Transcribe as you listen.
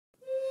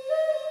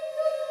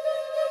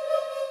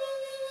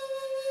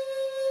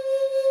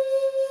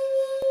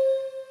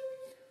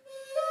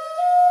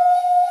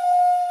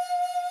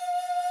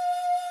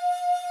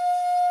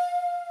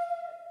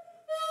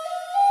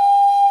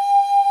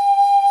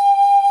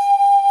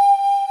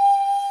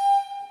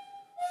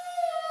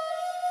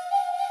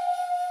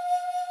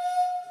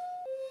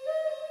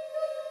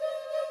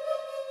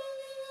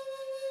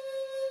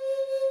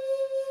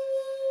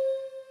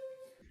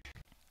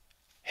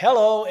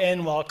Hello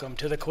and welcome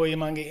to the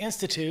Kooyamunga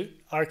Institute,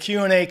 our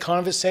Q&A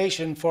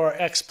conversation for our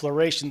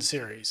exploration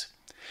series.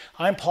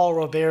 I'm Paul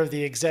Robert,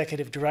 the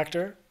Executive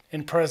Director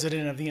and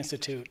President of the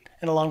Institute,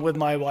 and along with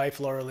my wife,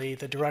 Laura Lee,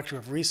 the Director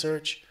of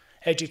Research,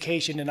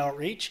 Education, and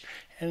Outreach.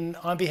 And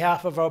on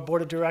behalf of our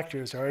Board of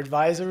Directors, our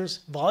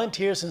advisors,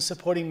 volunteers, and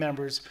supporting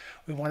members,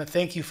 we want to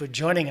thank you for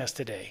joining us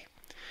today.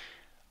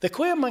 The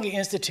Kooyamunga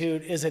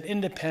Institute is an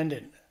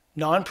independent,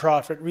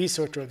 nonprofit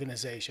research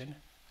organization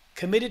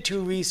committed to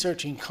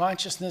researching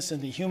consciousness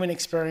and the human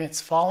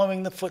experience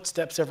following the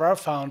footsteps of our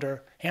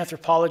founder,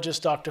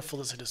 anthropologist Dr.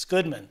 Felicitas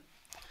Goodman.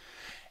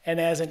 And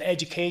as an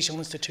educational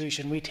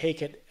institution, we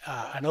take an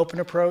open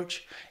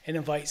approach and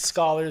invite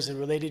scholars in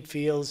related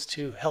fields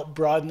to help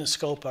broaden the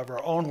scope of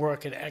our own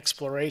work and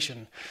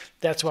exploration.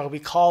 That's why we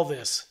call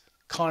this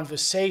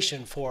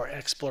Conversation for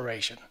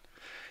Exploration.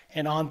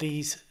 And on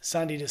these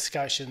Sunday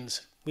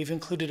discussions, we've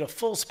included a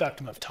full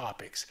spectrum of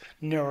topics: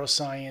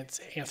 neuroscience,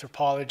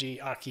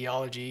 anthropology,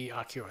 archaeology,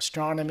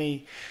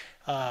 archaeoastronomy,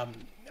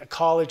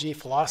 ecology,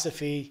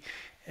 philosophy.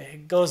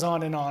 It goes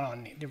on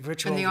the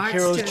ritual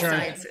hero's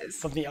journey,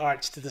 from the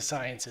arts to the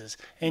sciences.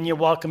 And you're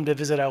welcome to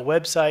visit our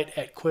website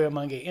at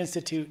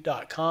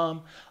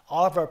kooyamungainstitute.com.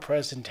 All of our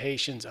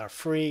presentations are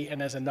free,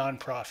 and as a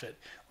nonprofit,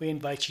 we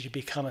invite you to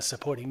become a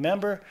supporting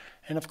member.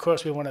 And of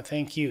course, we want to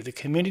thank you, the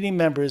community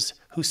members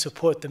who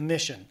support the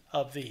mission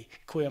of the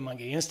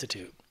Kooyamunga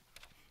Institute.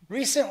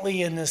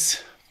 Recently on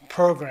this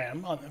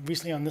program,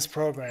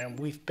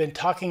 we've been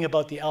talking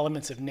about the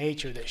elements of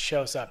nature that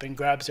shows up and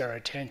grabs our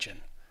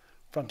attention.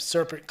 From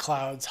serpent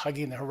clouds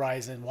hugging the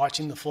horizon,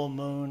 watching the full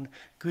moon,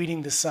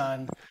 greeting the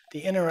sun,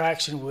 the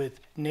interaction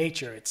with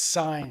nature, its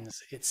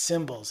signs, its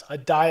symbols, a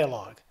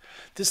dialogue.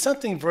 There's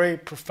something very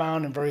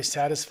profound and very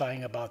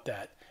satisfying about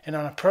that. And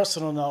on a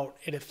personal note,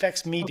 it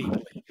affects me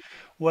deeply,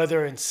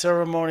 whether in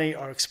ceremony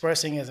or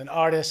expressing as an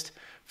artist.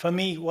 For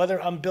me, whether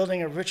I'm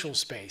building a ritual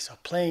space or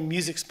playing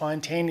music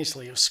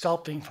spontaneously or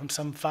sculpting from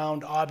some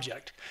found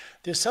object,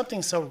 there's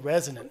something so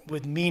resonant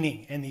with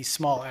meaning in these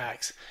small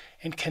acts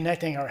and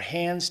connecting our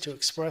hands to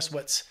express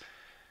what's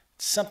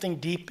something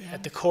deep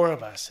at the core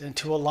of us and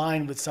to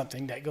align with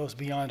something that goes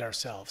beyond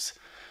ourselves.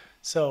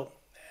 So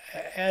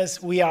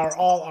as we are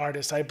all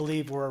artists, I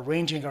believe we're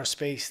arranging our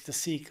space to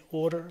seek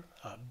order,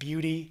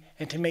 beauty,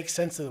 and to make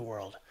sense of the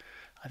world.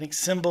 I think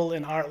symbol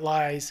and art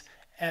lies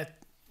at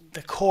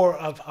the core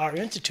of our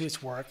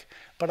Institute's work,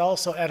 but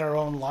also at our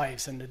own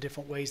lives and the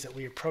different ways that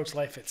we approach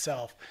life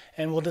itself.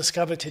 And we'll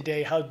discover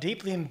today how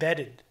deeply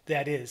embedded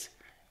that is,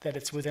 that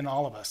it's within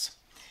all of us.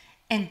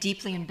 And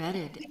deeply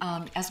embedded.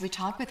 As we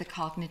talk with a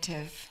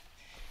cognitive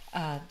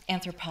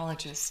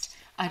anthropologist,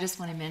 I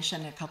just want to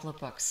mention a couple of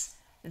books.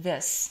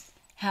 This,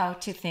 How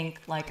to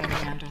Think Like a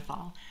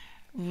Neanderthal.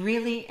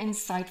 Really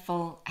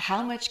insightful.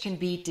 How much can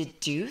be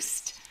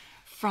deduced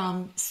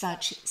from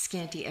such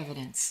scanty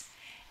evidence?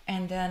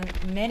 And then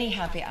many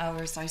happy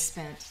hours I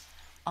spent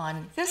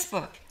on this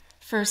book,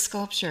 First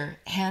Sculpture,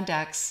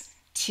 Handaxe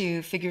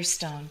to Figure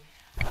Stone.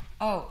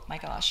 Oh my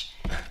gosh.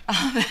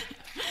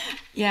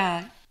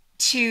 Yeah.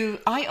 To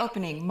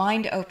eye-opening,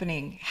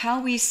 mind-opening, how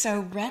we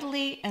so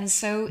readily and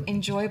so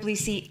enjoyably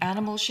see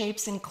animal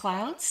shapes in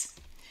clouds,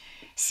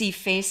 see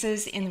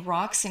faces in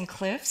rocks and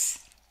cliffs.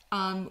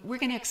 We're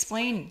going to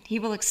explain, he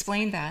will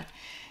explain that.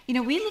 You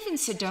know, we live in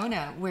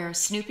Sedona, where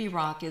Snoopy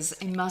Rock is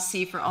a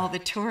must-see for all the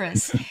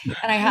tourists.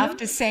 And I have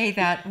to say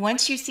that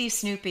once you see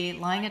Snoopy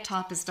lying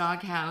atop his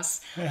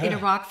doghouse in a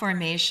rock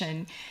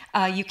formation,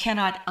 you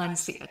cannot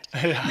unsee it,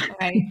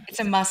 right? It's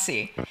a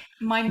must-see.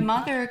 My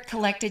mother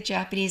collected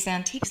Japanese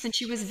antiques, and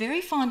she was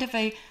very fond of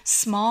a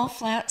small,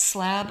 flat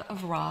slab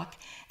of rock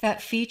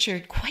that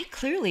featured quite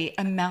clearly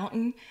a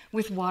mountain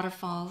with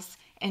waterfalls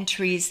and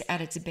trees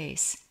at its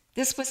base.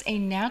 This was a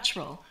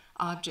natural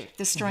object.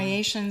 The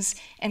striations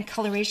and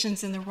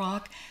colorations in the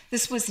rock,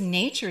 this was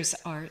nature's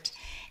art,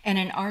 and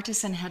an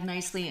artisan had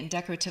nicely and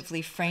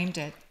decoratively framed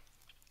it.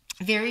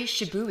 Very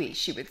shibui,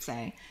 she would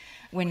say.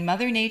 When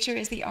Mother Nature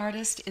is the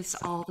artist, it's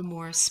all the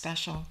more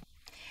special.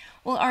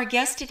 Well, our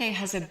guest today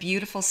has a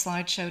beautiful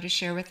slideshow to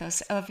share with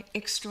us of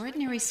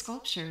extraordinary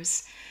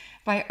sculptures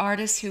by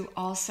artists who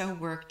also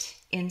worked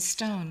in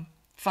stone,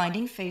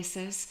 finding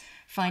faces,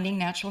 finding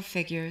natural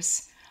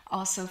figures,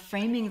 also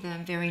framing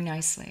them very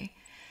nicely,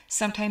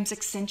 sometimes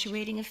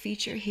accentuating a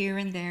feature here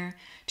and there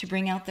to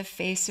bring out the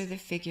face or the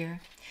figure.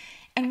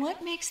 And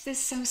what makes this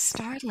so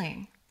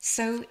startling,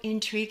 so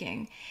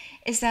intriguing,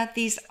 is that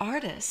these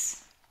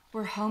artists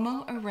were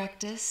Homo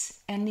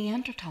Erectus and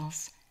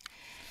Neanderthals.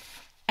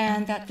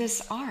 And that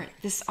these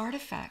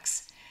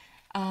artifacts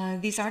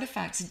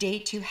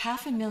date to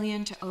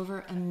 500,000 to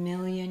over 1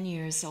 million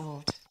years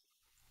old.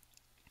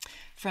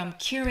 From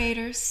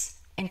curators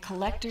and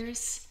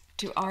collectors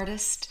to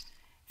artists,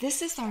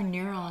 this is our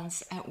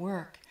neurons at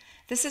work.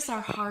 This is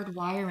our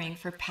hardwiring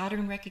for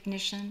pattern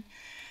recognition,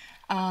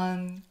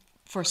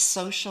 for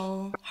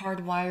social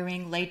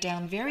hardwiring laid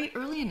down very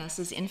early in us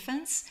as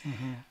infants.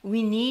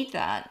 We need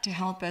that to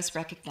help us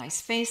recognize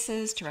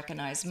faces, to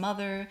recognize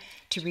mother,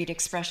 to read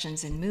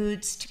expressions and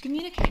moods, to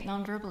communicate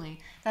nonverbally.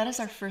 That is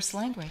our first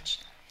language.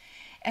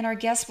 And our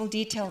guest will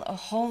detail a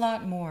whole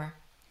lot more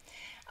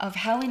of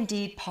how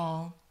indeed,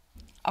 Paul,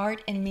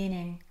 art and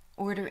meaning,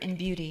 order and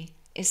beauty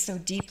is so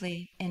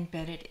deeply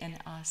embedded in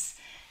us.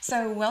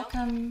 So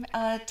welcome,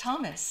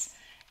 Thomas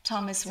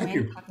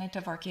Wynn,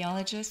 cognitive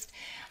archaeologist.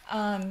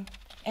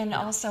 And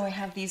also I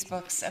have these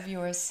books of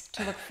yours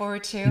to look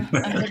forward to.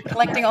 I'm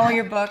collecting all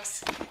your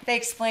books. They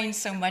explain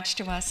so much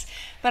to us.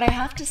 But I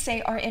have to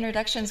say our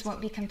introductions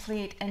won't be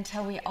complete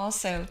until we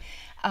also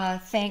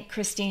thank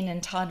Christine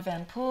and Todd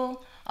Van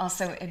Poel,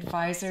 also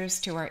advisors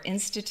to our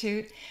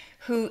institute,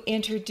 who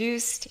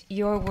introduced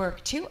your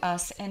work to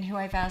us and who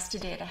I've asked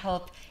today to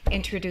help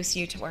introduce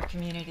you to our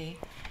community.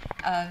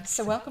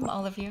 So welcome,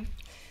 all of you.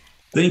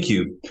 Thank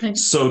you.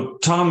 Thanks. So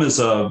Tom is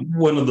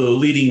one of the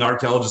leading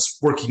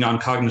archaeologists working on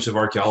cognitive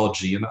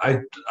archaeology. And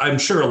I'm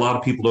sure a lot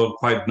of people don't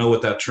quite know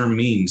what that term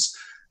means,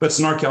 but it's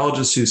an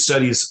archaeologist who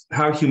studies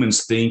how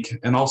humans think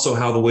and also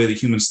how the way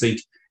that humans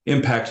think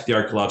impact the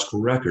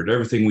archaeological record.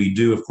 Everything we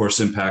do, of course,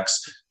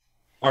 impacts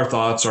our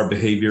thoughts, our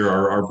behavior,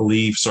 our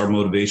beliefs, our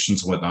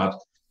motivations, and whatnot.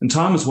 And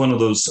Tom is one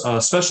of those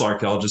special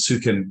archaeologists who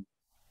can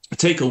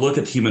take a look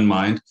at the human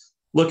mind,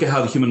 look at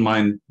how the human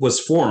mind was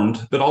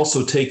formed, but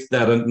also take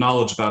that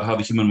knowledge about how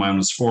the human mind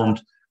was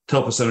formed to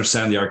help us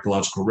understand the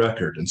archaeological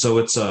record. And so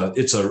it's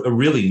a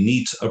really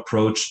neat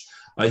approach.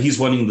 He's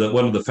one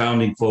of the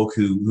founding folk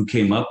who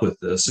came up with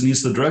this, and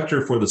he's the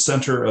director for the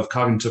Center of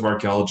Cognitive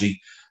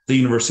Archaeology at the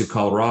University of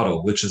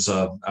Colorado, which is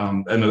a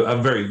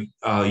very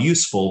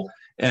useful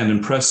and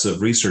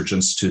impressive research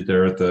institute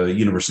there at the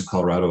University of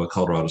Colorado at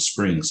Colorado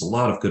Springs. A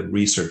lot of good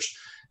research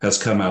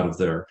has come out of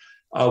there.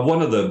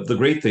 One of the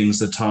great things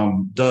that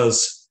Tom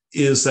does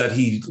is that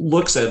he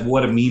looks at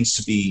what it means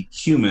to be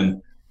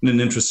human in an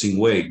interesting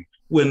way.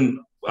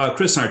 When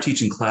Chris and I are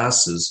teaching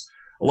classes,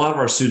 a lot of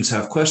our students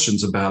have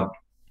questions about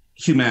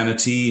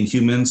humanity and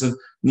humans and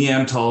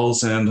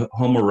Neanderthals and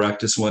Homo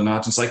Erectus and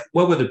whatnot. It's like,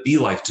 what would it be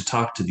like to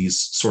talk to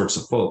these sorts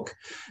of folk?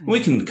 And we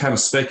can kind of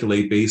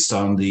speculate based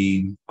on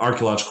the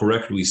archaeological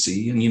record we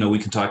see. And, we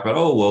can talk about,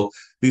 oh, well,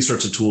 these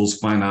sorts of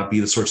tools might not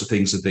be the sorts of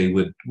things that they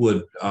would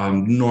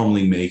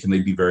normally make, and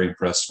they'd be very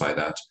impressed by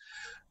that.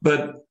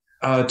 But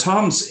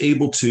Tom's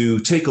able to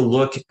take a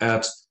look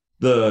at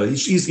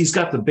he's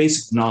got the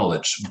basic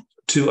knowledge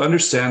to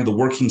understand the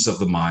workings of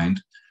the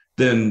mind,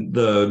 then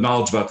the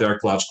knowledge about the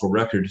archaeological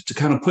record, to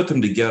kind of put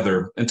them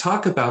together and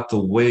talk about the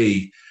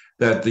way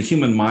that the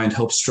human mind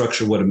helps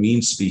structure what it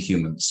means to be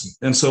humans.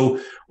 And so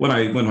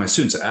when my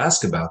students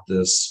ask about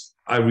this,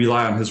 I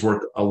rely on his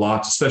work a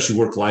lot, especially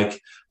work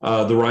like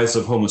The Rise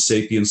of Homo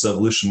Sapiens, The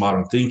Evolution of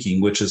Modern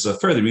Thinking, which is a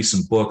fairly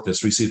recent book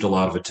that's received a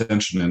lot of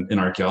attention in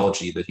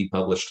archaeology that he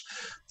published.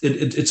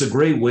 It's a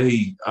great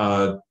way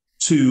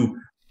to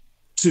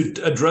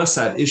address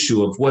that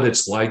issue of what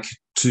it's like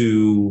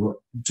to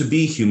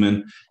be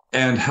human,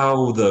 and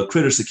how the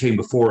critters that came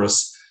before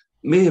us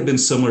may have been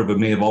similar, but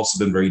may have also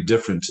been very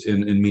different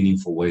in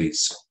meaningful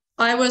ways.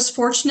 I was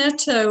fortunate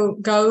to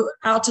go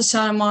out to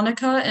Santa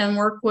Monica and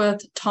work with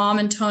Tom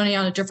and Tony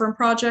on a different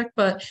project,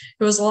 but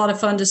it was a lot of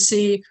fun to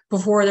see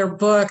before their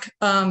book,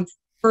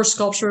 First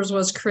Sculptures,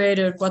 was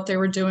created, what they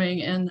were doing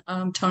in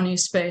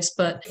Tony's space.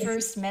 But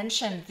first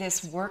mentioned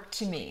this work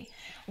to me,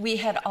 we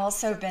had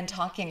also been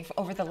talking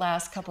over the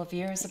last couple of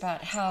years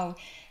about how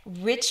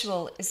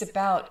ritual is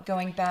about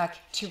going back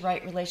to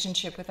right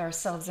relationship with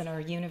ourselves and our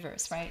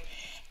universe, right?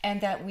 And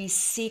that we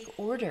seek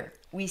order,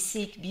 we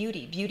seek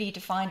beauty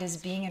defined as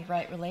being in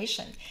right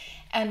relation.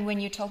 And when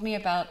you told me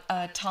about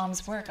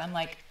Tom's work, I'm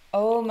like,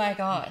 oh my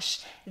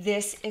gosh,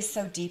 this is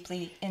so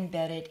deeply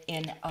embedded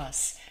in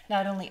us.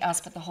 Not only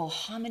us, but the whole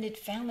hominid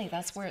family.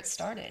 That's where it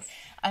started.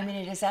 I mean,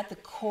 it is at the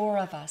core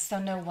of us. So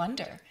no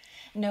wonder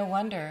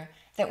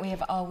that we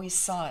have always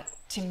sought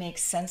to make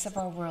sense of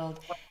our world,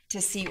 to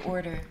see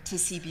order, to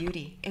see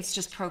beauty. It's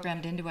just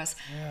programmed into us.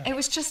 Yeah. It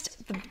was just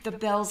the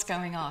bells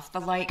going off, the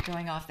light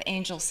going off, the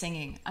angels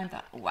singing. I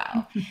thought,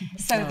 wow.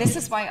 So this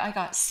is why I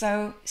got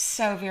so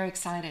very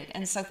excited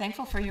and so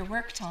thankful for your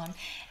work, Tom.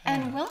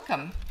 And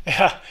welcome.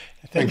 Yeah,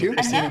 thank you.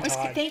 And that was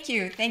thank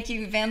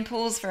you, Van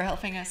Poels, for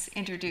helping us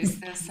introduce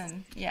this.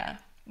 And yeah,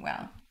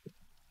 wow.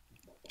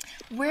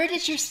 Where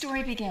did your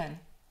story begin?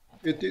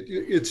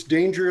 It's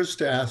dangerous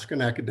to ask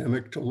an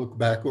academic to look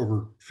back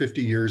over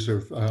 50 years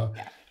of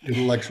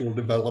intellectual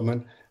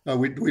development.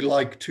 We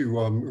like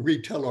to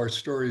retell our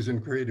stories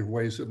in creative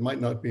ways that might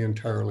not be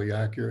entirely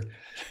accurate.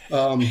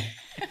 But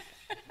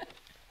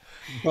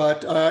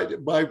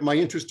my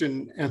interest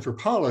in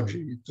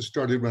anthropology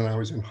started when I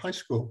was in high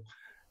school.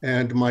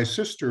 And my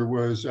sister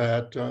was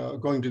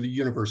going to the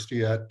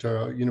university at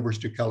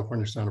University of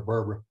California, Santa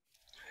Barbara.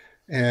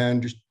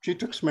 And she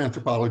took some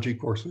anthropology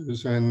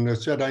courses and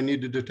said I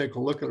needed to take a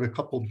look at a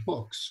couple of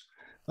books.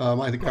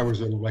 I think I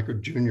was like a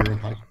junior in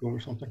high school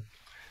or something.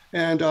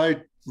 And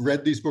I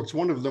read these books.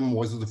 One of them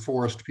was The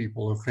Forest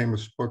People, a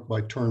famous book by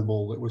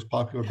Turnbull that was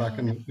popular back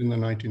in the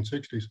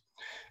 1960s.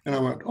 And I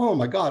went, oh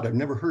my God, I've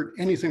never heard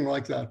anything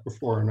like that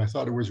before. And I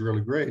thought it was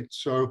really great.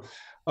 So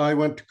I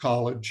went to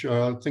college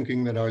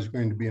thinking that I was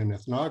going to be an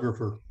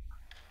ethnographer.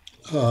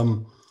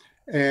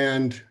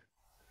 And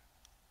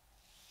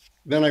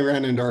then I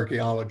ran into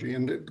archaeology.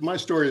 And my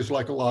story is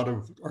like a lot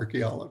of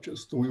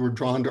archaeologists. We were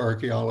drawn to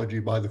archaeology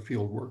by the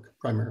field work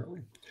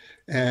primarily.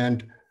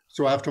 And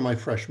so after my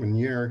freshman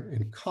year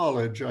in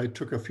college, I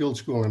took a field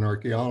school in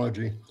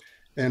archaeology,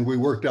 and we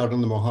worked out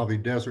in the Mojave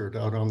Desert,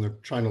 out on the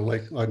China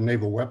Lake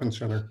Naval Weapons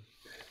Center,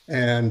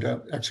 and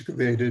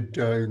excavated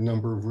a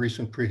number of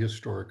recent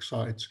prehistoric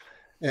sites.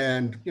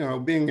 And, you know,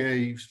 being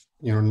a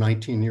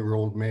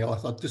 19-year-old male, I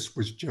thought this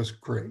was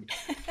just great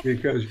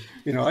because,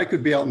 you know, I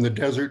could be out in the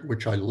desert,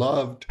 which I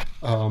loved,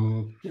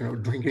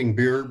 drinking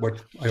beer, which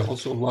I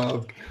also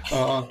loved,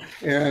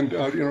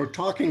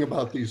 talking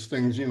about these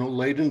things,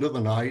 late into the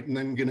night and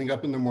then getting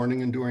up in the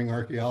morning and doing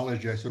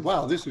archaeology. I said,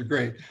 wow, this is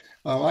great.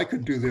 I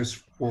could do this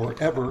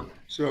forever.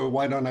 So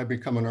why don't I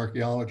become an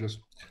archaeologist?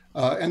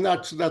 And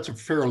that's a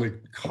fairly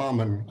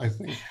common, I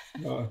think,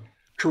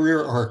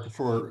 career arc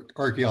for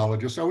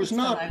archaeologists. I was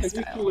not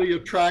particularly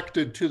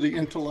attracted to the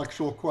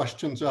intellectual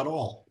questions at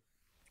all,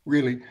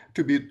 really,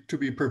 to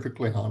be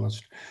perfectly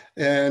honest.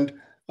 And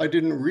I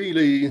didn't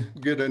really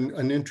get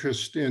an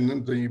interest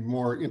in the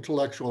more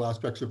intellectual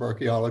aspects of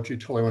archaeology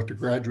till I went to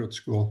graduate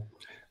school,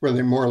 where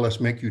they more or less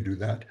make you do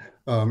that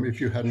if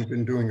you hadn't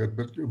been doing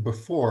it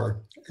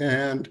before.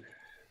 And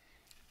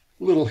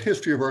little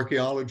history of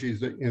archaeology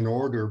in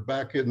order,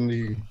 back in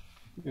the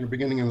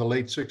beginning in the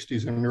late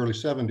 60s and early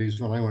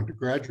 70s when I went to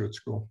graduate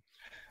school.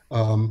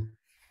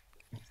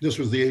 This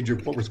was the age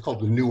of what was called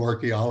the new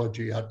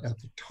archaeology at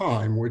the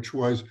time, which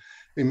was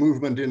a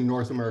movement in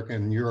North America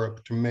and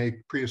Europe to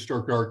make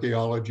prehistoric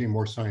archaeology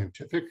more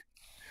scientific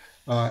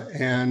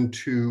and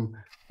to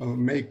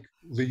make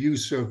the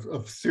use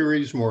of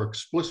theories more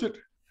explicit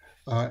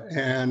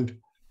and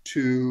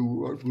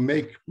to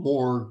make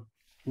more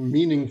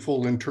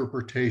meaningful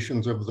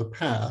interpretations of the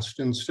past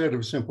instead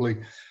of simply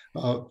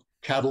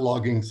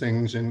cataloging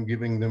things and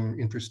giving them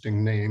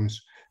interesting names.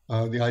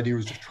 The idea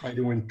was to try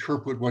to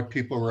interpret what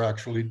people were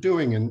actually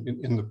doing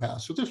in the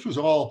past. So this was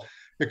all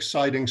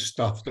exciting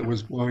stuff that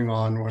was going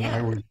on when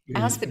I was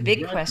ask the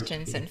big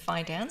questions and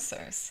find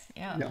answers.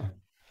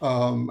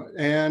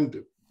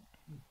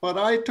 But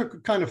I took a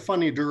kind of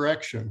funny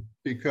direction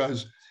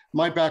because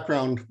my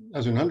background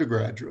as an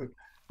undergraduate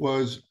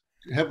was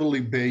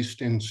heavily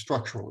based in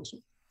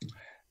structuralism.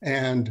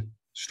 And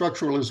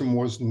structuralism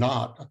was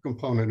not a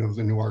component of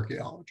the new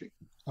archaeology.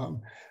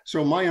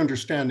 So my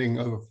understanding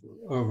of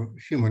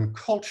human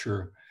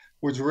culture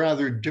was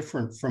rather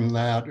different from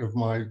that of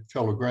my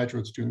fellow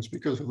graduate students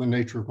because of the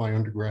nature of my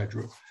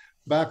undergraduate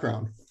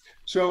background.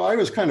 So I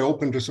was kind of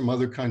open to some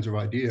other kinds of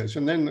ideas.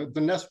 And then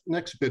the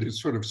next bit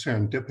is sort of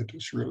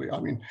serendipitous, really. I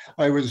mean,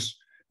 I was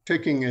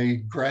taking a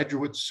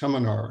graduate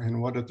seminar in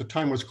what at the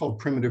time was called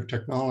primitive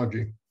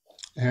technology.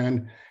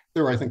 And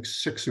there were, I think,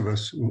 6 of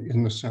us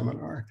in the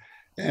seminar.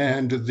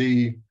 And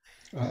the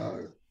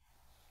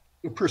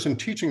person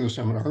teaching the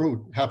seminar,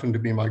 who happened to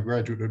be my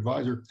graduate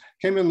advisor,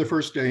 came in the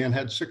first day and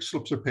had 6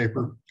 slips of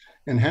paper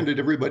and handed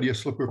everybody a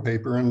slip of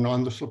paper. And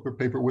on the slip of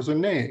paper was a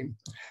name.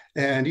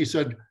 And he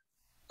said,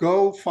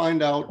 go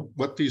find out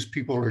what these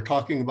people are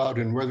talking about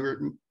and whether it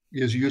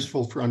is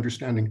useful for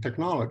understanding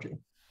technology.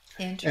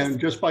 And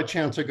just by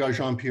chance, I got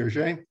Jean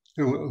Piaget,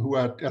 who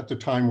at the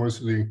time was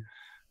the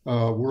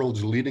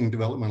world's leading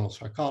developmental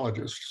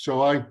psychologist.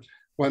 So I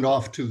went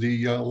off to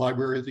the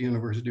library at the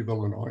University of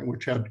Illinois,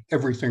 which had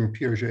everything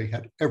Piaget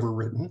had ever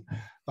written,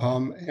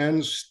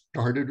 and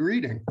started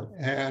reading.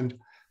 And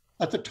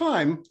at the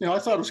time, I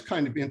thought it was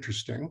kind of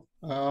interesting,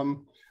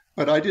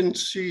 but I didn't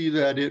see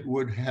that it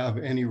would have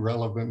any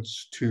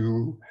relevance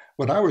to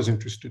what I was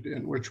interested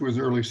in, which was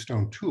early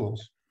stone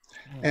tools.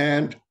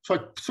 And so I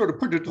sort of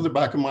put it to the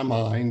back of my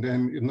mind.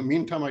 And in the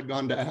meantime, I'd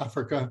gone to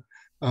Africa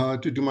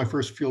to do my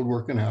first field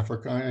work in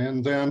Africa.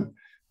 And then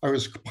I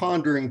was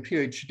pondering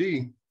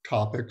PhD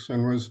topics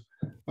and was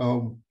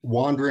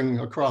wandering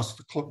across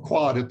the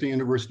quad at the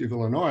University of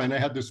Illinois. And I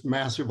had this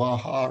massive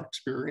aha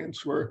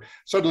experience where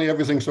suddenly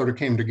everything sort of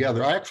came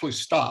together. I actually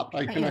stopped.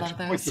 I can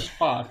actually point the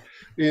spot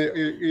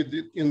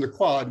in the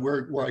quad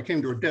where I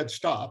came to a dead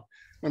stop.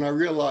 And I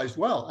realized,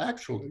 well,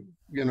 actually,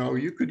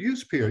 you could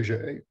use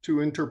Piaget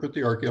to interpret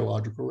the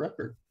archaeological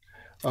record.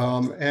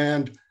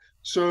 And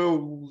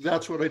so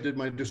that's what I did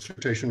my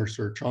dissertation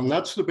research on.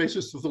 That's the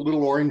basis of the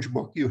little orange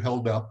book you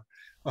held up.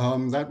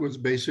 That was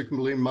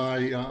basically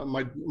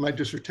my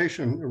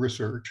dissertation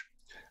research,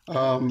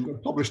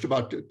 published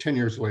about 10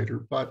 years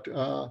later.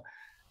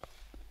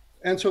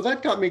 And so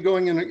that got me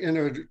going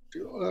in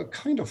a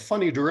kind of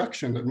funny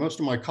direction that most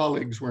of my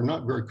colleagues were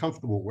not very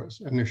comfortable with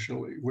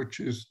initially, which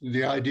is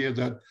the idea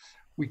that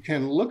we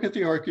can look at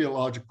the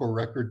archaeological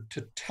record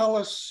to tell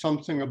us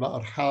something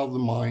about how the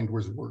mind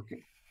was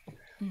working.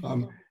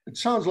 Mm-hmm. It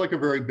sounds like a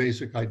very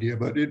basic idea,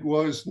 but it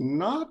was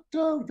not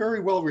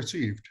very well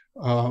received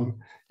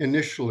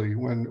initially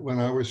when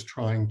I was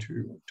trying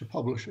to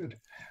publish it.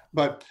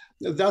 But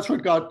that's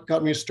what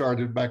got me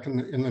started back in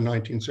the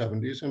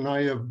 1970s, and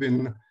I have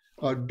been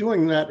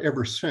doing that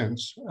ever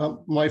since.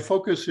 My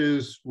focus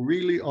is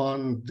really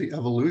on the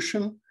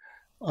evolution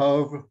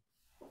of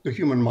the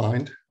human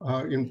mind,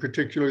 in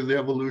particular the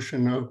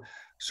evolution of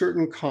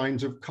certain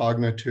kinds of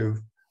cognitive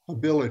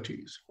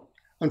abilities.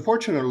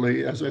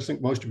 Unfortunately, as I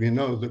think most of you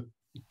know,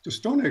 the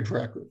Stone Age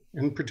record,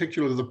 in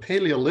particular the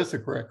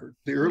Paleolithic record,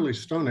 the early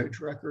Stone Age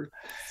record,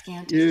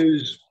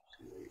 is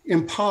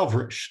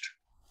impoverished.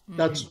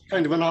 That's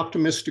kind of an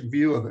optimistic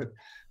view of it.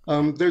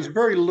 There's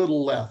very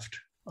little left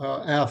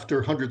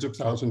after hundreds of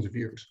thousands of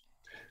years.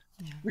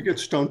 Yeah. We get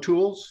stone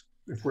tools.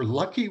 If we're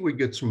lucky, we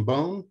get some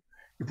bone.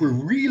 If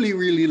we're really,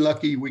 really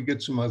lucky, we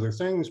get some other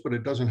things, but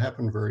it doesn't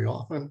happen very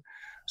often.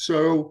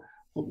 So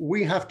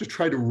we have to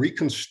try to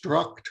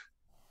reconstruct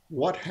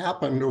what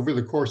happened over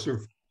the course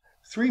of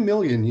 3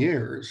 million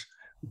years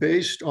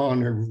based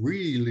on a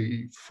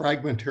really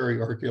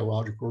fragmentary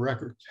archaeological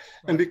record.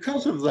 And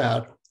because of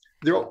that,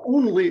 there are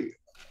only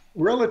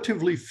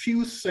relatively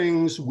few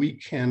things we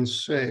can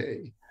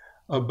say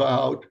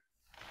about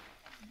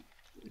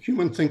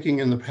human thinking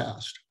in the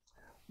past.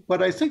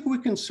 But I think we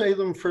can say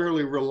them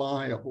fairly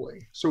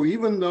reliably. So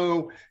even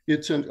though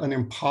it's an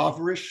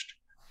impoverished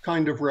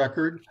kind of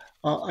record,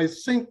 I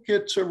think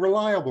it's a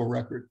reliable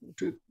record,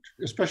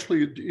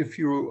 especially if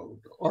you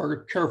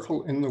are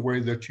careful in the way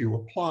that you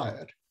apply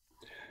it.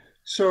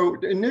 So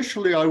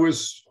initially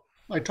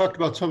I talked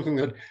about something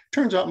that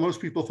turns out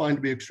most people find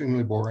to be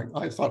extremely boring.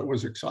 I thought it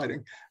was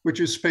exciting, which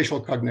is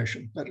spatial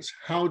cognition. That is,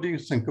 how do you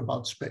think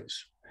about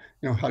space?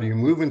 You know, how do you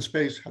move in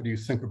space? How do you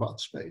think about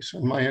space?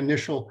 And my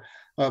initial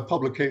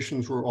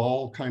publications were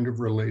all kind of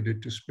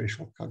related to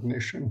spatial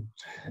cognition.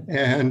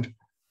 And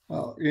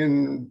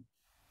in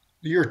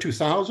the year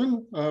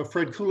 2000,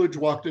 Fred Coolidge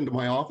walked into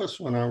my office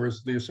when I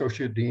was the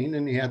associate dean,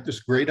 and he had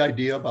this great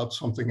idea about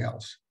something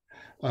else,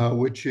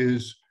 which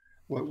is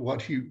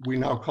what we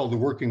now call the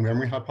working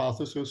memory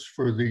hypothesis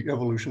for the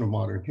evolution of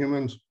modern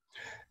humans.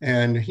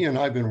 And he and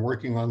I have been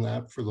working on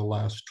that for the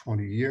last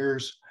 20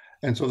 years.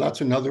 And so that's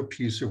another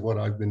piece of what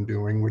I've been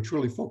doing, which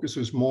really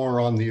focuses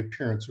more on the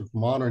appearance of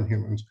modern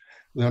humans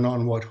than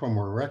on what Homo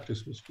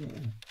erectus was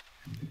doing.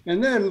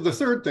 And then the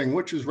third thing,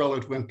 which is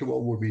relevant to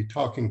what we'll be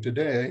talking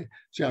today,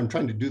 see, I'm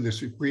trying to do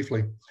this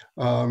briefly,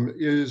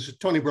 is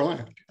Tony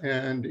Berlant.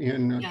 And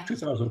in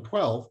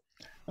 2012,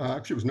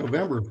 actually it was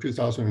November of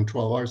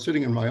 2012, I was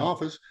sitting in my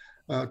office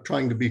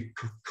trying to be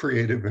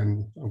creative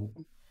and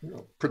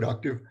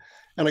productive.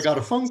 And I got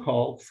a phone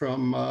call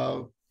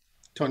from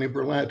Tony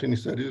Berlant, and he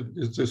said,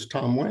 is this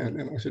Tom Wynn?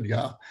 And I said,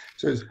 yeah. He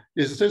says,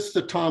 is this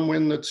the Tom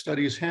Wynn that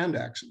studies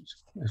handaxes?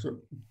 I said,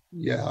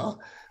 yeah.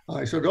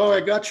 I said, oh, I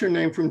got your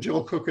name from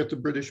Jill Cook at the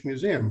British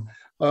Museum.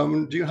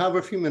 Do you have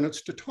a few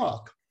minutes to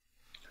talk?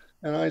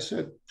 And I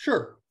said,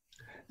 sure.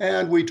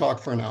 And we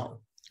talked for an hour.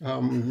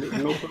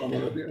 No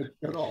problem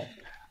at all.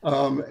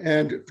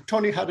 And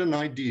Tony had an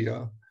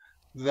idea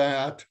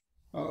that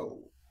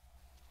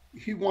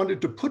he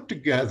wanted to put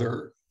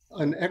together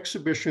an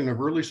exhibition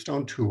of early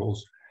stone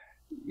tools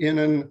in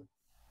an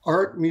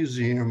art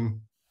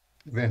museum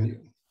venue.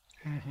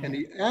 Mm-hmm. And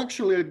he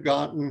actually had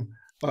gotten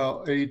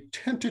a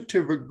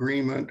tentative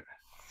agreement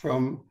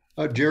from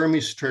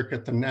Jeremy Strick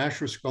at the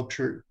Nashua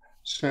Sculpture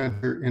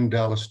Center in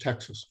Dallas,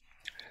 Texas.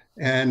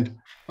 And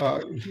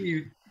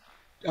he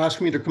asked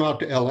me to come out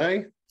to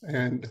LA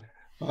and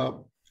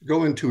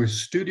go into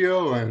his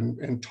studio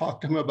and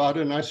talk to him about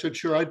it. And I said,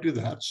 sure, I'd do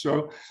that.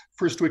 So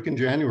first week in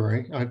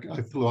January,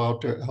 I flew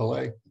out to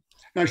LA.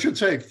 And I should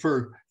say,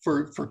 for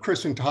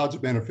Chris and Todd's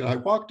benefit, I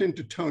walked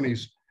into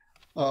Tony's,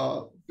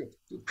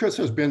 Chris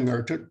has been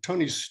there, to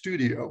Tony's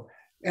studio.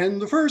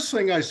 And the first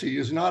thing I see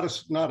is not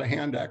a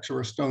hand axe or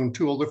a stone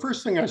tool. The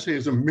first thing I see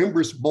is a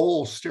membranous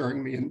bowl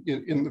staring me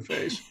in the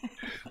face.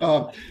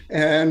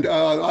 And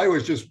I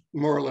was just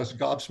more or less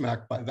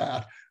gobsmacked by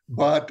that.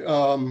 But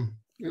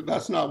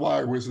that's not why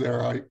I was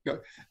there.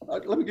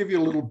 Let me give you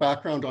a little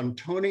background on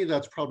Tony.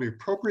 That's probably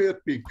appropriate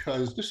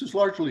because this is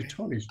largely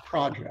Tony's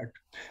project.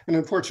 And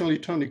unfortunately,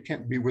 Tony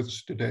can't be with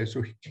us today,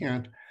 so he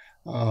can't,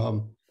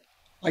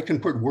 I can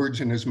put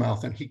words in his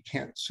mouth and he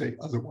can't say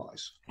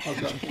otherwise.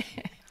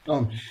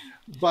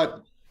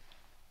 But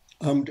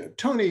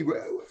Tony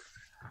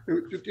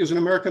is an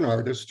American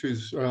artist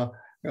who's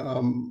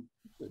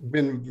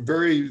been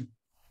very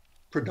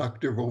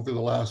productive over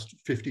the last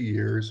 50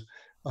 years.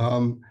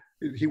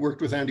 He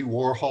worked with Andy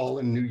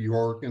Warhol in New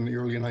York in the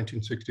early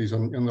 1960s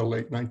and in the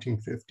late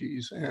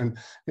 1950s. And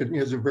he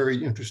has a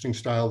very interesting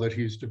style that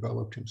he's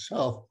developed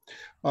himself.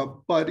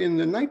 But in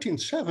the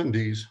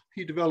 1970s,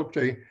 he developed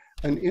an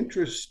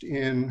interest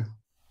in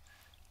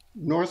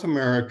North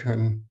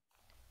American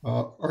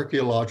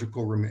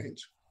archaeological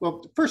remains.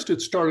 Well, first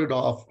it started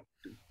off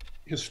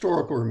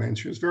historical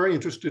remains. He was very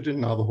interested in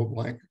Navajo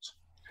blankets.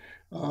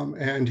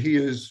 And he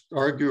is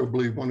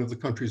arguably one of the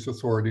country's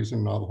authorities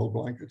in Navajo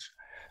blankets.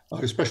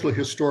 Especially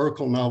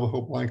historical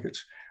Navajo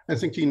blankets. I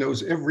think he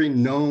knows every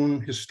known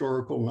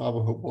historical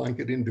Navajo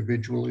blanket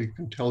individually,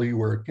 can tell you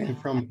where it came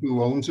from,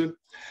 who owns it.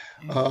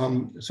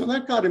 So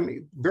that got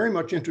him very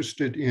much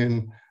interested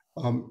in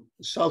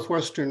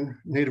Southwestern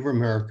Native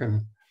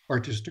American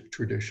artistic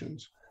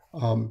traditions.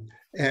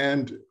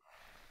 And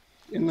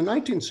in the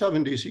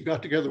 1970s, he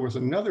got together with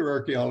another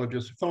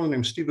archaeologist, a fellow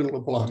named Stephen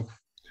LeBlanc,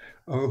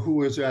 who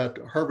was at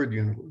Harvard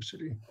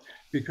University,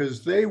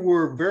 because they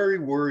were very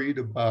worried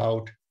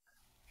about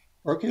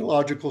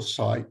archaeological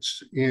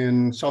sites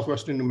in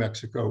southwestern New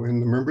Mexico in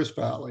the Mimbres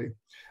Valley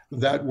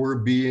that were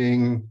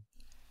being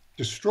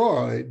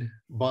destroyed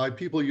by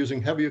people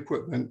using heavy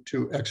equipment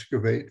to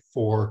excavate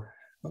for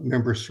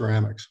Mimbres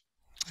ceramics,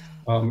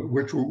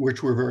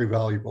 which were very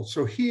valuable.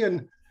 So he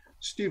and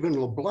Stephen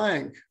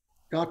LeBlanc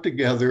got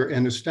together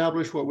and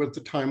established what at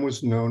the time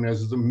was known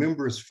as the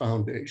Mimbres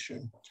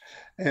Foundation.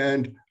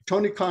 And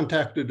Tony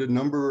contacted a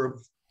number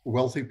of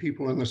wealthy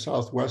people in the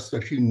Southwest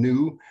that he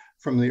knew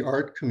from the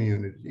art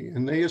community,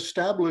 and they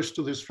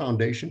established this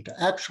foundation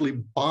to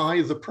actually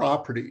buy the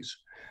properties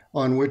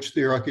on which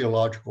the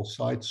archaeological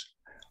sites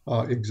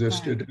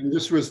existed. Right. And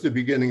this was the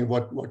beginning of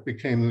what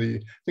became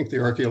I think the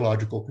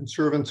Archaeological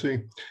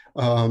Conservancy.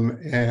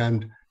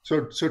 And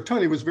so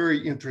Tony was very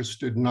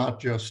interested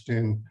not just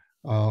in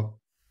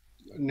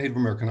Native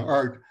American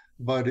art,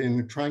 but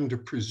in trying to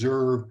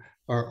preserve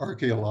our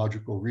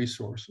archaeological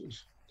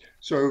resources.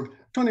 So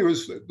Tony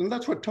and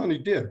that's what Tony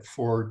did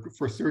for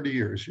 30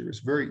 years. He was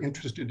very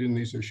interested in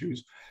these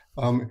issues.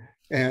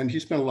 And he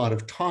spent a lot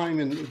of time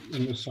in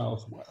the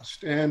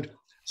Southwest. And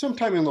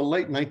sometime in the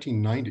late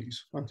 1990s,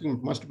 I think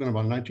it must have been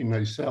about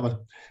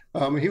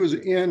 1997, he was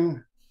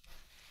in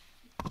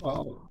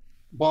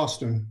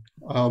Boston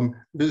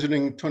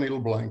visiting Tony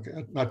LeBlanc,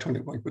 not Tony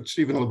LeBlanc, but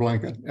Stephen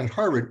LeBlanc at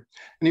Harvard.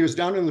 And he was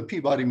down in the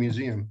Peabody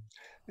Museum.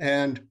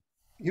 And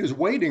he was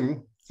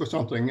waiting for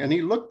something, and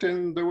he looked,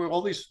 and there were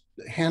all these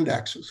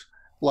handaxes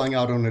lying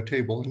out on a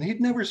table, and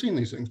he'd never seen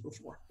these things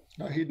before.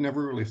 He'd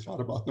never really thought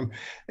about them.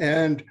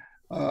 And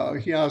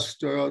he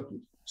asked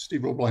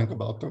Steve LeBlanc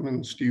about them,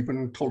 and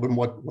Stephen told him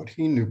what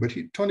he knew. But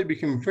Tony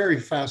became very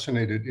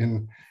fascinated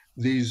in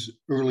these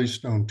early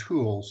stone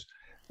tools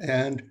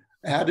and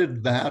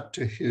added that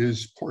to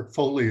his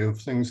portfolio of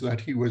things that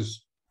he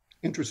was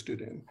interested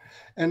in.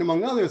 And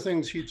among other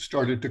things, he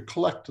started to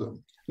collect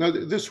them. Now,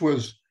 this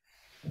was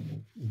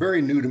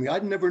very new to me. I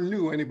never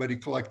knew anybody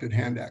collected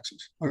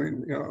handaxes. I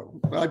mean,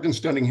 I've been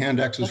studying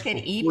handaxes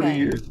for 40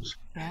 years.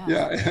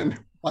 Yeah, and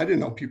I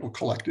didn't know people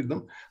collected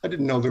them. I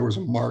didn't know there was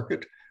a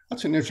market.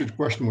 That's an interesting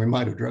question we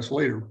might address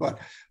later. But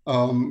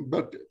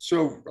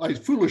so I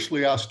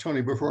foolishly asked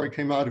Tony before I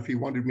came out if he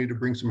wanted me to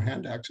bring some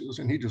handaxes,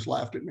 and he just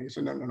laughed at me. He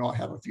said, no, I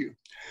have a few.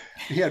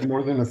 He had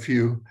more than a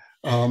few.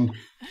 And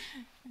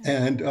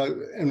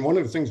one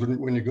of the things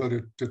when you go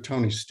to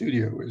Tony's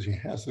studio is he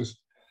has this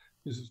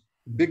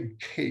big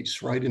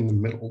case right in the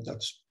middle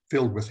that's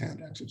filled with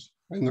handaxes,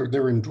 and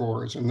they're in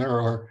drawers. And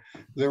there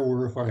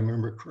were, if I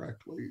remember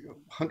correctly,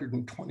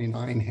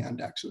 129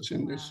 handaxes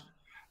in this.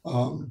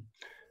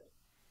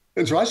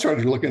 And so I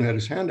started looking at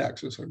his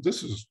handaxes. Like,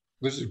 this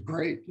is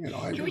great.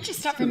 Can we just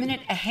stop for a minute?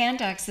 A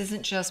handaxe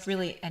isn't just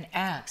really an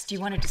axe. Do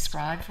you want to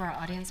describe for our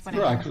audience what a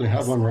handaxe is? I actually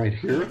have one right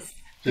here.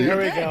 Here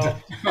we go.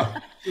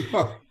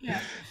 Yeah.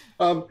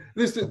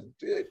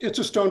 It's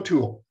a stone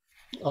tool,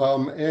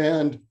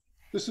 and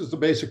this is the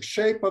basic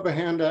shape of a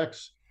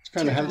handaxe. It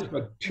kind of has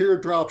a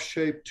teardrop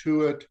shape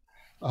to it.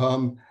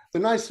 The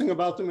nice thing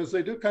about them is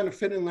they do kind of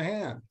fit in the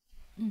hand.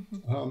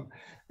 Mm-hmm.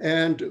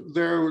 And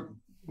they're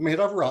made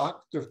of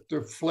rock.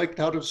 They're flaked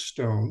out of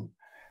stone.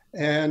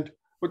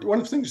 But one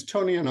of the things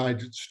Tony and I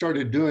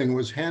started doing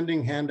was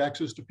handing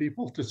handaxes to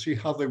people to see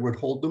how they would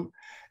hold them.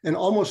 And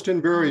almost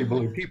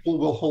invariably, people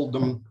will hold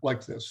them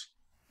like this.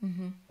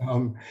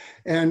 Mm-hmm.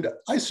 And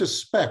I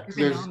suspect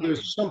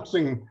there's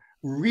something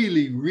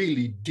really,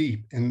 really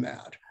deep in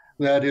that.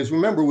 That is,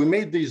 remember, we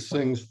made these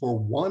things for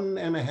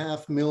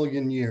 1.5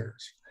 million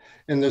years.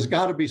 And there's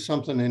got to be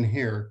something in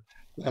here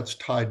that's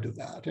tied to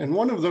that. And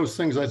one of those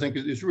things I think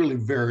is really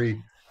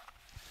very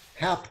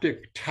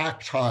haptic,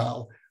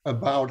 tactile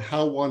about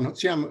how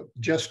see, I'm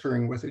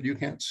gesturing with it. You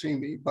can't see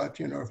me, but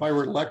if I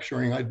were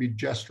lecturing, I'd be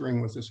gesturing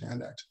with this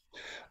handaxe.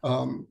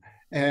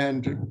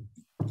 And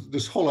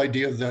this whole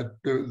idea that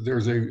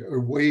there's a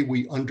way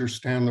we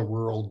understand the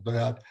world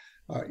that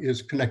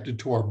is connected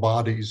to our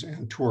bodies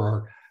and to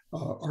our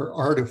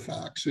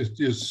artifacts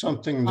is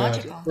something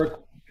that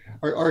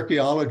our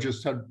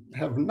archaeologists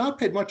have not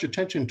paid much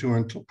attention to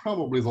until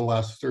probably the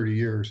last 30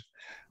 years.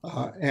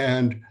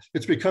 And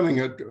it's becoming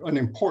an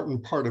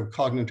important part of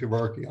cognitive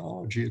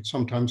archaeology. It's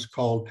sometimes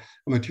called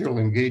a material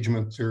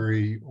engagement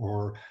theory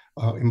or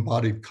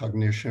embodied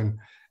cognition.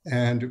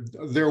 And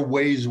there are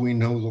ways we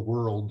know the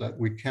world that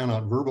we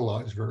cannot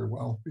verbalize very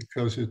well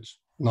because it's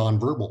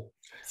nonverbal.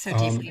 So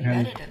deeply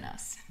embedded in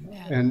us.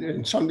 Yeah.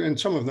 And some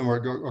of them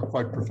are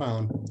quite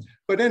profound.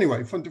 But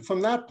anyway,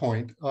 from that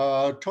point,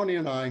 Tony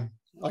and I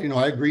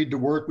agreed to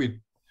work.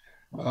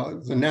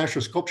 The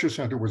National Sculpture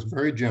Center was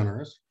very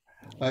generous.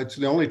 It's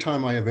the only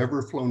time I have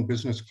ever flown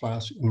business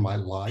class in my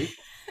life.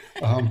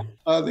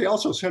 They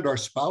also sent our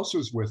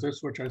spouses with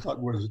us, which I thought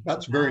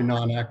that's very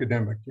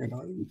non-academic.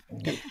 You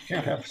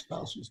can't have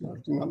spouses,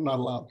 not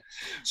allowed.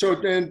 So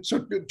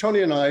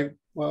Tony and I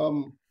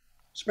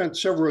spent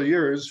several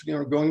years,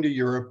 going to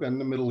Europe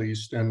and the Middle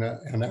East and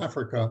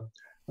Africa,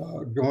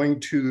 going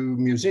to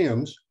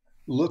museums,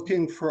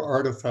 looking for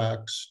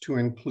artifacts to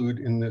include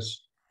in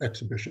this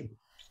exhibition.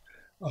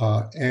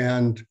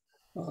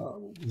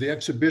 The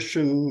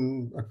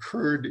exhibition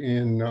occurred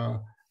in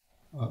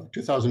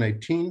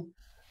 2018.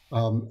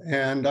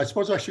 And I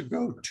suppose I should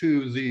go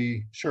to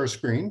the share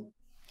screen.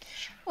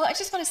 Well, I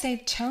just want to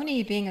say,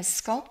 Tony, being a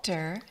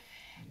sculptor,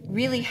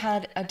 really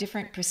had a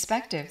different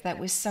perspective that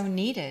was so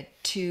needed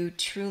to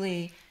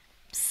truly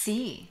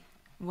see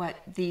what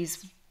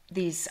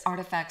these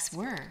artifacts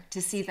were,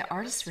 to see the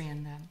artistry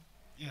in them.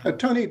 Yeah.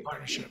 Tony,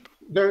 Partnership.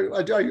 there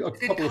a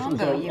couple of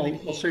combo,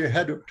 things I'll say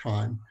ahead of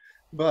time,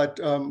 but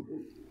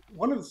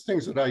one of the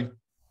things that I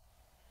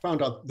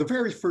found out the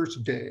very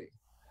first day,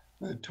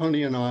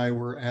 Tony and I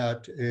were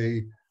at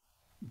the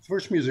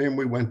first museum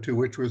we went to,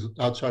 which was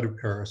outside of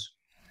Paris,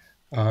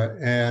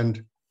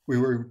 and we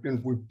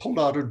pulled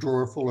out a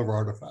drawer full of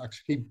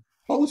artifacts.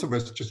 Both of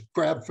us just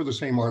grabbed for the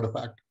same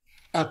artifact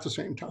at the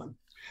same time,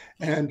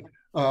 and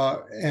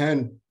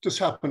this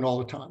happened all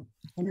the time.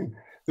 I mean,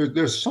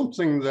 there's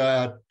something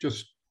that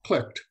just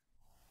clicked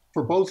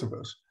for both of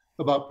us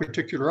about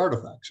particular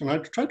artifacts, and I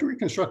tried to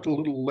reconstruct a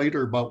little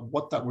later about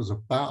what that was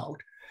about.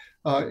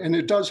 And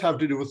it does have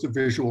to do with the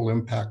visual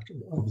impact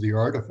of the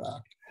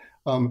artifact.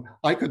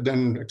 I could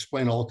then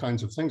explain all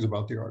kinds of things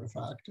about the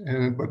artifact,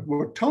 but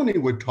what Tony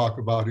would talk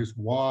about is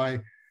why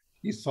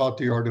he thought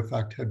the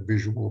artifact had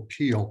visual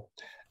appeal.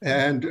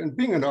 And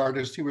being an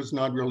artist, he was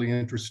not really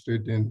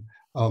interested in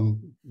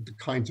the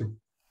kinds of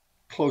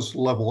close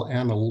level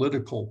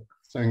analytical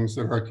things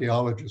that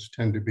archaeologists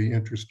tend to be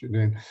interested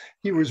in.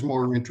 He was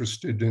more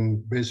interested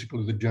in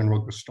basically the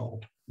general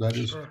gestalt. That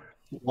is,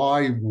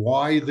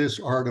 why this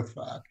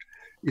artifact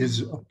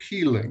is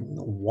appealing.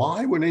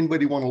 Why would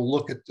anybody want to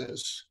look at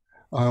this?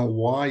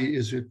 Why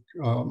is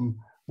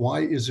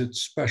it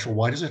special?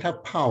 Why does it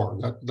have power?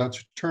 That's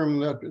a term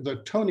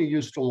that Tony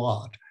used a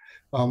lot.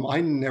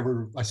 I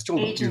still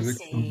don't use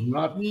it.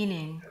 Not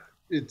meaning.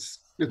 It's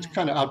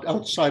kind of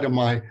outside of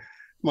my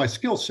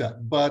skill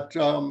set, but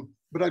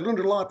I learned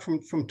a lot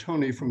from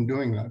Tony from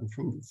doing that,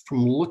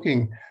 from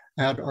looking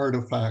at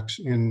artifacts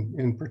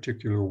in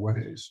particular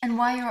ways. And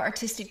why are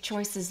artistic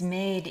choices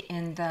made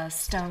in the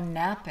stone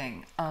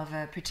knapping of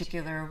a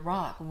particular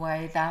rock?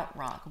 Why that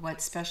rock?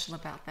 What's special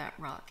about that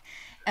rock?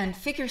 And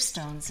figure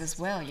stones as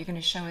well. You're going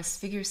to show us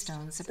figure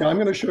stones. Yeah, I'm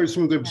going to show you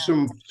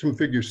some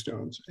figure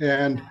stones.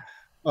 And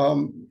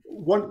how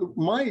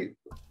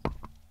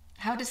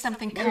does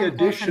something come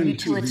from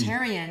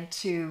utilitarian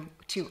to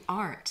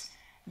art?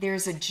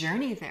 There's a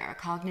journey there, a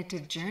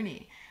cognitive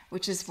journey,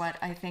 which is what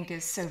I think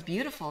is so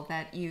beautiful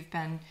that you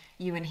and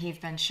he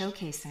have been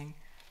showcasing,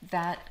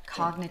 that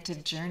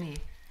cognitive journey.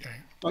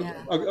 Yeah.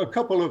 A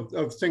couple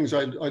of things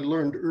I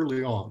learned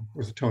early on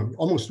with Tony,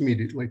 almost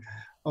immediately.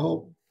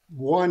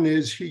 One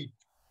is he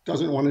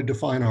doesn't want to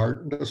define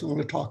art and doesn't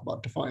want to talk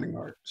about defining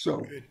art.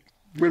 So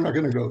we're not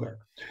going to go there.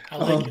 I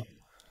like it.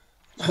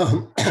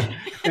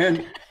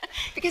 And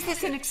because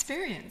it's an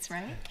experience,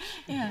 right?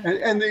 Yeah.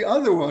 And the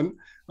other one,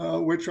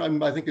 which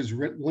I think is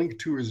linked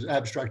to his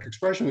abstract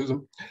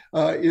expressionism,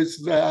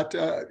 is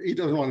that he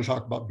doesn't want to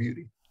talk about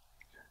beauty.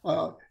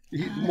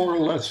 He more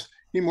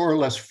or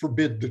less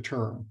forbid the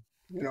term.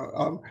 You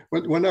know,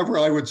 whenever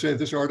I would say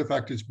this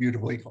artifact is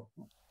beautiful,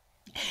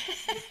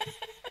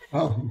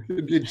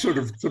 he'd sort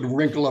of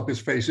wrinkle up his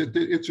face.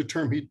 It's a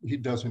term he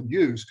doesn't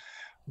use.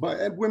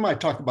 But we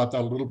might talk about that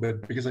a little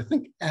bit, because I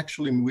think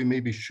actually we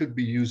maybe should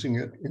be using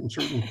it in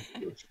certain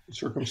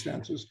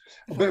circumstances.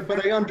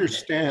 But I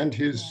understand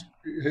his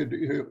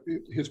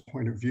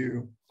point of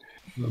view.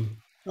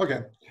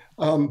 Okay,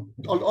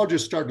 I'll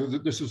just start with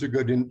it. This is a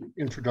good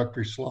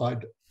introductory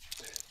slide.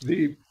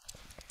 The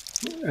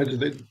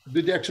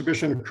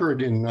exhibition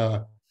occurred in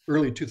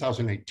early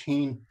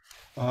 2018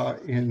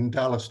 in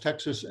Dallas,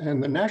 Texas,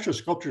 and the National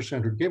Sculpture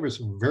Center gave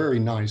us a very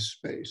nice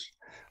space.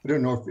 I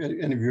don't know if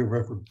any of you have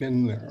ever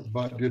been there,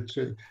 but it's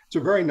a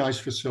very nice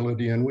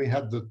facility, and we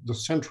had the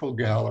central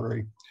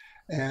gallery,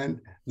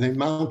 and they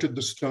mounted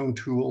the stone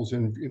tools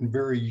in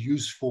very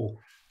useful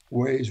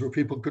ways where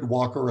people could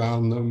walk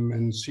around them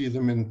and see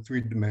them in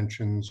 3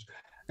 dimensions.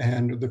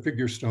 And the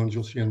figure stones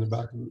you'll see in the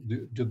back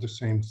did the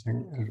same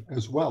thing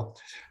as well.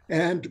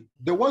 And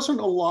there wasn't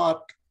a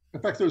lot,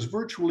 in fact, there's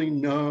virtually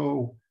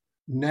no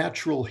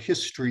natural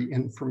history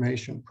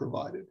information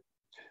provided,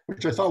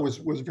 which I thought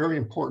was very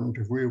important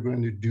if we were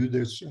going to do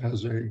this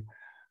as an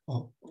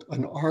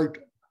art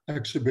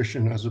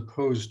exhibition as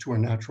opposed to a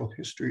natural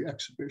history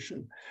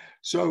exhibition.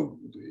 So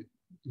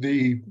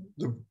the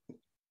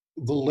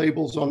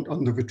labels on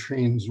the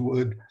vitrines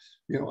would,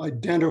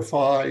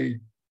 identify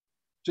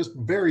just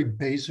very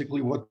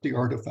basically what the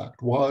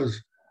artifact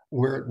was,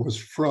 where it was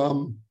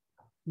from,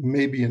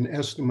 maybe an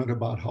estimate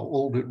about how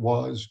old it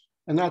was,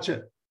 and that's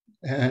it.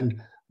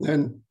 And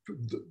then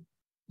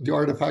the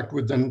artifact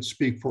would then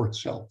speak for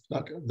itself.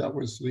 That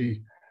was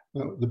the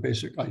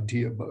basic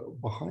idea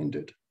behind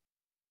it.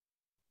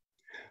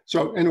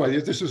 So anyway,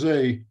 this is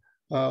a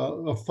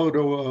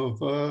photo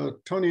of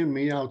Tony and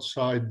me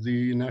outside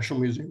the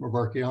National Museum of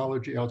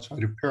Archaeology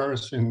outside of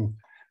Paris in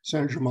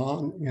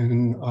Saint-Germain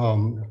in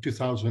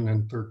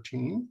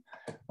 2013.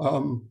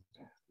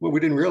 What we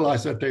didn't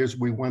realize that day as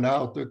we went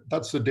out,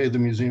 that's the day the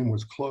museum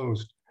was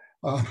closed.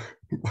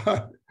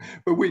 But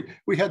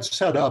we had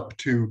set up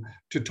to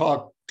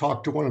talk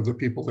talked to one of the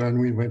people there, and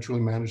we eventually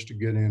managed to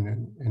get in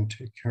and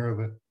take care of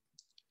it.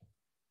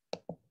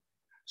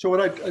 So what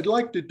I'd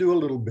like to do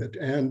a little bit,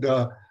 and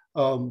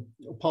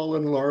Paul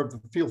and Laura,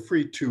 feel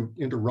free to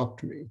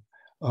interrupt me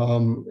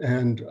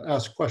and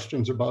ask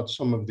questions about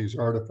some of these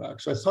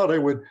artifacts. I thought I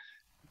would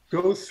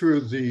go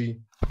through the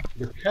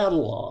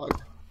catalog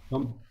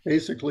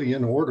basically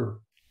in order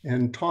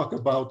and talk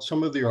about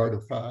some of the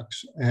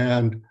artifacts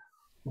and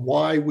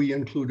why we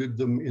included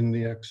them in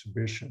the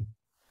exhibition.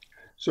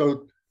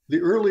 So the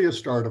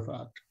earliest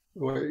artifact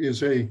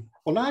is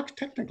well, not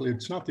technically,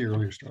 it's not the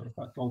earliest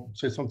artifact. I'll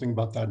say something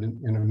about that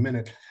in a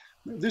minute.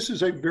 This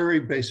is a very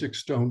basic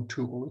stone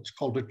tool. It's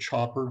called a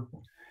chopper.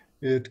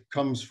 It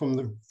comes from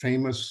the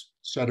famous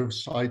set of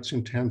sites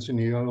in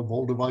Tanzania of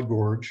Olduvai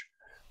Gorge.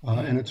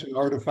 And it's an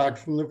artifact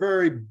from the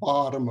very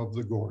bottom of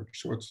the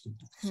gorge. So it's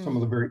some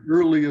of the very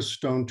earliest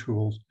stone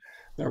tools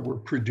that were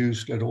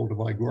produced at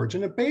Olduvai Gorge.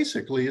 And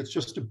basically, it's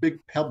just a big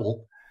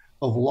pebble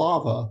of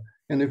lava.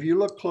 And if you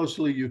look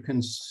closely, you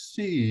can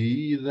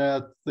see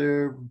that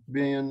there have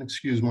been,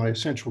 excuse my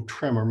essential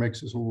tremor,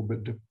 makes this a little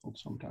bit difficult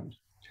sometimes.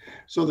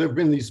 So there have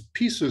been these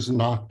pieces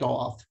knocked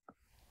off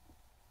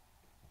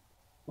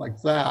like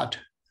that.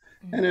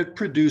 And it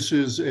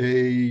produces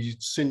a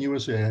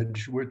sinuous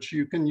edge, which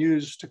you can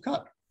use to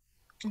cut.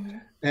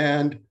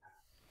 And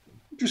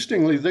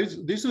interestingly,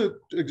 these are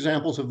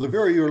examples of the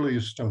very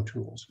earliest stone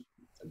tools.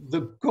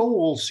 The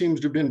goal seems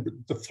to have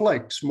been the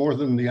flakes more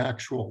than the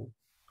actual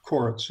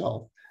core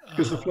itself,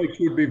 because the flakes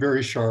would be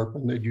very sharp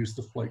and they'd use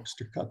the flakes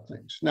to cut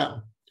things.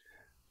 Now,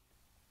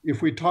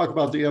 if we talk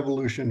about the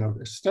evolution of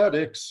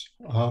aesthetics,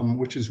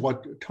 which is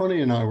what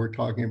Tony and I were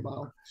talking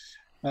about,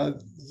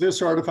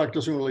 this artifact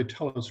doesn't really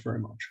tell us very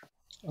much.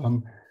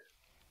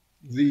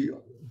 The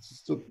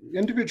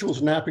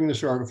individuals knapping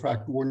this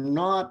artifact were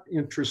not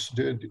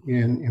interested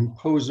in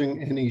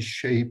imposing any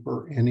shape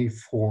or any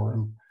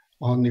form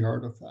on the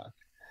artifact.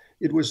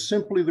 It was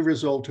simply the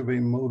result of a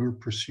motor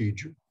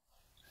procedure.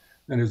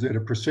 And is it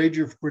a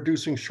procedure for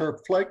producing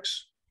sharp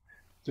flakes?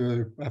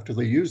 After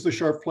they used the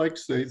sharp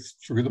flakes, they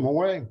threw them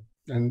away.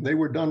 And they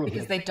were done with it.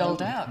 Because they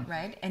doled out,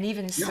 right? And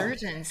even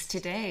surgeons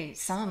today,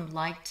 some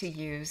like to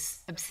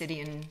use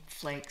obsidian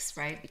flakes,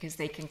 right? Because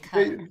they can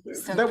cut.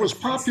 That was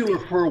popular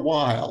for a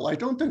while. I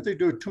don't think they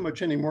do it too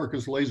much anymore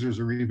because lasers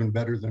are even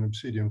better than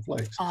obsidian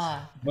flakes.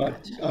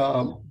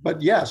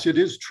 But yes, it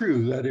is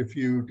true that if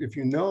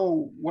you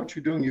know what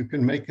you're doing, you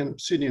can make an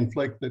obsidian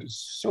flake that is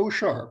so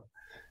sharp,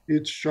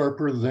 it's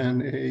sharper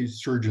than a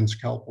surgeon's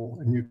scalpel,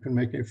 and you can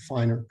make a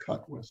finer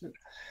cut with it.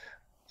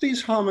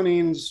 These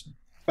hominins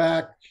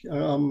back,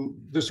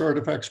 this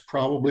artifact's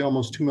probably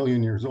almost 2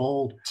 million years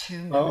old. 2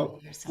 million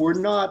years old. Were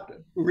not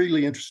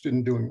really interested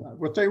in doing that.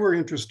 What they were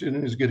interested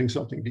in is getting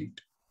something to eat.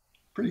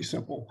 Pretty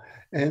simple.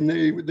 And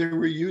they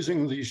were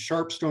using these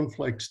sharp stone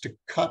flakes to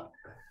cut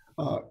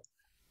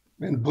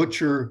and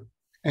butcher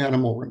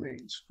animal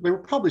remains. They were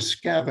probably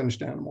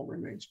scavenged animal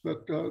remains,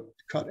 but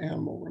cut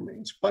animal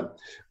remains. But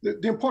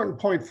the important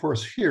point for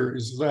us here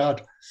is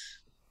that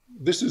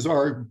this is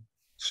our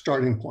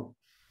starting point.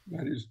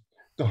 That is,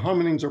 the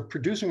hominins are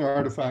producing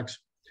artifacts,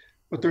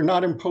 but they're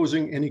not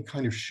imposing any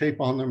kind of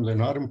shape on them. They're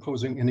not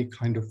imposing any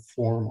kind of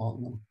form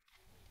on them.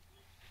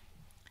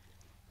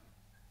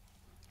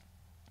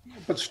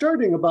 But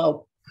starting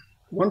about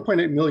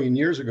 1.8 million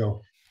years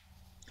ago,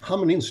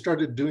 hominins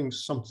started doing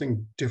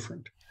something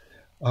different.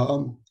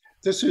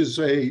 This is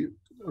an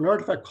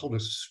artifact called a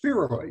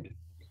spheroid,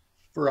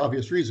 for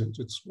obvious reasons.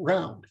 It's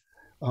round,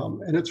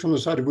 and it's from the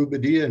site of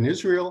Ubadia in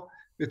Israel.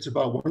 It's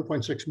about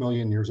 1.6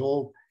 million years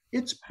old.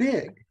 It's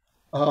big.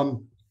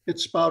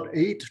 It's about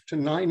 8 to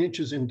 9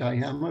 inches in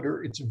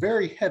diameter. It's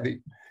very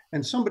heavy,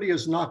 and somebody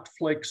has knocked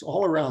flakes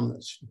all around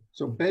this.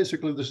 So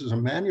basically, this is a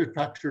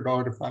manufactured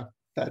artifact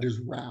that is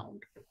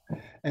round.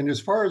 And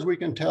as far as we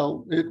can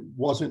tell, it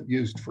wasn't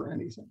used for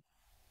anything.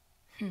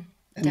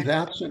 And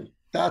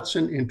that's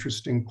an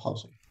interesting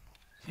puzzle.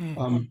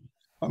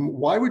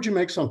 Why would you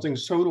make something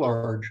so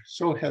large,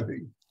 so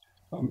heavy,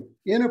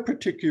 in a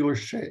particular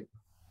shape?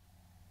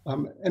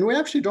 And we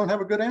actually don't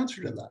have a good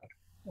answer to that.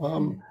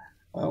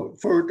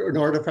 For an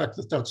artifact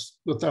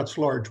that's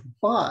large.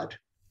 But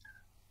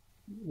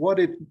what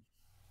it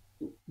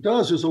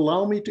does is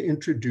allow me to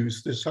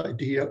introduce this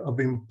idea of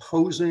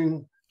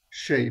imposing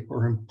shape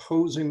or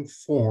imposing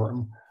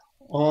form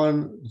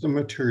on the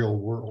material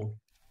world.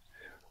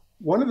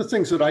 One of the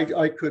things that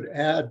I could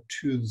add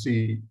to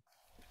the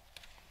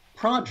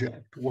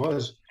project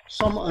was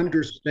some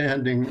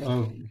understanding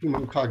of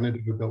human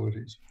cognitive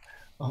abilities.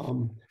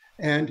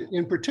 And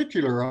in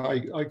particular,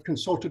 I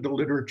consulted a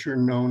literature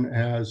known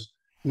as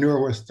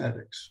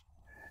neuroaesthetics.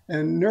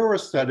 And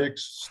neuroaesthetics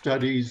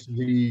studies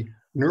the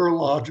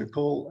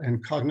neurological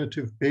and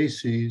cognitive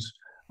bases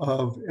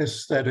of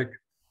aesthetic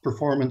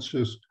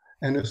performances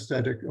and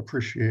aesthetic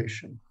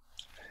appreciation.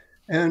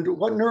 And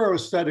what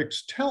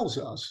neuroaesthetics tells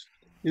us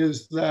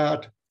is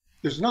that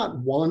there's not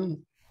one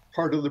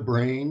part of the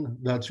brain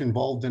that's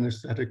involved in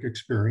aesthetic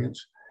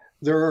experience.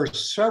 There are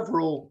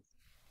several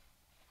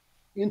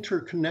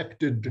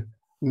interconnected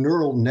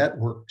neural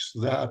networks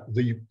that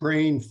the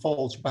brain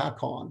falls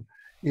back on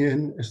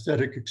in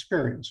aesthetic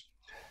experience.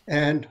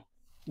 And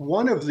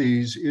one of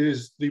these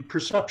is the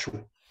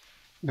perceptual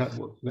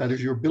network, that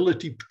is your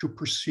ability to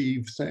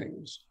perceive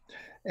things.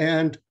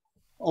 And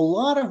a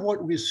lot of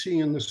what we see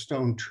in the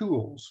stone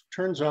tools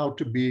turns out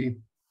to be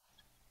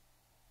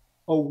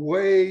a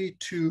way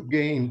to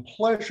gain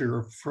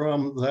pleasure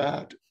from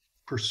that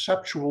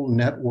perceptual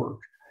network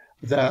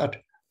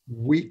that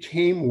we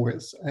came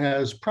with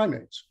as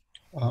primates.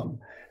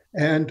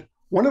 And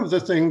one of the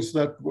things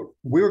that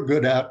we're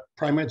good at,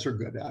 primates are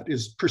good at,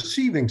 is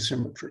perceiving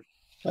symmetry.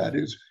 That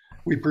is,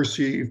 we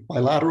perceive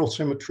bilateral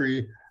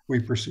symmetry, we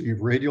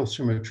perceive radial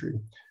symmetry.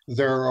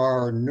 There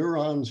are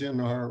neurons in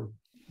our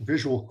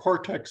visual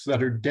cortex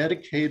that are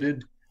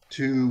dedicated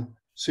to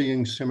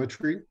seeing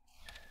symmetry.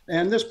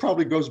 And this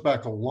probably goes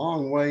back a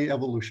long way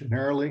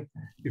evolutionarily.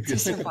 If you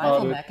think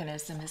about it, it's a survival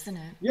mechanism, isn't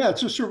it? Yeah,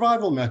 it's a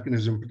survival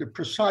mechanism,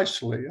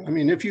 precisely. I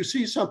mean, if you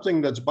see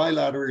something that's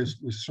bilateral,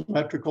 is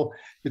symmetrical,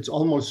 it's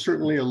almost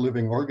certainly a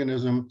living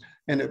organism,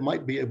 and it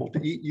might be able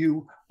to eat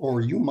you,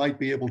 or you might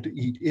be able to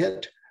eat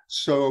it.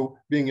 So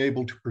being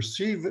able to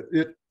perceive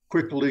it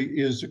quickly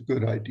is a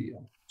good idea.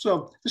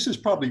 So this is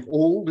probably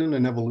old in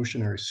an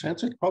evolutionary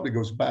sense. It probably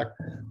goes back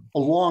a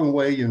long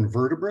way in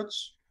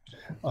vertebrates.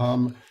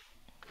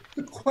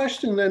 The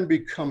question then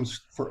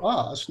becomes for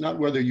us, not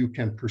whether you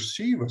can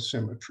perceive a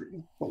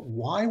symmetry, but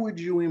why would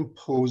you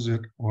impose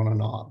it on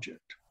an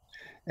object?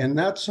 And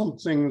that's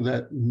something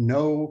that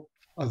no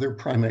other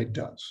primate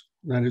does.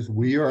 That is,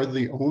 we are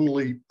the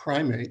only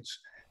primates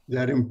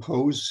that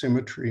impose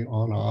symmetry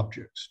on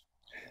objects.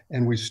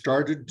 And we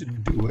started to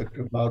do it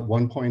about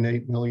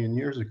 1.8 million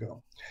years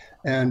ago.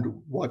 And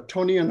what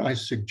Tony and I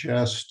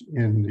suggest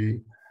in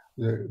the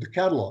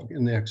catalog,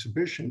 in the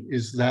exhibition,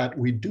 is that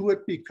we do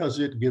it because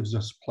it gives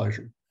us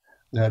pleasure.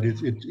 That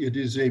it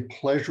is a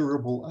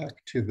pleasurable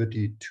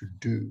activity to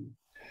do.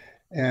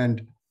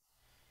 And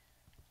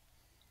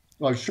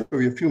I'll show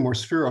you a few more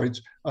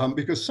spheroids,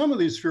 because some of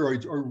these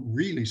spheroids are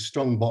really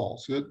stone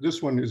balls.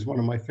 This one is one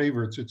of my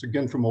favorites. It's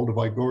again from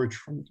Olduvai Gorge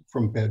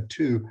from bed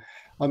 2.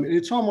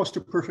 It's almost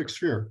a perfect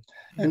sphere.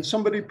 And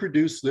somebody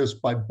produced this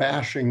by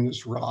bashing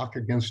this rock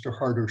against a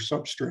harder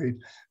substrate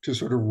to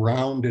sort of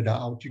round it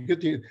out. You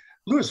get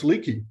Louis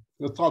Leakey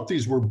thought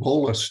these were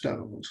bola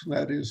stones.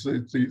 That is,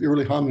 the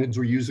early hominids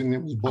were using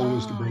them as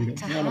bolas to bring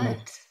in animals.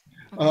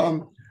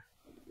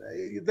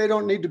 They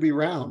don't need to be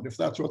round if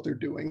that's what they're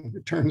doing,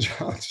 it turns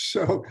out.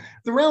 So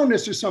the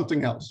roundness is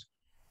something else.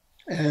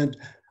 And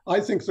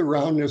I think the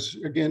roundness,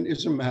 again,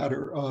 is a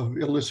matter of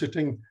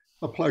eliciting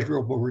a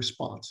pleasurable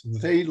response.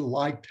 They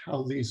liked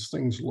how these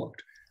things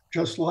looked,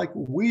 just like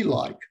we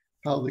like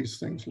how these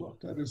things look.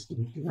 That is, the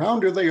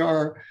rounder they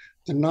are,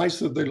 the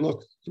nicer they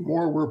look, the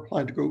more we're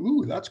inclined to go,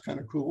 ooh, that's kind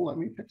of cool. Let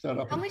me pick that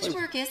up. How much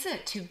work is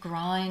it to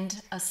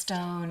grind a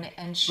stone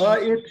and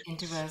shape it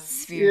into a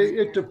sphere?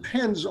 It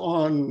depends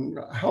on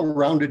how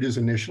round it is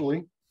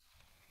initially.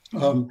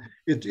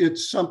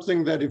 It's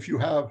something that if you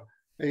have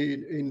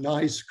a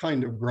nice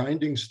kind of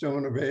grinding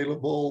stone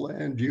available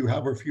and you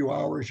have a few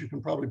hours, you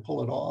can probably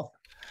pull it off.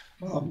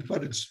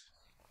 But it's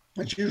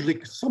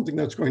usually something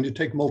that's going to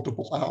take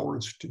multiple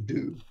hours to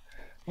do.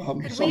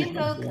 Could we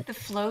evoke the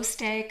flow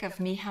state of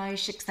Mihai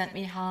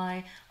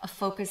Csikszentmihalyi, a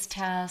focused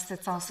task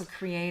that's also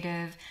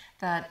creative,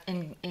 that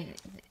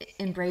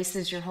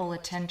embraces your whole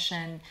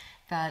attention?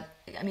 That,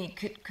 I mean,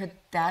 could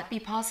that be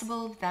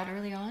possible that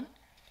early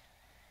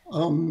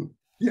on?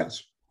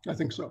 Yes, I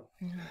think so.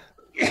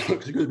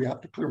 Excuse me, I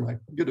have to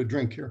get a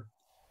drink here.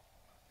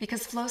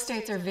 Because flow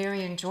states are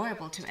very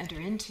enjoyable to enter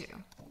into,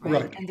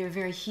 right? And they're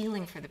very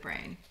healing for the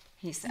brain,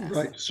 he says.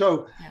 Right.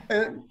 So,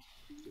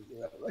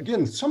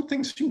 again, some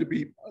things seem to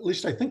be, at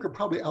least I think, are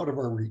probably out of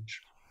our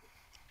reach.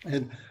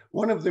 And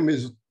one of them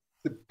is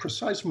the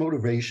precise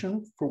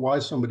motivation for why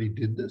somebody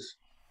did this.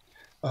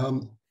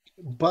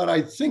 But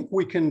I think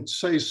we can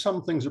say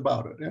some things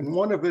about it. And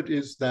one of it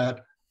is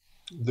that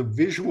the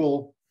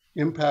visual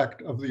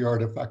impact of the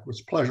artifact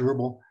was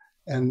pleasurable.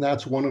 And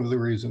that's one of the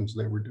reasons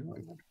they were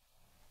doing it.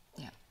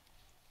 Yeah.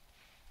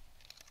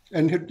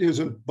 And here's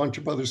a bunch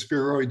of other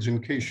spheroids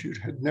in case you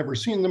had never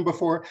seen them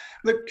before.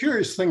 The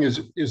curious thing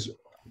is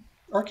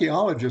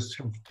archaeologists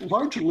have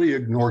largely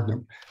ignored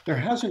them. There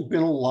hasn't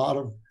been a lot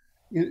of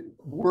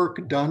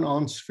work done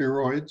on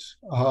spheroids.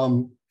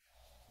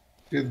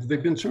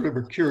 They've been sort of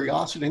a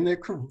curiosity, and they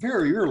occur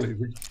very early.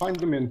 We find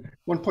them in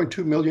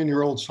 1.2 million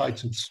year old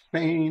sites in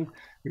Spain.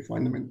 We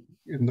find them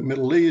in the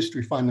Middle East.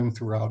 We find them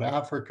throughout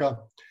Africa.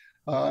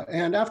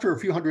 And after a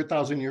few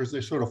 100,000 years,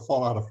 they sort of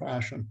fall out of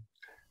fashion,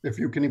 if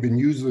you can even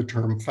use the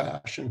term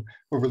fashion,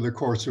 over the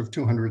course of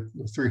 200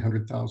 or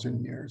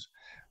 300,000 years.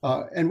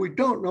 And we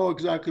don't know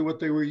exactly what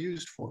they were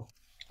used for,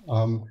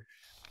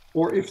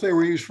 or if they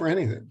were used for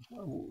anything.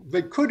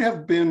 They could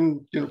have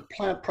been,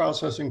 plant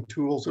processing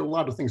tools. There are a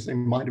lot of things they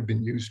might have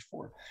been used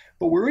for.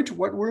 But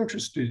what we're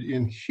interested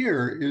in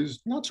here is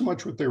not so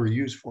much what they were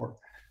used for,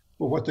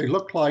 but what they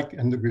looked like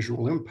and the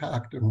visual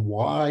impact, and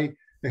why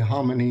a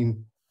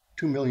hominin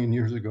 2 million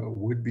years ago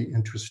would be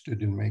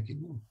interested in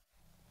making them.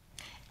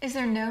 Is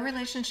there no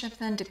relationship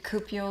then to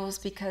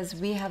cupules? Because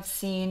we have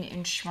seen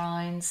in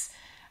shrines,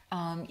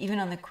 even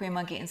on the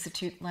Cuyamaga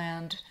Institute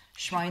land,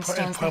 shrine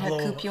stones that had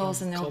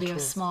cupules, and there'll be a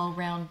small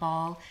round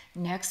ball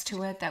next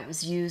to it that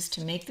was used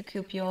to make the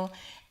cupule,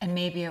 and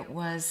maybe it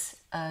was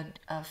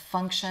a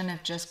function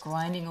of just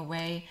grinding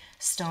away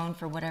stone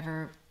for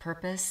whatever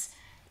purpose.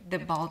 The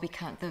ball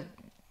becomes the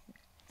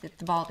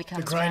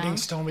grinding round.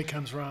 Stone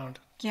becomes round.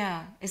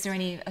 Yeah. Is there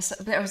any?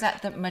 Or was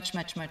that much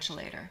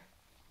later?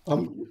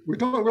 We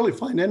don't really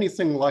find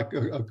anything like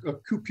a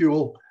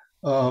cupule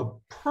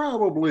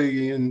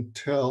probably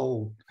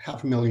until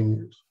 500,000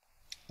 years.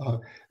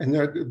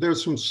 And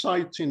there's some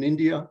sites in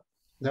India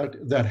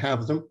that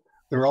have them.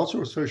 They're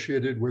also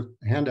associated with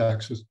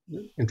handaxes,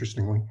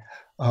 interestingly.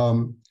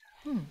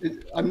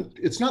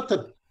 It's not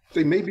that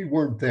they maybe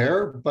weren't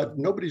there, but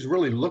nobody's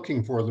really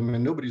looking for them,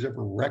 and nobody's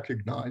ever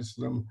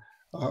recognized them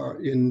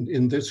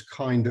in this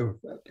kind of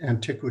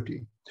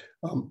antiquity.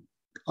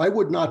 I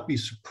would not be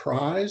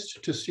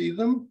surprised to see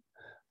them,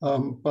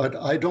 but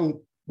I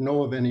don't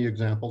know of any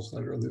examples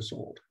that are this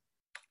old.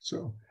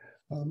 So,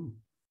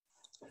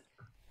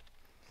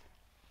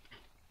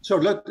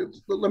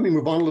 let me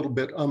move on a little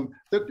bit.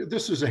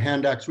 This is a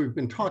handaxe. We've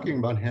been talking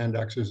about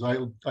handaxes.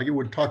 I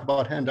would talk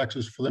about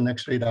handaxes for the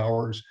next 8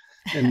 hours,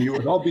 and you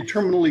would all be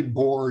terminally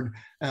bored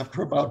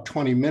after about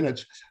 20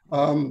 minutes.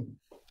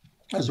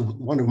 As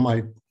one of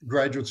my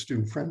graduate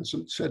student friends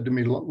said to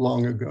me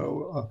long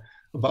ago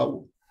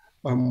about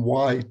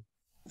why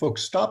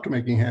folks stopped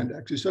making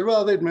handaxes. He said,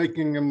 well, they'd been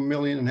making them 1.5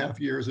 million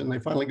years, and they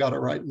finally got it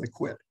right and they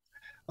quit,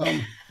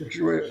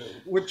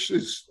 which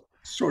is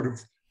sort of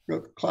a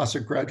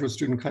classic graduate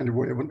student kind of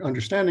way of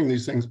understanding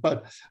these things,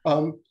 but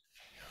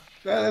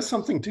there's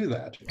something to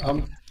that.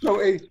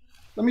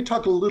 Let me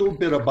talk a little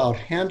bit about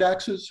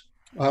handaxes.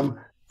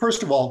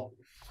 First of all,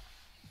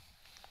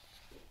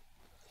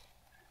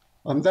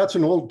 that's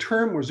an old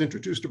term, was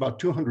introduced about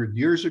 200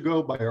 years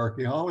ago by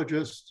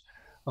archaeologists.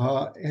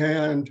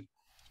 And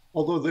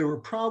although they were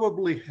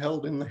probably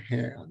held in the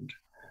hand,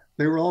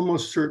 they were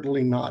almost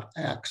certainly not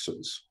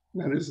axes.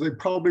 That is, they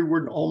probably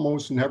were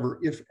almost never,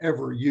 if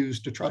ever,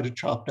 used to try to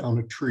chop down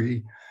a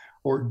tree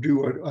or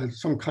do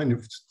some kind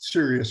of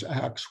serious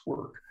axe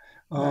work.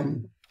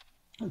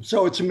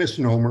 So it's a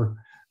misnomer,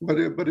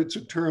 but it's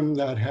a term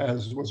that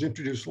was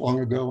introduced long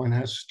ago and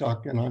has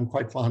stuck, and I'm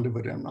quite fond of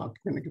it. I'm not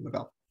going to give it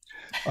up.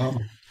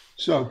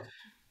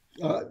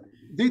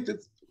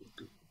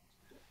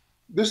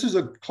 This is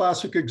a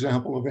classic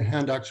example of a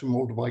handaxe from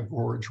Moldavai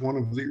Gorge, one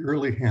of the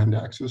early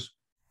handaxes.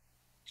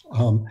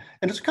 And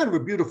it's kind of a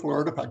beautiful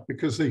artifact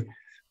because they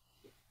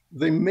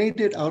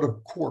made it out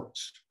of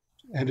quartz.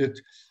 And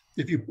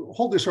if you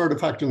hold this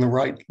artifact in the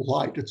right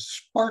light, it's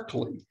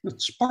sparkly,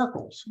 it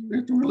sparkles.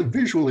 It really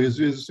visually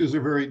is a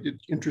very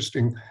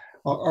interesting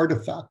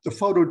artifact. The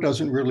photo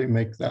doesn't really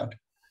make that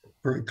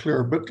very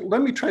clear, but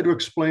let me try to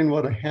explain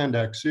what a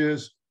handaxe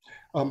is.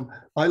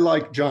 I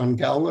like John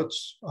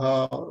Gowlett's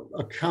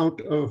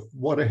account of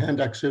what a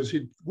handaxe is.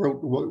 He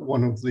wrote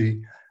one of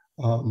the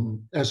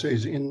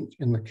essays in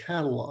the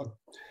catalog.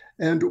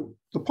 And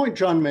the point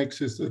John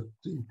makes is that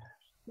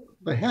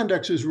the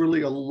handaxe is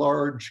really a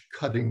large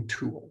cutting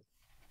tool.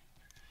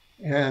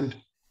 And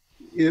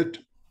it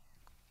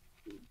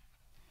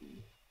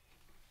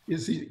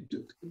is,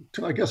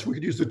 I guess we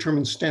could use the term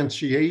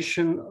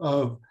instantiation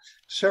of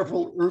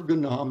several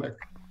ergonomic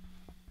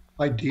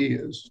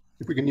ideas,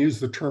 if we can use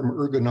the term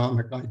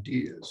ergonomic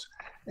ideas.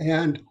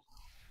 And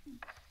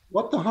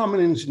what the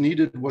hominins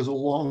needed was a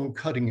long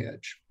cutting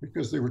edge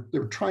because they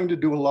were trying to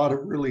do a lot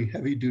of really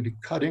heavy duty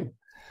cutting.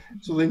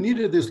 So they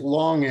needed this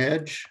long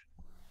edge.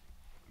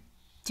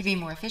 To be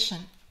more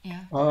efficient,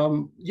 yeah.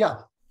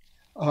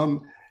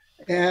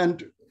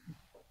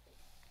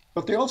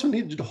 But they also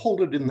needed to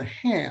hold it in the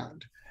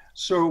hand.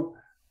 So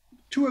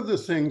two of the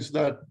things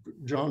that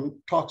John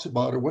talks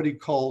about are what he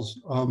calls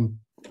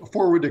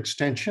forward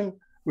extension,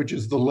 which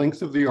is the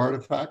length of the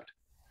artifact.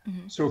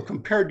 Mm-hmm. So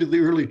compared to the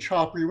early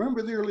chopper, you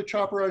remember the early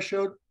chopper I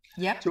showed?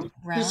 Yep. So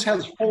this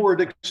has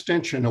forward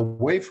extension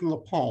away from the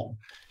palm,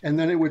 and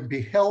then it would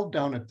be held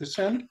down at this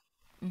end.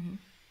 Mm-hmm.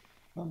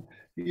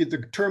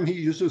 The term he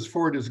uses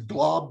for it is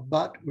glob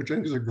butt, which I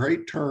think is a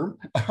great term,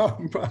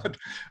 but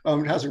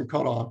it hasn't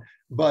caught on.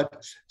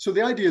 But so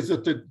the idea is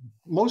that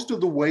most of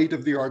the weight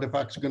of the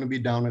artifact is going to be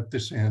down at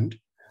this end,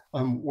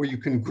 where you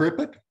can grip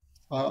it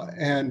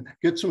and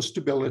get some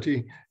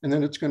stability, and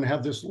then it's going to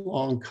have this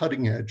long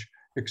cutting edge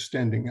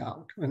extending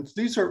out. And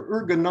these are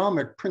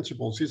ergonomic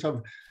principles. These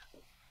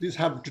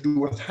have to do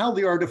with how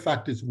the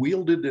artifact is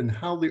wielded and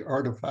how the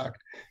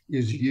artifact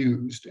is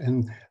used.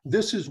 And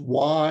this is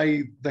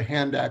why the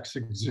handaxe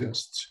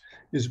exists,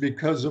 is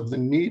because of the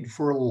need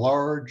for a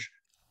large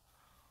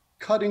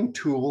cutting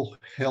tool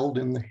held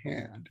in the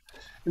hand.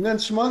 And then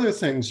some other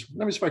things.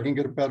 Let me see if I can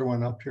get a better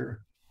one up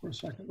here for a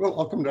second. Well,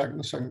 I'll come back in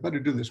a second. Better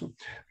do this one.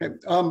 Okay.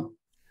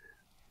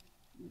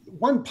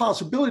 One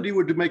possibility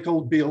would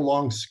be a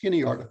long,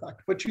 skinny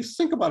artifact. But you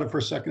think about it for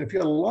a second. If you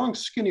had a long,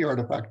 skinny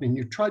artifact and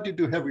you tried to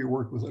do heavier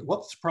work with it,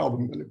 what's the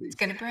problem going to be? It's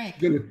going to break.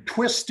 It's going to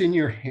twist in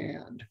your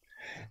hand.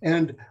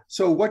 And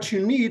so what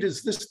you need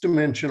is this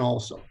dimension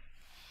also.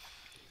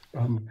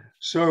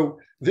 So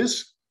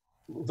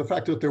the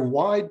fact that they're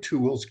wide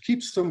tools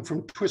keeps them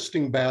from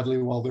twisting badly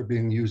while they're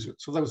being used.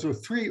 So those are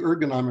 3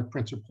 ergonomic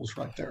principles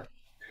right there.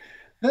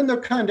 Then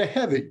they're kind of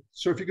heavy.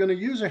 So if you're going to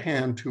use a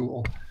hand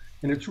tool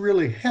and it's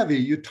really heavy,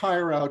 you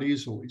tire out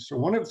easily. So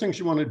one of the things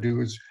you want to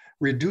do is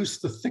reduce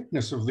the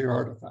thickness of the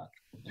artifact,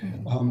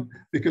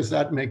 because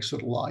that makes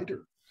it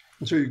lighter.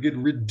 And so you get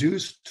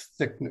reduced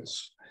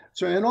thickness.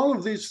 So, and all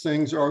of these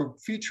things are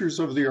features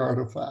of the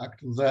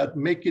artifact that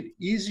make it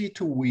easy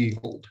to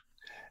wield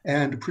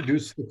and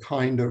produce the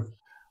kind of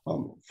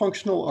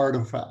functional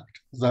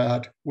artifact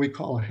that we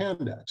call a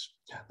handaxe.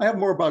 I have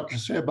more to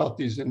say about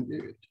these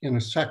in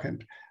a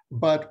second,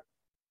 but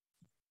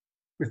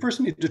we first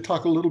need to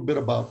talk a little bit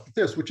about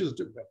this, which is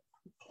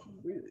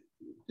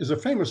a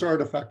famous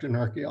artifact in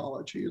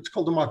archaeology. It's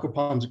called the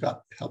Makapansgat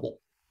pebble,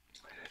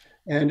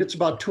 and it's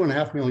about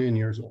 2.5 million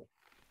years old.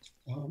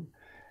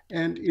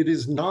 And it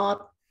is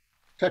not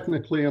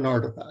technically an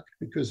artifact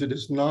because it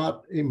is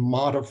not a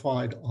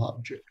modified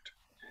object.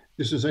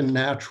 This is a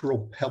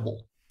natural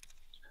pebble.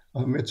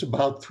 It's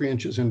about 3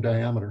 inches in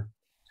diameter.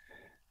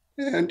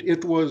 And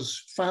it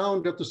was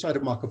found at the site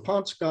of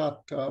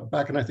Makapansgat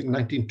back in, I think,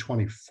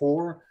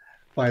 1924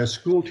 by a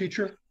school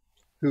teacher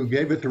who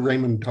gave it to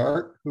Raymond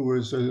Dart, who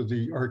was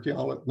the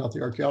archaeologist, not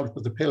the archaeologist,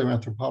 but the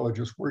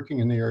paleoanthropologist working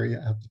in the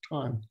area at the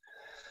time.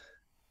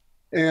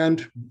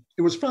 And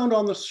it was found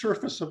on the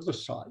surface of the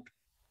site,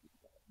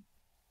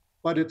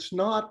 but it's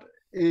not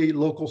a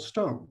local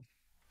stone.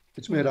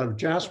 It's made out of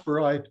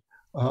jasperite.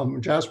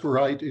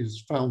 Jasperite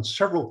is found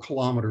several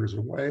kilometers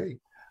away.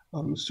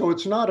 So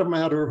it's not a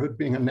matter of it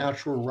being a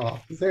natural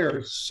rock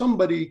there.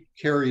 Somebody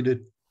carried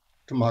it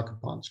to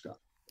Makapansgat.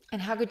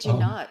 And how could you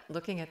not,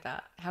 looking at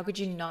that, how could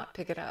you not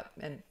pick it up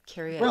and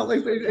carry it? Well,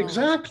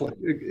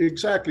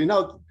 exactly.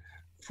 Now,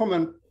 from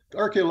an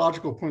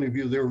archaeological point of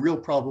view, there are real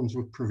problems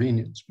with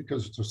provenience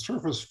because it's a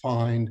surface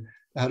find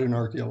at an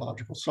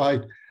archaeological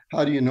site.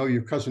 How do you know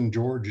your cousin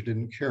George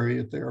didn't carry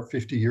it there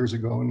 50 years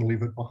ago and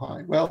leave it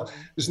behind? Well,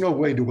 there's no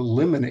way to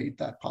eliminate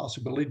that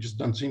possibility. It just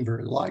doesn't seem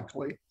very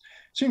likely. It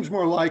seems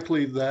more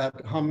likely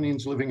that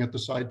hominins living at the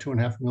site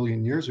 2.5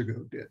 million years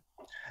ago did.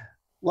 A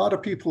lot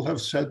of people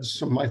have said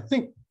some, I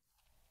think,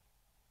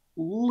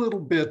 little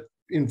bit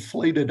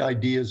inflated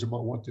ideas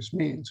about what this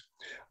means.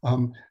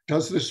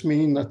 Does this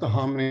mean that the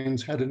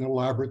hominins had an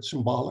elaborate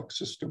symbolic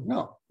system?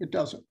 No, it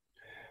doesn't.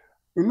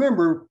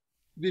 Remember,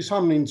 these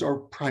hominins are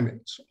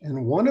primates.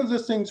 And one of the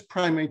things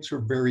primates are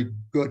very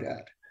good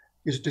at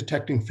is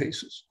detecting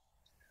faces.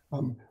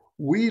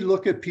 We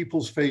look at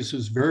people's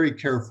faces very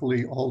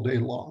carefully all day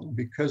long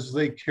because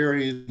they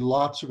carry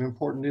lots of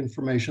important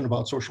information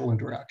about social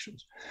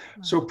interactions.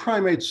 Wow. So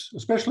primates,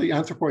 especially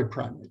anthropoid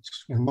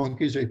primates,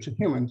 monkeys, apes, and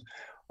humans,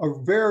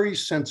 are very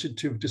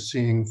sensitive to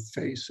seeing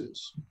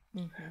faces.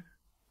 Mm-hmm.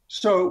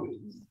 So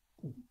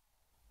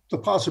the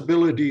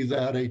possibility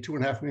that a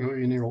 2.5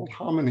 million year old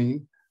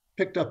hominin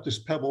picked up this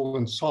pebble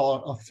and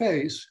saw a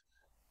face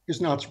is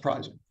not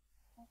surprising.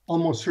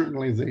 Almost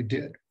certainly they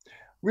did.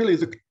 Really,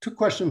 the 2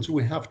 questions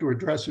we have to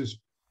address is,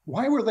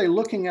 why were they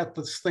looking at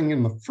this thing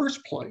in the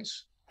first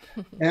place?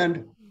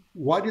 And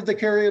why did they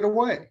carry it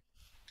away?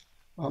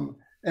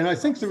 And I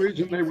think the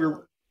reason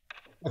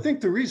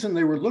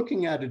they were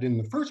looking at it in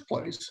the first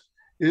place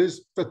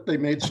is that they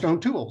made stone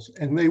tools,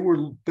 and they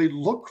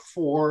look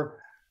for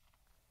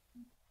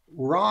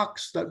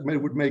rocks that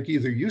would make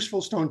either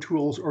useful stone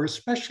tools or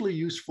especially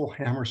useful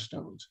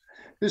hammerstones.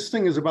 This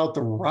thing is about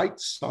the right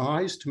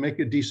size to make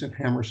a decent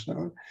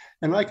hammerstone.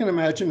 And I can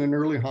imagine an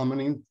early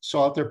hominin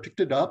saw it there, picked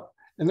it up,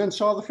 and then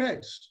saw the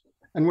face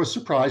and was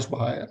surprised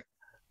by it,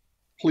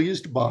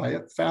 pleased by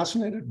it,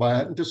 fascinated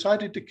by it, and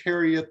decided to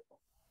carry it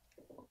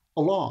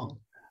along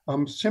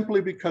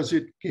simply because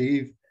it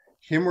gave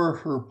him or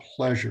her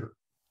pleasure.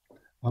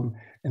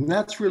 And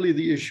that's really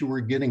the issue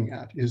we're getting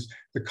at, is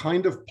the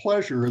kind of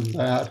pleasure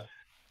that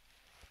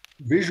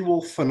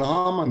visual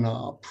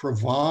phenomena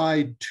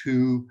provide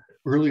to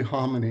early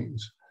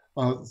hominins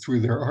through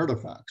their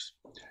artifacts.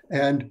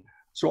 And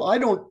so I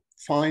don't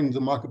find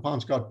the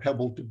Makapansgat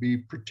pebble to be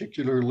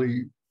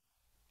particularly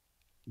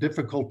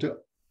difficult to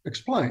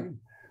explain.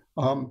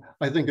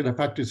 I think, in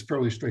fact, it's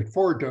fairly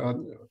straightforward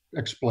to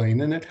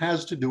explain, and it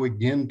has to do,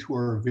 again, to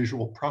our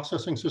visual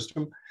processing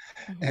system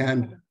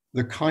and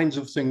the kinds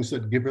of things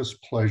that give us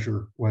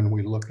pleasure when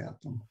we look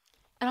at them.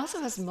 It also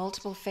has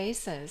multiple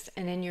faces,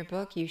 and in your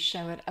book, you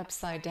show it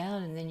upside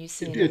down, and then you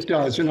see it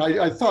does, and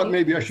I thought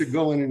maybe I should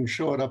go in and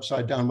show it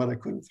upside down, but I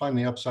couldn't find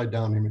the upside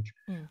down image.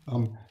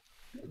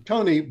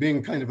 Tony,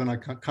 being kind of an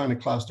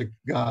iconoclastic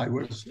guy,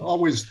 was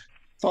always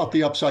thought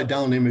the upside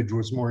down image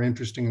was more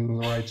interesting than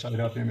the right side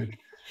up image.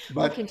 But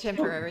more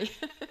contemporary.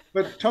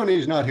 But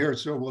Tony's not here,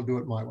 so we'll do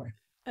it my way.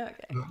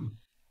 Okay.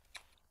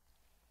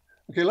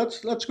 Okay,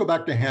 let's go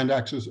back to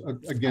handaxes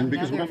again,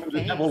 because we're going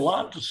to have a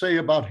lot to say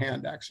about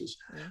handaxes.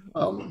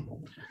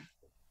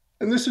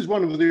 And this is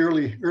one of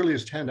the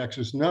earliest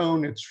handaxes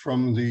known. It's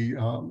from the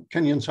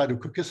Kenyan side of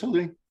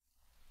Kukisili.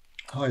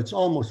 It's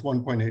almost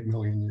 1.8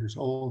 million years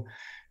old.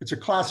 It's a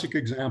classic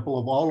example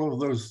of all of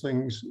those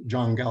things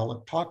John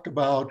Gallup talked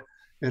about.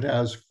 It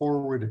has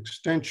forward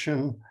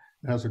extension,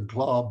 it has a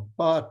glob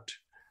butt,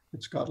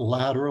 it's got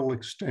lateral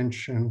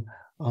extension,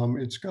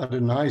 it's got a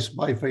nice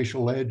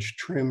bifacial edge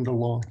trimmed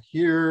along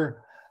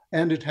here,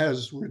 and it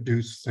has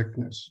reduced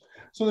thickness.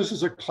 So this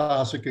is a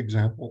classic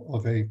example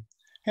of a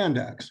hand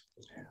axe.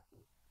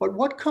 But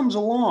what comes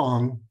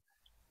along,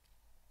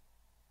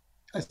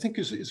 I think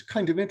is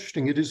kind of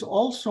interesting. It is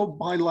also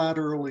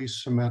bilaterally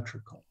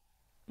symmetrical.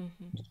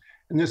 Mm-hmm.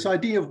 And this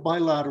idea of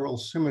bilateral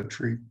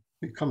symmetry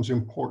becomes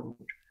important.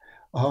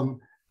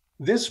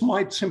 This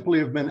might simply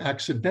have been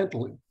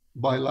accidentally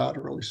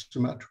bilaterally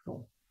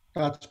symmetrical.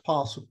 That's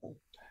possible.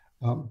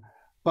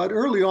 But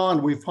early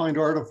on, we find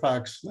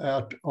artifacts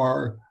that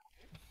are,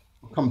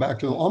 I'll come back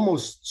to them,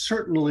 almost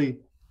certainly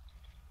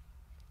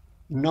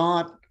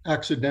not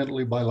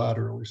accidentally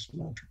bilaterally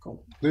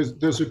symmetrical.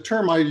 There's a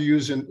term I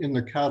use in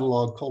the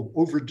catalog called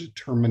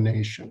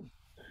overdetermination.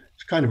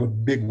 It's kind of a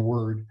big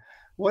word.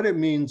 What it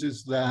means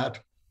is that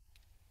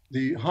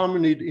the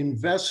hominid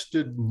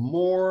invested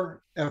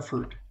more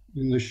effort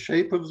in the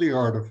shape of the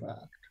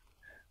artifact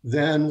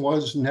than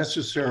was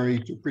necessary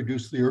to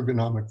produce the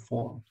ergonomic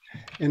form.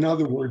 In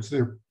other words,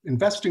 they're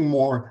investing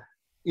more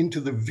into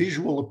the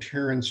visual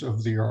appearance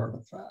of the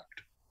artifact.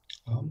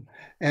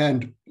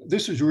 And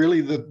this is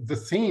really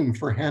the theme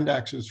for hand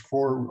axes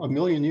for a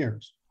million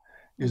years,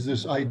 is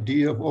this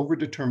idea of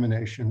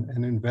overdetermination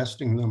and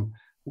investing them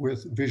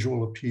with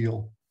visual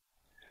appeal.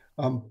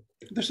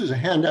 This is a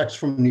hand axe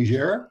from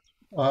Niger.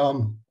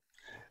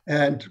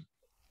 And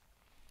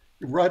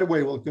right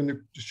away, we're going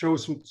to show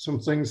some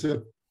things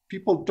that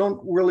people don't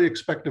really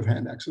expect of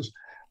hand axes.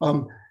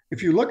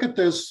 If you look at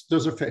this,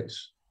 there's a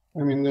face.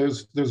 I mean,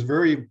 there's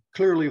very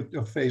clearly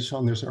a face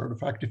on this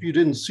artifact. If you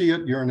didn't see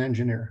it, you're an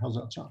engineer. How's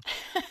that sound?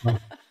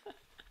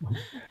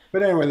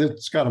 But anyway,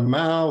 it's got a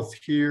mouth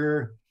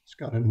here, it's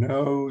got a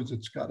nose,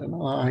 it's got an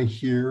eye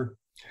here.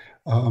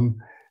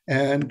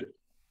 And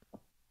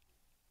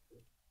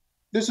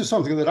this is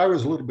something that I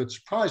was a little bit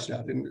surprised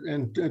at.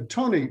 And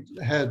Tony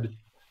had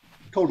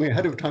told me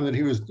ahead of time that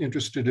he was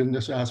interested in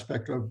this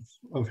aspect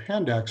of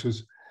hand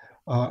axes.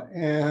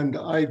 And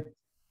I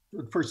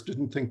at first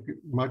didn't think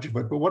much of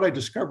it, but what I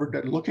discovered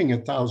that looking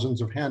at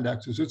thousands of hand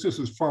axes, this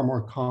is far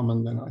more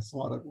common than I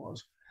thought it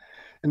was.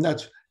 And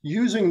that's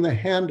using the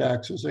hand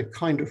axe as a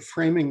kind of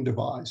framing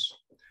device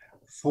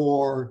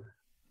for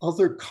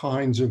other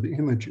kinds of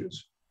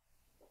images.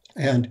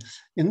 And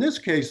in this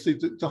case, the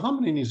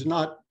hominid is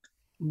not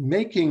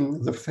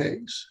making the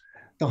face.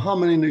 The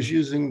hominid is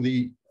using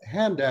the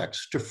hand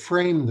axe to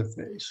frame the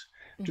face,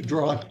 to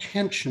draw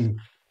attention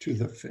to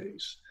the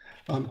face.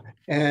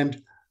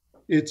 And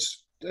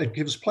it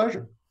gives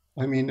pleasure.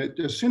 I mean,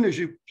 as soon as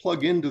you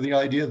plug into the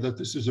idea that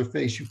this is a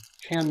face, you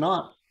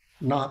cannot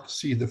not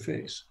see the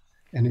face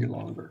any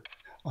longer.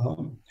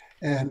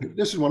 And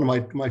this is one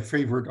of my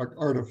favorite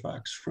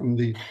artifacts from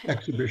the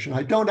exhibition.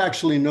 I don't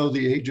actually know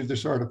the age of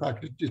this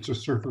artifact. It's a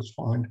surface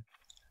find.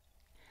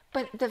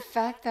 But the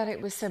fact that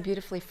it was so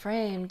beautifully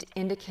framed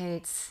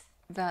indicates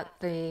that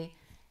the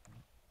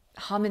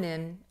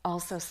hominin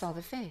also saw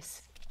the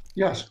face.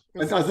 Yes,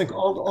 I think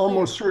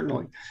almost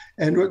certainly.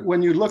 And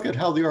when you look at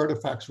how the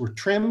artifacts were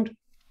trimmed,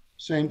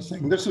 same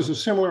thing. This is a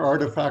similar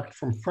artifact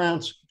from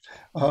France.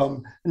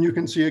 And you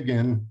can see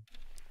again,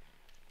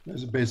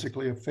 there's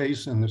basically a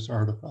face in this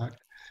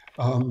artifact.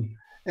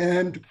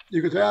 And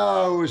you could say,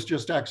 oh, it was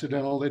just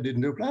accidental, they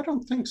didn't do it. But I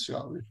don't think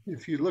so.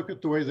 If you look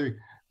at the way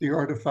the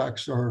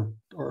artifacts are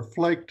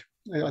flaked,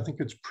 I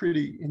think it's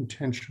pretty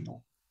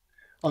intentional.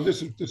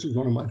 This is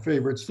one of my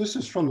favorites. This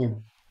is from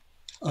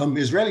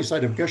the Israeli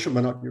site of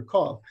Geshemenot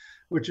Yaakov,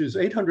 which is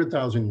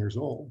 800,000 years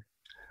old.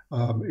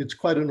 It's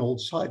quite an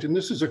old site. And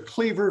this is a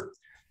cleaver.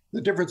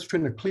 The difference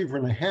between a cleaver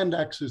and a hand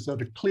axe is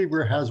that a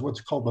cleaver has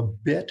what's called a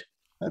bit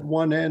at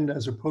one end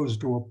as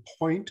opposed to a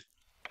point.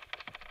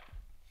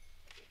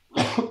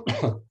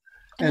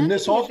 And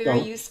this also a very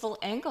useful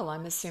angle,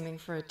 I'm assuming,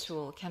 for a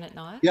tool, can it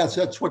not? Yes,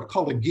 that's what's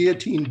called a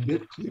guillotine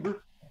bit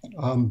cleaver.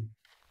 And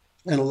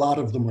a lot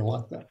of them are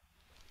like that.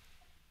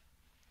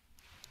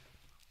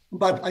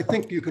 But I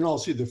think you can all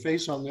see the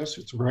face on this.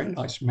 It's a very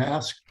nice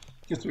mask.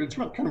 It's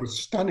kind of a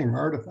stunning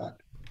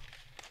artifact.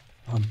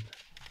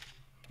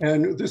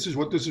 And this is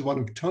one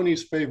of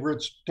Tony's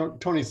favorites.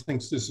 Tony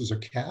thinks this is a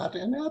cat,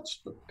 and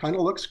that's kind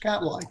of looks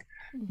cat-like.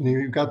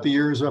 You've got the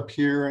ears up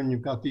here, and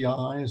you've got the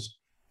eyes.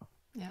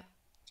 Yeah.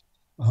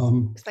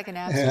 It's like an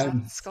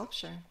abstract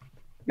sculpture.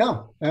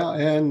 Yeah,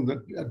 and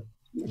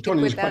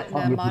Tony's quite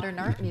fond in a modern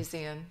art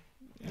museum.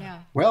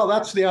 Yeah. Well,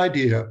 that's the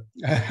idea.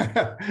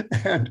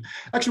 And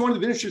actually, one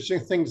of the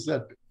interesting things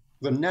that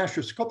the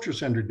National Sculpture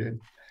Center did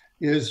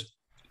is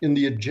in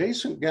the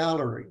adjacent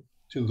gallery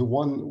to the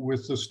one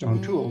with the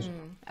stone tools.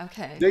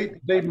 Okay.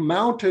 They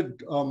mounted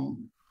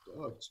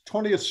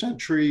 20th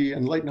century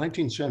and late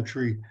 19th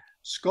century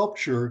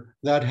sculpture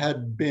that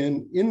had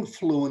been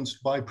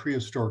influenced by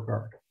prehistoric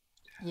art.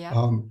 Yeah.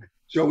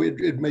 So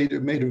it made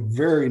a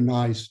very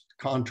nice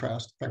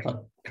contrast. In fact,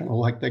 kind of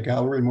like the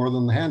gallery more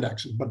than the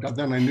handaxes, but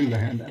then I knew the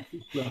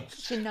handaxes.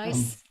 It's a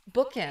nice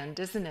bookend,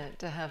 isn't it,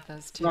 to have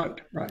those two?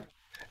 Right, right.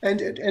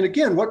 And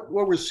again, what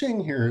we're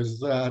seeing here is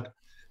that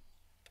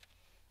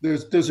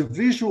there's a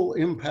visual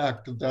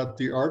impact that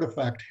the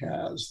artifact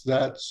has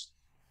that's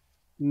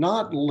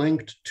not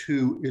linked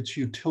to its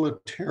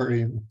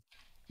utilitarian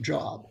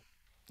job.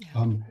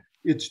 Yeah.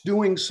 It's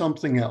doing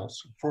something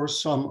else for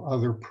some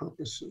other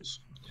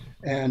purposes.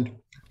 And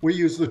we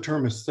use the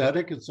term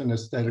aesthetic. It's an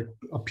aesthetic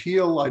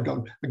appeal. I'm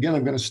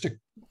going to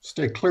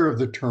stay clear of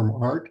the term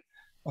art,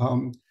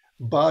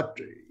 but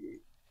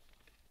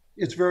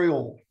it's very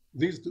old.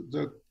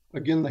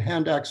 Again, the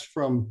handaxe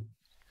from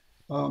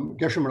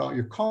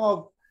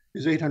Geshe-Yakov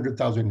is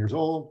 800,000 years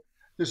old.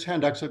 This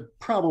handaxe is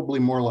probably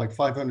more like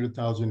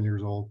 500,000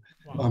 years old.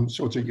 Wow.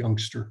 So it's a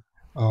youngster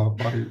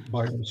by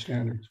our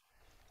standards.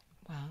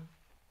 Wow.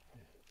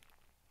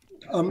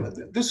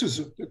 This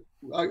is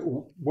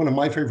one of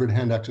my favorite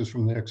handaxes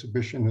from the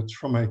exhibition. It's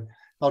from an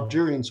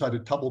Algerian site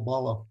at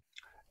Tabelbala,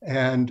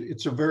 and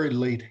it's a very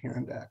late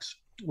handaxe.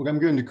 Well, I'm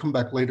going to come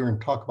back later and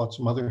talk about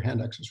some other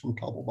handaxes from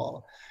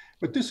Tabelbala.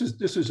 But this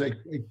is a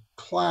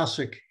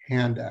classic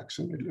handaxe,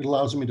 and it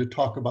allows me to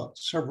talk about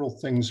several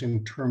things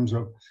in terms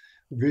of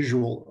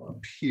visual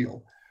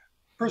appeal.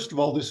 First of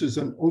all, this is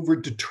an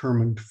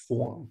overdetermined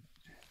form.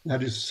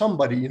 That is,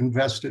 somebody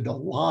invested a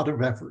lot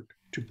of effort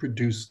to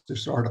produce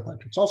this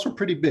artifact. It's also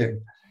pretty big.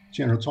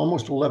 It's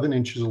almost 11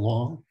 inches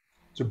long.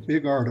 It's a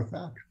big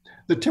artifact.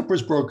 The tip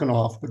was broken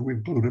off, but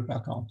we've glued it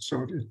back on,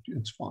 so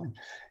it's fine.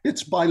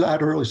 It's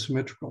bilaterally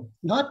symmetrical,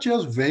 not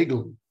just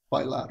vaguely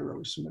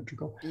bilaterally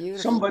symmetrical.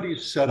 Beautiful. Somebody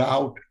set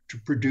out to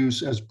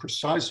produce as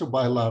precise a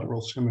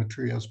bilateral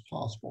symmetry as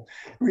possible.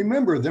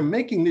 Remember, they're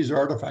making these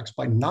artifacts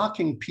by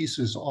knocking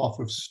pieces off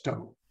of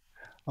stone.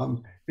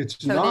 It's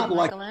so not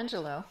like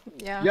Michelangelo.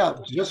 Yeah. Yeah,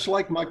 just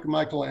like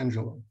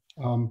Michelangelo.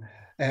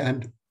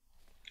 And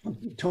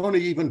Tony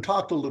even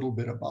talked a little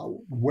bit about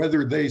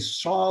whether they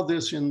saw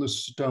this in the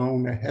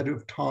stone ahead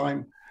of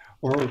time,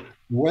 or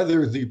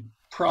whether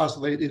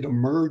it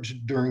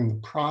emerged during the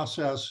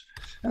process.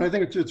 And I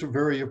think it's a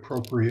very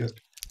appropriate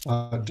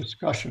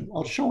discussion.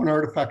 I'll show an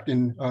artifact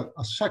in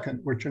a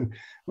second, which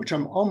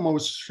I'm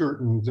almost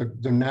certain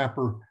the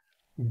napper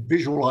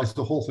visualized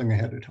the whole thing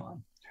ahead of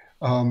time.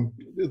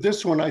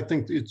 This one, I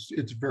think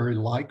it's very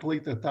likely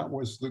that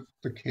was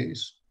the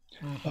case.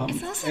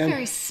 It's also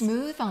very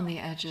smooth on the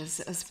edges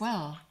as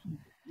well.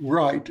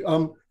 Right.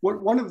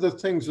 One of the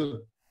things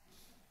that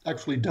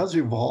actually does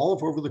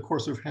evolve over the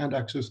course of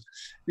handaxes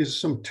is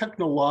some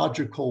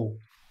technological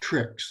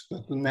tricks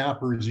that the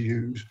nappers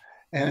use.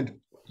 And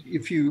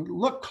if you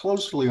look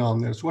closely on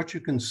this, what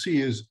you can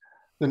see is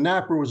the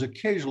napper was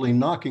occasionally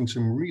knocking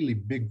some really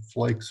big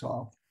flakes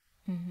off.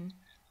 Mm-hmm.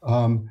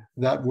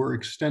 That were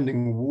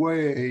extending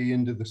way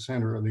into the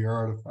center of the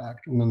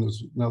artifact. And then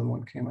there's another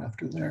one came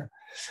after there.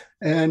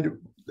 And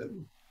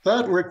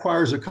that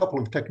requires a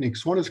couple of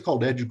techniques. One is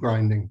called edge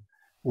grinding,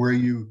 where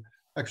you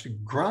actually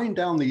grind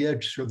down the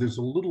edge so there's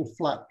a little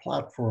flat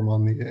platform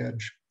on the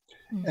edge.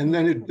 Mm-hmm. And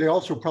then they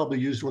also probably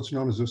used what's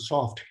known as a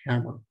soft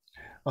hammer,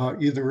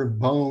 either of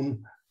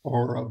bone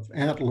or of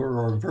antler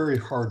or very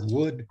hard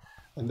wood.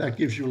 And that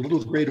gives you a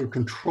little greater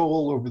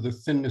control over the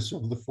thinness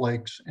of the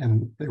flakes.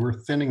 And they were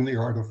thinning the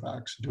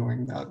artifacts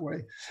doing that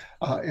way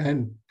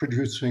and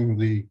producing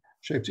the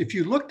shapes. If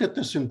you looked at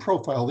this in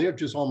profile, the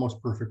edge is almost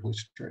perfectly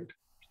straight.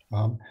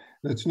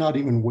 It's not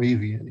even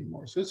wavy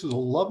anymore. So this is a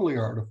lovely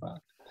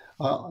artifact.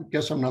 I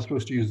guess I'm not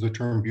supposed to use the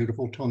term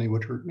beautiful. Tony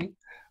would hurt me,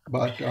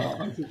 but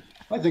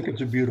I think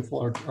it's a beautiful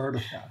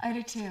artifact. I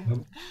do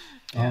too.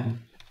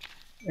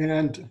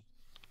 And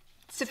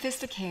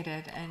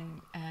sophisticated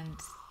and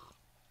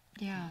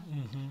yeah,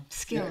 mm-hmm.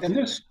 Skilled. And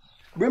this,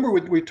 remember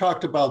we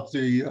talked about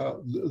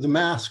the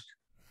mask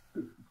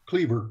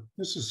cleaver.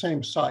 This is the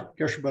same site,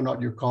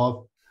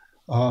 Geshe-Yakov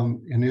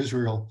in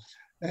Israel.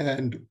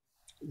 And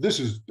this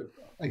is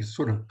a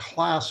sort of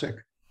classic,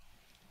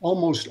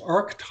 almost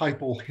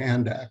archetypal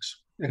handaxe,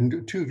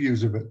 and two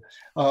views of it.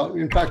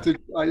 In fact,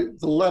 the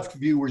left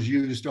view was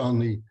used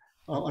on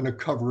a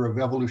cover of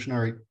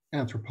Evolutionary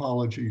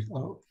Anthropology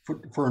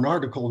for an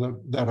article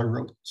that I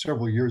wrote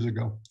several years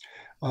ago.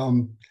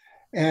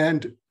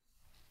 And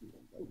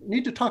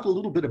need to talk a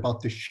little bit about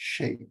the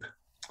shape.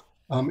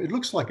 It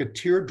looks like a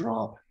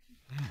teardrop.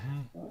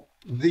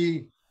 Mm-hmm.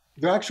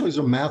 There actually is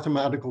a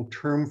mathematical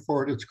term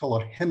for it. It's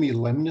called a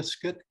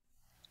hemilemniscate.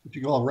 If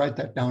you all write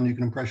that down, you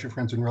can impress your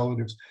friends and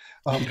relatives.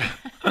 I'm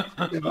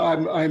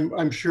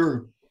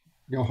sure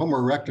Homo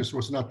erectus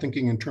was not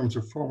thinking in terms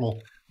of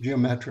formal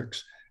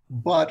geometrics,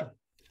 but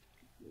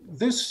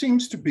this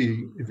seems to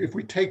be, if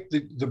we take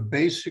the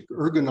basic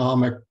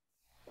ergonomic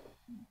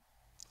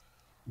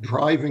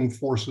driving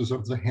forces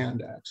of the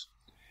handaxe,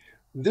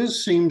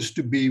 this seems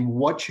to be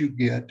what you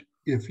get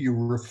if you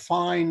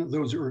refine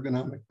those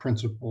ergonomic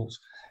principles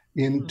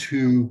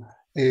into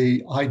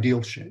an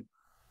ideal shape.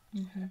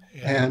 Mm-hmm.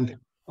 Yeah.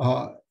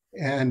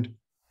 And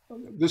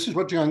this is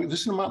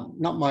this is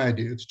not my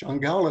idea, it's John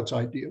Gowlett's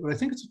idea, but I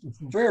think it's a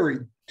very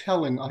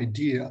telling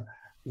idea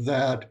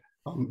that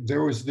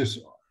there was this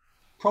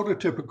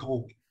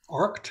prototypical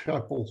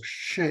archetypal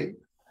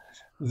shape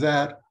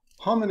that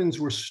hominins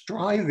were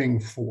striving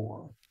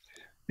for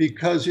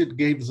because it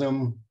gave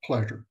them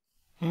pleasure.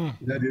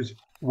 That is,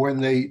 when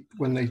they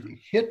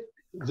hit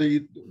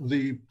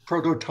the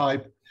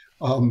prototype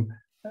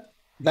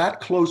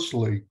that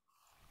closely,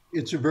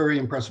 it's a very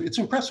impressive. It's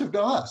impressive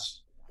to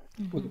us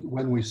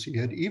when we see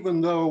it,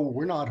 even though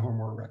we're not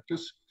Homo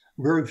erectus.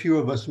 Very few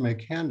of us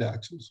make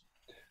handaxes.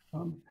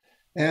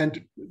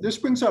 And this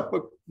brings up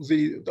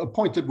a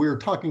point that we were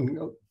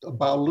talking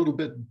about a little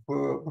bit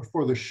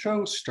before the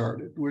show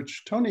started,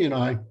 which Tony and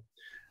I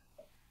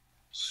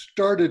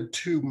started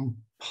to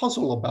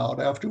puzzle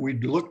about after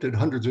we'd looked at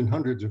hundreds and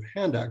hundreds of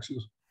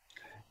handaxes.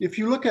 If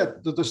you look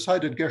at the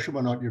site at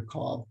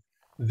Gesher-Benot-Yakov,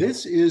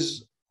 this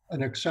is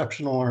an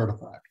exceptional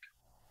artifact.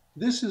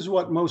 This is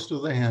what most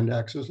of the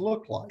handaxes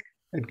look like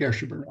at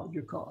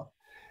Gesher-Benot-Yakov.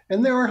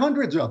 And there are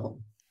hundreds of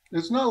them.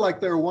 It's not like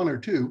there are one or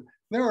two,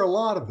 there are a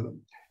lot of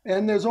them.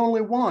 And there's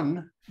only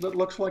one that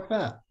looks like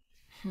that.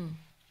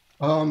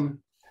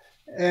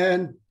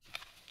 And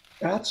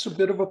that's a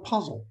bit of a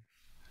puzzle.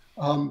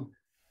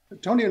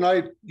 Tony and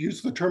I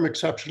use the term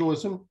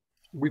exceptionalism.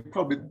 We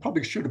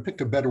probably should have picked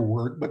a better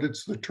word, but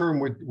it's the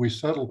term we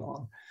settled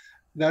on.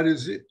 That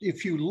is,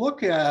 if you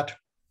look at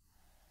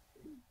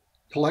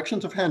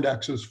collections of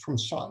handaxes from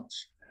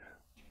sites,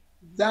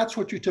 that's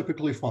what you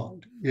typically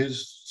find,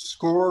 is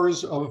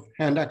scores of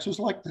handaxes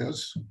like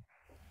this.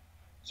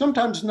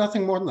 Sometimes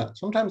nothing more than that.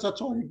 Sometimes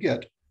that's all you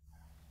get.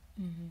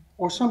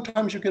 Or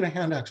sometimes you get a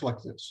handaxe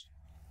like this.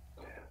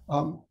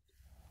 I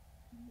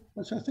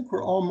think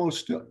we're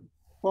almost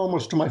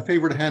to my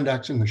favorite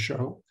handaxe in the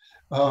show.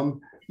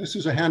 This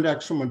is a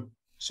handaxe from a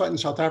site in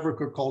South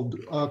Africa called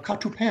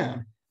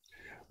Katupan,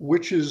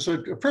 which is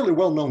a fairly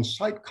well-known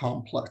site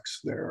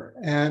complex there.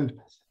 And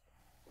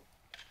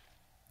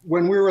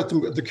when we were at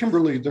the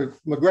Kimberley, the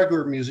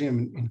McGregor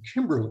Museum in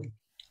Kimberley,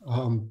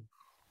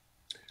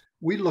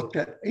 we looked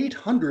at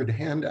 800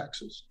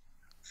 handaxes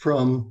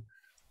from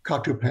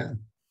Katupan,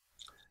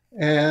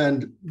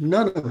 and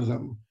none of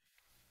them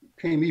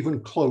came even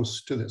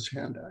close to this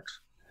handaxe.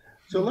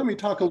 So let me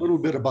talk a little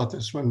bit about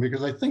this one,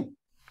 because I think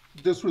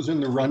this was in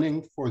the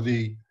running for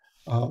the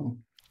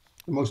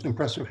most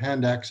impressive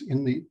handaxe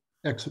in the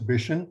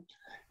exhibition.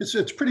 It's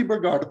a pretty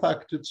big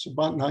artifact. It's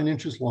about 9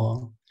 inches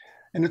long,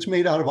 and it's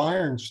made out of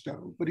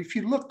ironstone. But if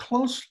you look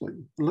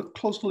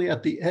closely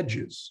at the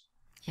edges,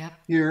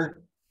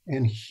 here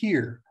and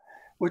here,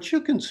 what you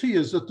can see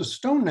is that the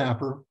stone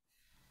napper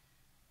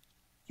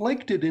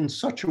flaked it in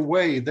such a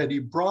way that he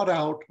brought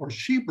out, or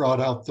she brought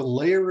out, the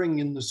layering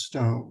in the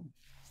stone.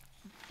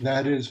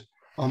 That is,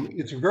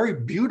 it's a very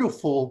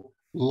beautiful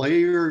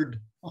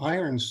layered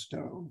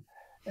ironstone.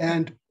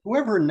 And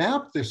whoever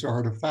napped this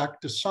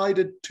artifact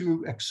decided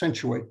to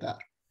accentuate that.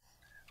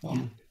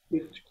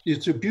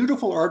 It's a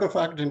beautiful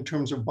artifact in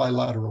terms of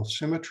bilateral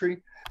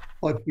symmetry,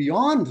 but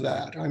beyond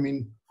that, I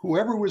mean,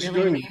 whoever was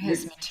doing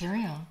his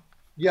material.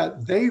 Yeah,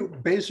 they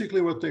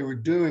basically, what they were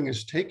doing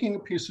is taking a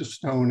piece of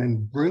stone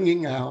and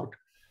bringing out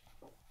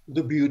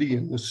the beauty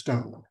in the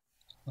stone.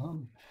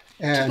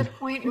 And to the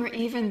point where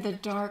even the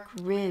dark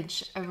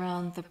ridge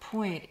around the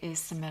point is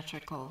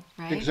symmetrical,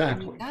 right?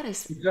 Exactly. I mean, that is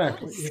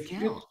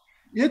skill.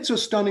 It's a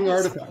stunning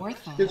artifact.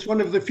 It's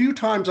one of the few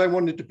times I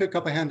wanted to pick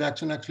up a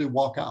handaxe and actually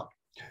walk out.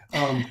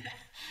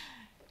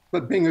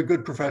 But being a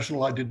good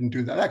professional, I didn't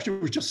do that. Actually,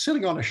 it was just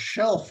sitting on a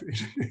shelf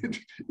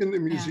in the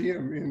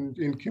museum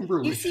in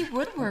Kimberley. You see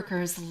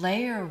woodworkers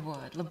layer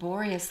wood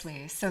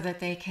laboriously so that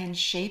they can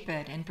shape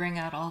it and bring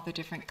out all the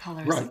different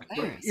colors and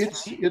layers.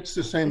 It's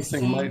the same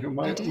thing.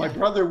 My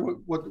brother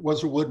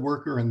was a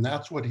woodworker, and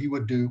that's what he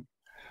would do.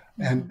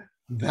 And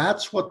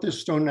that's what this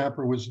stone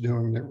napper was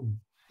doing. They were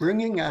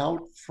bringing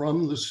out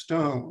from the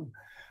stone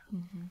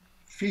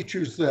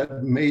features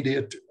that made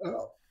it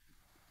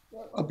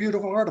a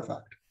beautiful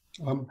artifact.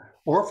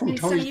 Or from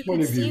Tony's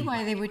point of view. So you can see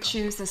why they would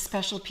choose a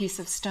special piece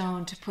of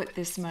stone to put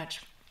this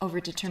much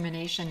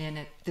over-determination in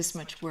it, this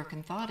much work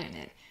and thought in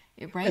it,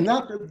 right? And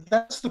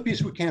that's the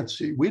piece we can't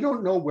see. We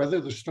don't know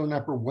whether the stone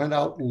napper went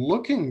out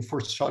looking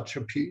for such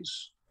a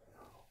piece,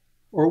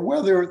 or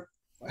whether,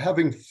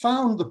 having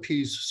found the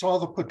piece, saw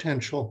the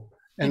potential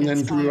and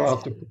then drew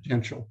out the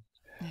potential.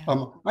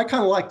 Yeah. I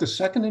kind of like the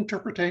second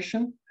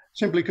interpretation,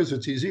 simply because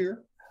it's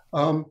easier.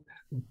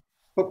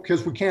 But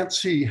because we can't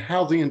see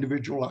how the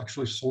individual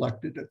actually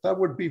selected it. That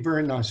would be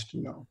very nice to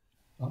know.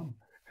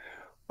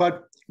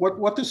 But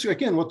what the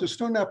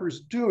stone napper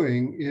is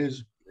doing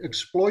is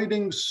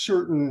exploiting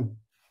certain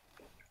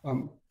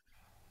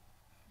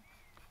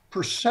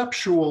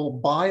perceptual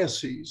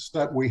biases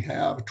that we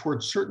have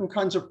towards certain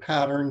kinds of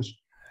patterns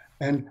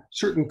and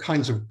certain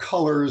kinds of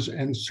colors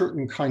and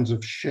certain kinds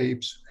of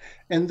shapes.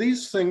 And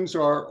these things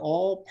are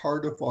all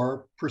part of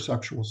our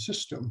perceptual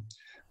system.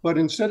 But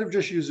instead of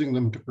just using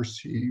them to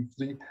perceive,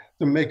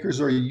 the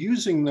makers are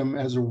using them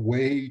as a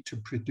way to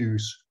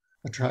produce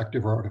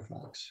attractive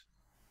artifacts.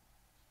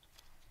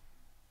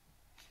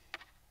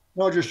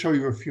 I'll just show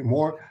you a few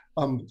more.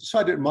 The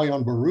site at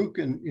Mayan Baruch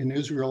in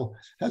Israel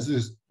has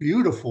this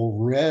beautiful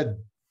red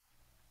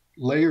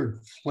layered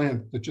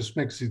flint that just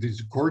makes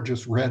these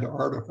gorgeous red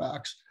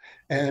artifacts.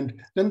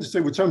 And then they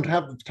would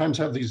sometimes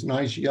have these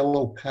nice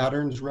yellow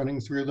patterns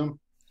running through them.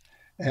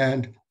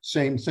 And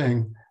same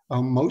thing,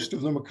 most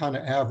of them are kind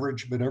of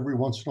average, but every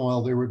once in a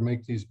while they would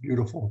make these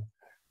beautiful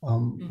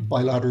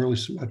bilaterally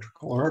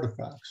symmetrical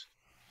artifacts.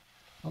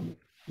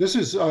 This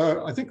is,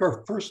 I think,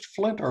 our first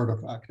flint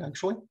artifact,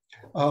 actually.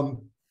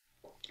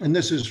 And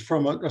this is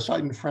from a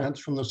site in France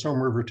from the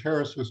Somme River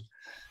terraces.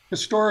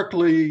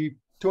 Historically,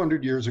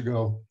 200 years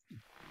ago,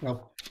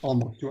 well,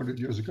 almost 200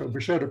 years ago,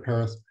 Bichet de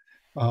Paris,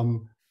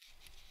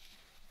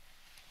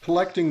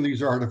 collecting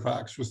these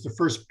artifacts, was the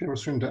first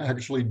person to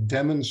actually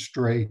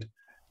demonstrate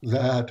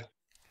that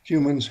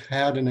humans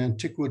had an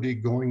antiquity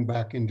going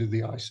back into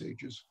the ice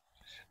ages.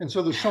 And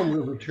so the Somme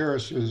River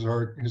terraces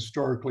are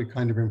historically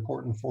kind of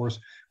important for us,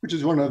 which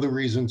is one of the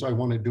reasons I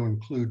wanted to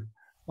include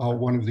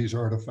one of these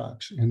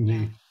artifacts in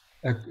the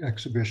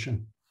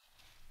exhibition.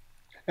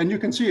 And you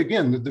can see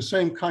again that the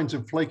same kinds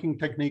of flaking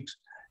techniques.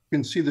 You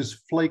can see this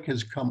flake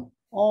has come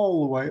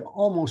all the way,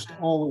 almost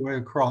all the way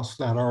across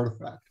that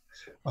artifact.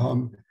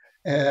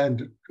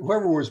 And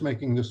whoever was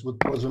making this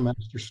was a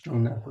master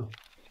stone knapper.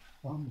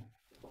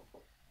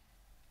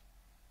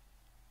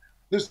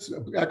 This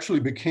actually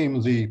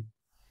became the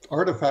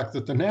artifact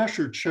that the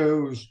Nasher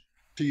chose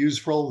to use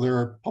for all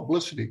their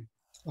publicity.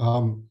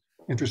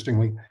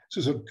 Interestingly,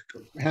 this is a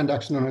hand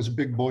axe known as a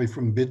big boy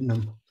from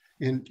Biddenham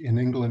in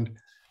England.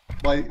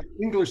 By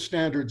English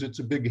standards, it's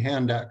a big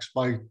hand axe.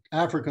 By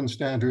African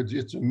standards,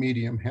 it's a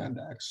medium hand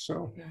axe.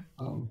 So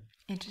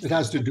it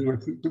has to do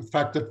with the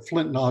fact that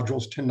flint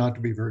nodules tend not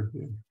to be very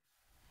big.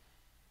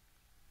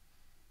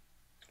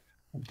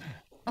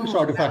 This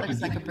artifact that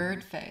looks like a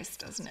bird face,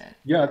 doesn't it?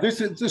 Yeah,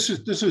 this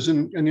is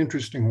an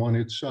interesting one.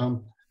 It's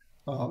from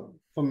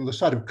the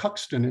site of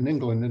Cuxton in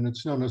England, and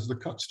it's known as the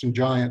Cuxton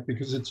Giant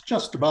because it's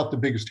just about the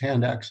biggest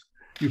hand axe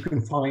you can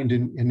find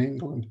in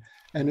England,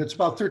 and it's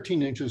about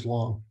 13 inches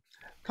long.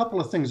 A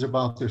couple of things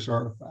about this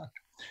artifact.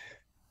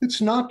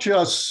 It's not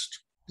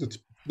just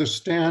the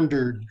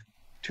standard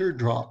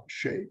teardrop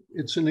shape.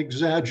 It's an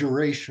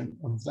exaggeration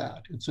of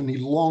that. It's an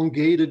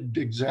elongated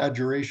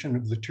exaggeration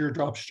of the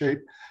teardrop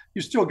shape.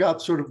 You still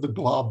got sort of the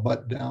glob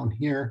butt down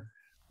here,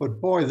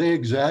 but boy, they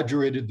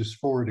exaggerated this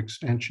forward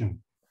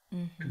extension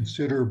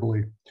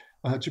considerably.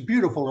 It's a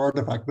beautiful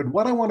artifact, but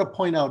what I want to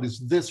point out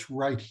is this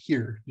right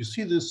here. You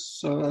see this,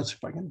 let's see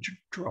if I can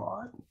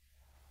draw it.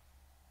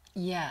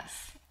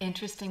 Yes,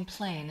 interesting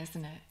plane,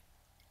 isn't it?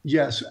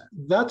 Yes,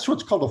 that's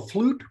what's called a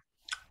flute.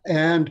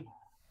 And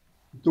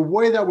the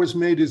way that was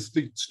made is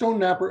the stone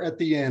knapper at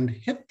the end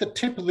hit the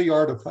tip of the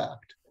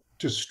artifact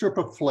to strip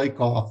a flake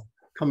off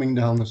coming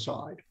down the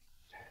side.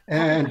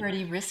 And a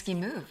pretty risky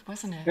move,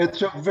 wasn't it?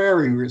 It's a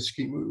very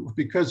risky move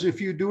because if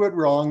you do it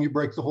wrong, you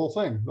break the whole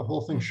thing. The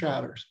whole thing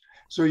shatters.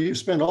 So you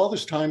spend all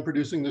this time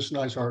producing this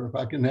nice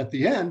artifact, and at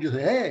the end you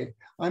say, hey,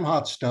 I'm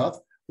hot stuff.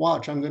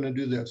 Watch, I'm going to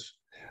do this.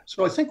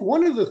 So I think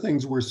one of the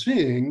things we're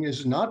seeing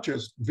is not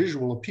just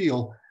visual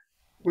appeal,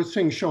 we're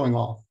seeing showing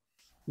off.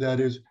 That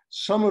is,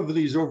 some of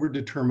these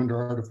overdetermined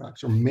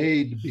artifacts are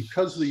made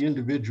because the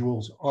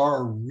individuals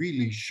are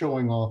really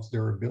showing off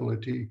their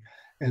ability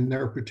and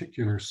their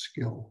particular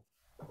skill.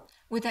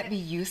 Would that be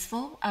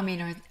useful? I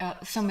mean,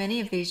 so many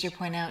of these you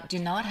point out do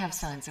not have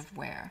signs of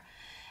wear.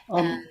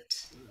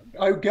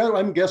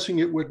 I'm guessing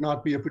it would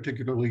not be a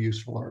particularly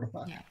useful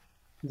artifact. Yeah.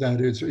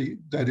 That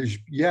is,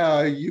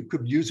 yeah, you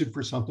could use it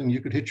for something. You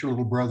could hit your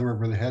little brother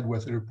over the head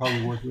with it. It would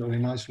probably work really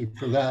nicely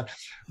for that.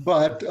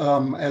 But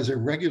as a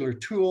regular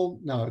tool,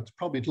 no, it's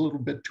probably a little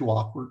bit too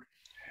awkward.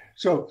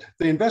 So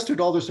they invested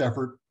all this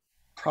effort,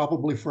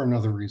 probably for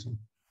another reason.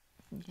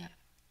 Yeah.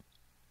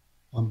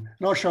 And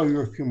I'll show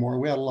you a few more.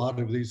 We had a lot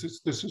of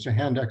these. This is a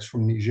hand axe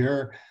from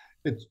Niger.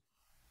 It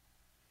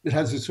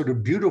has this sort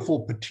of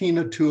beautiful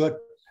patina to it.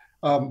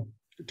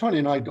 Tony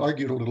and I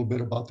argued a little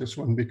bit about this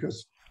one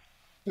because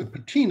the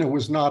patina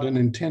was not an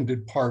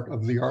intended part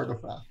of the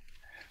artifact.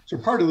 So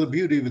part of the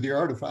beauty of the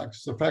artifact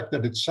is the fact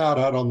that it sat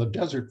out on the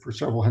desert for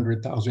several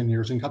 100,000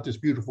 years and got this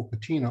beautiful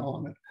patina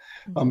on it.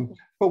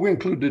 But we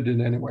included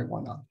it anyway,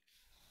 why not?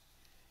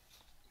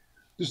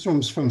 This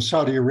one's from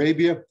Saudi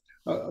Arabia.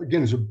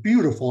 Again, it's a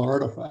beautiful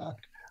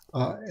artifact.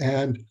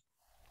 And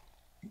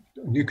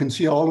you can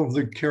see all of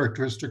the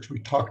characteristics we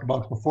talked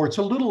about before. It's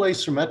a little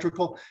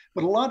asymmetrical,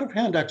 but a lot of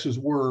hand axes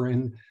were.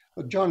 And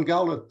John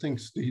Gowlett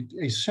thinks the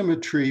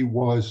asymmetry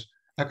was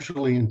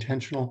actually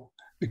intentional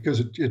because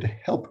it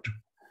helped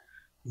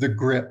the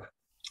grip.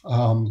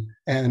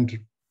 And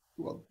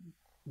well,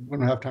 we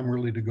don't have time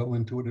really to go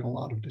into it in a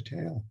lot of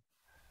detail.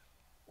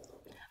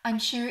 I'm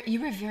sure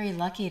you were very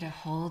lucky to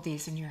hold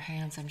these in your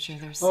hands. I'm sure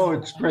there's so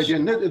it's great.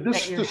 And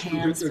this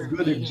is a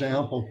good reading.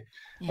 example.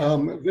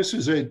 Yeah. This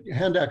is a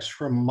hand axe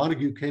from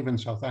Montague Cave in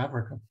South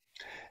Africa.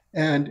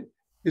 And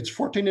it's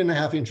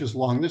 14.5 inches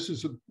long. This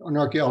is an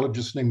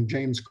archaeologist named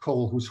James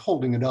Cole who's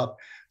holding it up.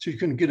 So you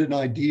can get an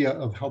idea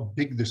of how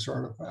big this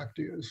artifact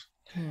is.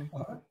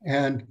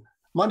 And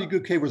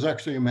Montague Cave was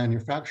actually a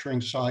manufacturing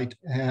site.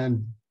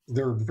 And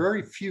there are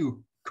very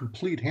few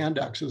complete hand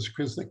axes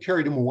because they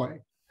carried them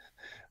away.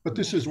 but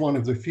this is one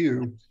of the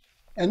few.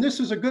 And this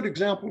is a good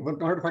example of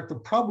an artifact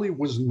that probably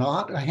was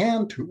not a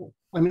hand tool.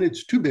 I mean,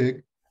 it's too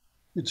big,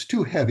 it's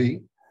too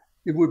heavy,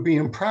 it would be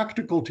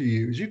impractical to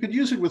use. You could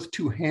use it with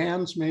two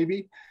hands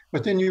maybe,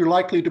 but then you're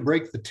likely to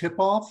break the tip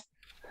off.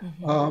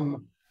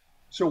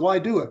 So why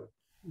do it?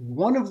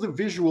 One of the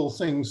visual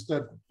things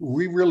that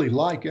we really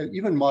like,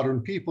 even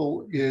modern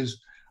people,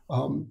 is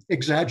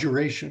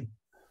exaggeration.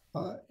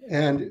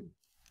 And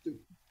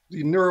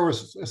the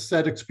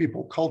neuroaesthetics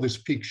people call this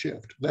peak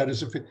shift. That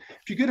is, if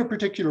you get a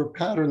particular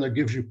pattern that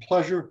gives you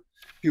pleasure,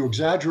 if you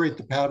exaggerate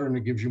the pattern,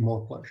 it gives you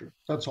more pleasure.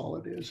 That's all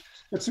it is.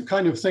 It's the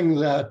kind of thing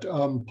that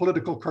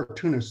political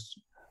cartoonists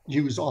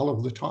use all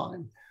of the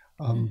time.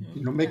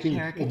 You know, making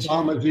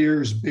Obama's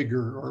ears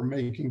bigger or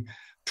making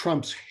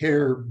Trump's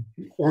hair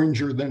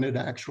oranger than it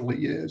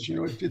actually is. You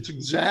know, it's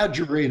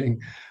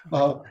exaggerating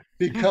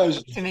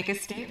because to make a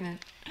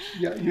statement.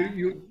 Yeah,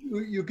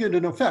 you get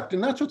an effect,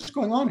 and that's what's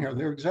going on here.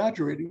 They're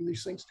exaggerating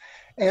these things,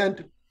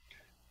 and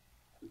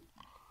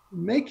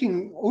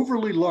making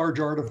overly large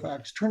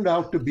artifacts turned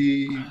out to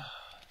be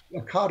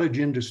a cottage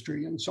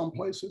industry in some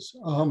places.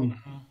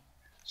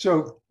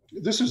 So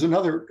this is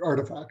another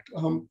artifact.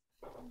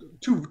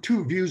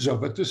 Two views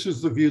of it. This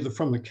is the view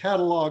from the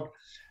catalog.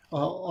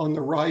 On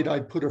the right,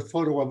 I put a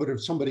photo of it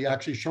of somebody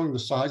actually showing the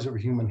size of a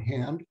human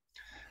hand.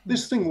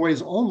 This thing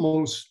weighs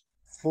almost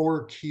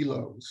 4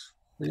 kilos,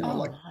 you know,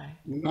 like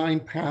 9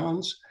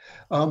 pounds.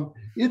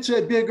 It's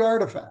a big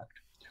artifact.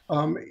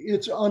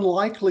 It's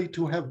unlikely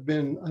to have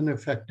been an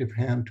effective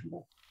hand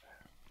tool.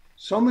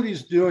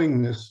 Somebody's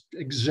doing this,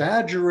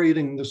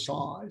 exaggerating the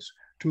size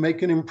to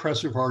make an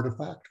impressive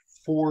artifact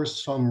for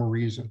some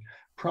reason,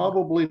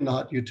 probably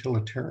not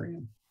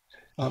utilitarian.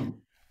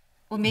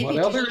 Well, maybe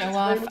to show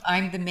off,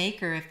 I'm the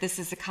maker. If this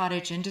is a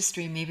cottage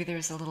industry, maybe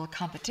there's a little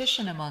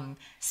competition among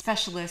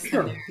specialists.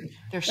 Sure.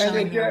 They're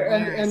showing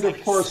and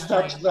of course,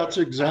 that's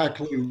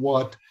exactly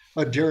what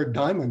Jared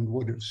Diamond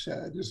would have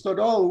said, is that,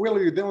 oh,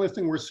 really, the only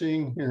thing we're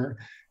seeing here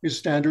is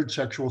standard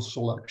sexual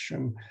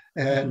selection.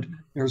 And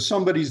you know,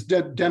 somebody's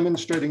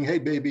demonstrating, hey,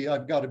 baby,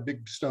 I've got a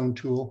big stone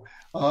tool,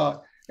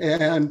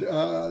 and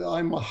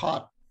I'm a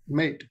hot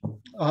mate.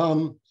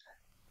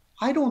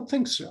 I don't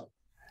think so.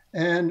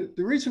 And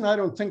the reason I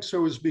don't think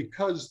so is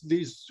because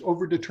these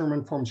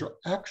overdetermined forms are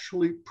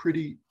actually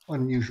pretty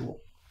unusual.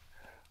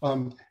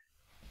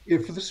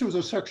 If this was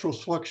a sexual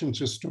selection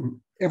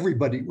system,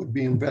 everybody would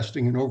be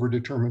investing in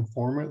overdetermined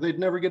form, or they'd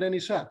never get any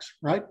sex,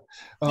 right?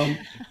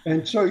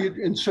 And so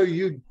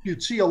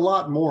you'd see a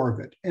lot more of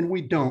it, and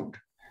we don't.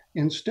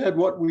 Instead,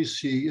 what we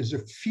see is a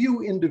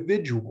few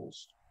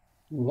individuals,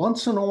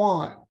 once in a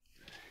while,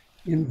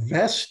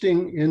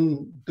 investing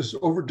in this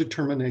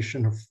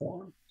overdetermination of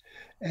form.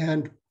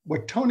 And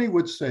what Tony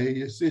would say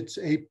is it's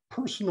a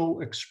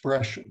personal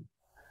expression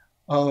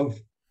of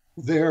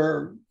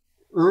their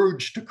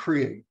urge to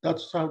create.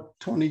 That's how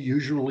Tony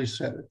usually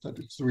said it, that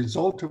it's the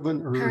result of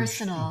an urge.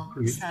 Personal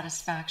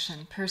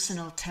satisfaction,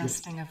 personal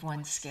testing of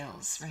one's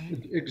skills,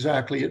 right?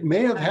 Exactly. It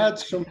may have had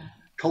some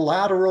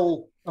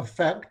collateral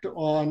effect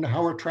on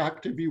how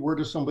attractive you were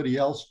to somebody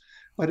else,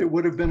 but it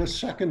would have been a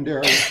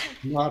secondary,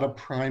 not a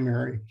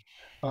primary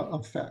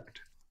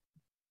effect.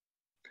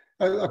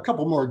 A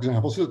couple more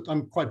examples.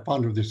 I'm quite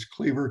fond of this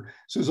cleaver.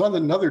 This is on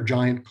another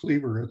giant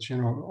cleaver. It's, you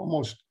know,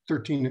 almost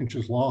 13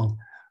 inches long.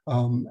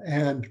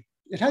 And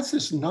it has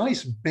this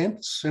nice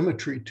bent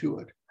symmetry to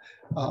it.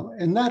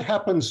 And that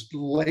happens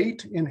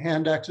late in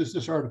handaxes.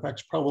 This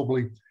artifact's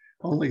probably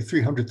only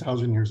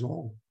 300,000 years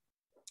old.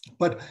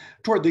 But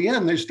toward the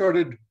end, they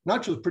started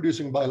not just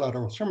producing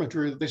bilateral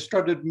symmetry, they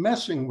started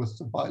messing with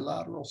the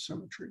bilateral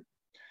symmetry.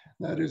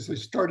 That is, they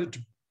started to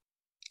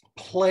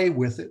play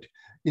with it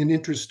in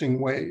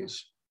interesting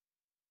ways.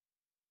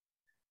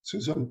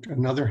 This is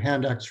another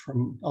handaxe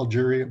from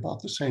Algeria, about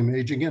the same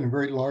age. Again, a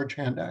very large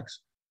handaxe.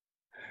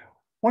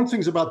 One of the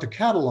things about the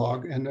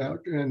catalog,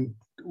 and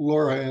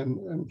Laura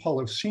and Paul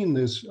have seen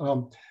this,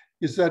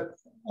 is that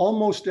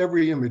almost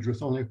every image,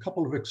 with only a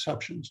couple of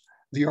exceptions,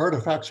 the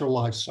artifacts are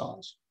life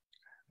size.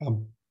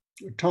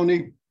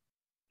 Tony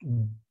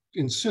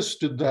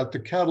insisted that the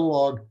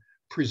catalog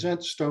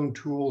present stone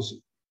tools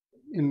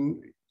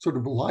in sort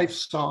of life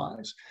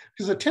size,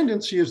 because the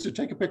tendency is to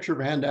take a picture of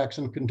a handaxe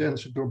and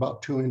condense it to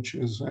about 2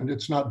 inches, and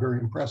it's not very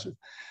impressive.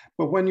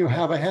 But when you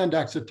have a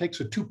handaxe that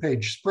takes a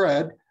 2-page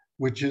spread,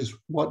 which is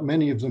what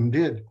many of them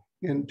did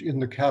in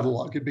the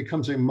catalog, it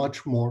becomes a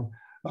much more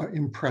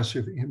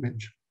impressive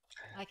image.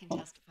 I can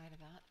testify to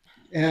that.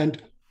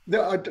 And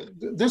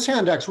this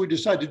handaxe we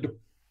decided to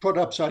put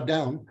upside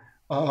down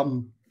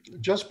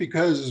just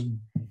because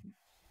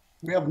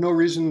we have no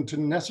reason to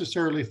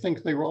necessarily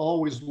think they were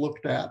always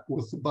looked at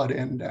with the butt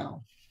end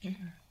down.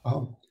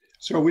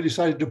 So we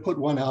decided to put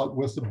one out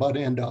with the butt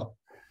end up.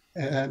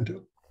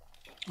 And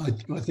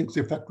I think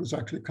the effect was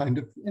actually kind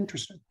of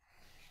interesting.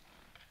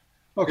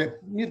 Okay,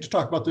 need to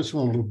talk about this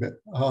one a little bit.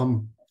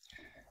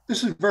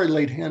 This is a very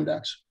late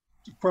handaxe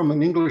from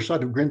an English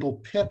site of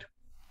Grindle Pit.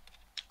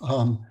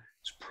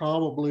 It's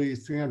probably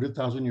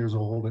 300,000 years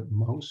old at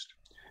most.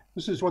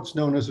 This is what's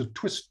known as a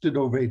twisted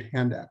ovate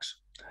handaxe.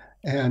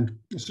 And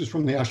this is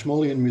from the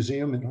Ashmolean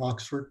Museum in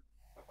Oxford.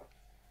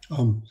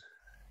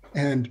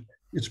 And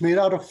it's made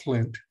out of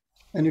flint.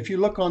 And if you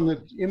look on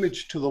the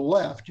image to the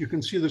left, you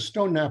can see the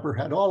stone knapper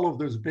had all of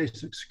those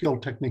basic skill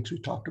techniques we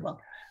talked about.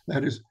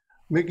 That is,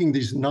 making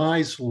these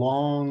nice,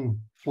 long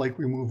flake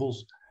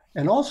removals,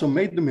 and also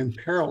made them in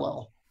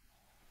parallel.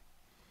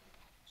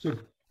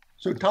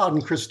 So Todd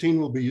and Christine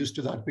will be used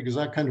to that, because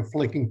that kind of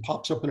flaking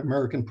pops up in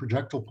American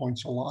projectile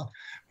points a lot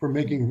for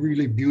making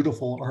really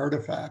beautiful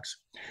artifacts.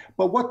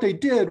 But what they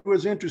did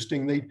was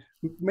interesting. They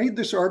made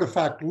this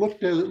artifact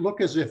look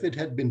as if it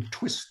had been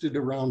twisted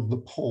around the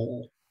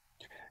pole.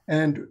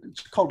 And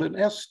it's called an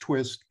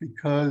S-twist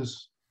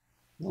because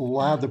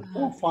the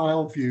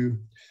profile view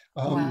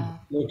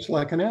looks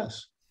like an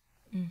S.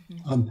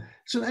 Mm-hmm.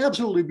 It's an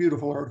absolutely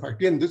beautiful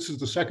artifact. Again, this is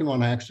the second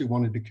one I actually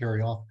wanted to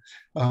carry off.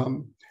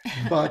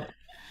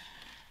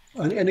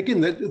 And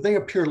again, they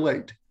appear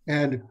late,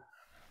 and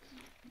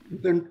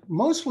they're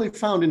mostly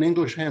found in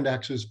English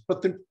handaxes,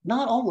 but they're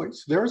not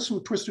always. There are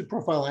some twisted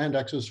profile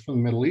handaxes from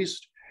the Middle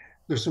East.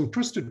 There's some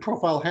twisted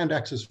profile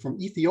handaxes from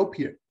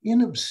Ethiopia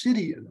in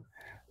obsidian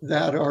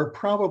that are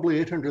probably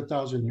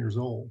 800,000 years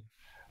old.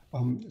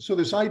 So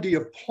this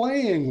idea of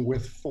playing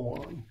with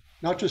form,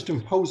 not just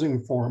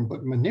imposing form,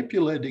 but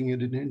manipulating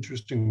it in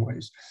interesting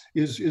ways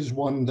is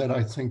one that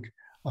I think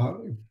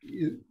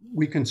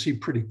we can see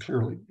pretty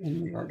clearly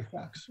in the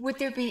artifacts. Would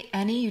there be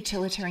any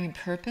utilitarian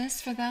purpose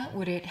for that?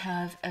 Would it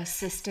have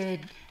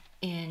assisted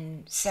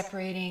in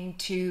separating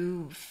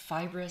two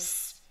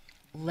fibrous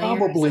layers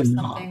probably of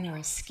something not.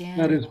 Or skin?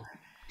 That is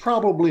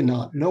probably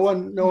not. No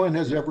one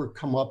has ever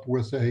come up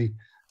with a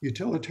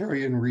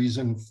utilitarian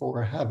reason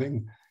for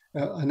having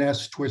an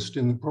S twist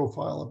in the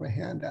profile of a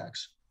hand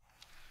axe.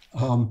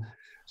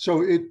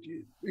 So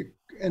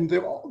and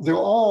they're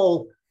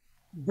all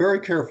very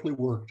carefully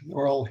worked.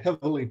 They're all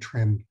heavily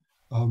trimmed,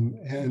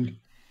 and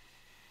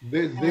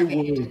they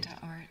were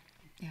art.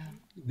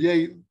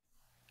 Yeah.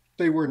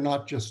 They were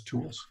not just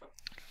tools.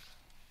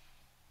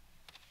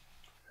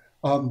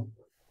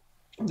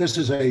 This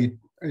is a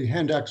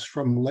hand axe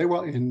from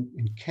Lewa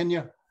in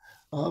Kenya.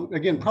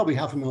 Again, probably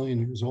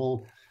 500,000 years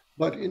old,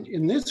 but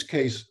in this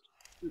case,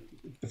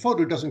 the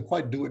photo doesn't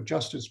quite do it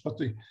justice. But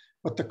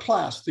the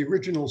class, the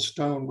original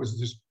stone, was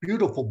this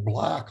beautiful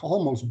black,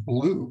 almost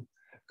blue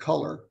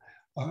color.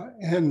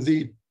 And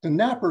the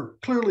napper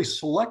clearly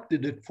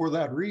selected it for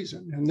that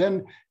reason, and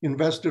then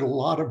invested a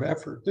lot of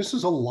effort. This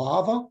is a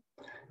lava.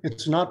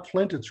 It's not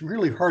flint. It's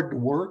really hard to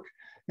work.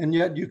 And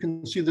yet you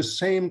can see the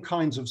same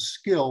kinds of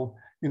skill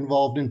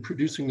involved in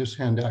producing this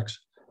hand axe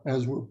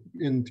as were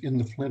in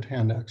the flint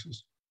hand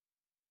axes.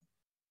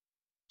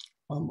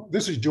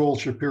 This is Joel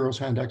Shapiro's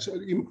hand axe.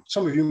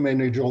 Some of you may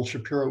know Joel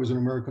Shapiro is an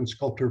American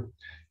sculptor,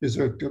 is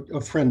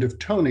a friend of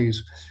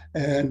Tony's.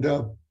 And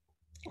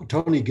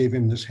Tony gave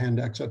him this hand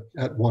axe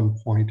at one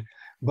point,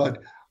 but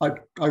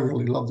I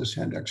really love this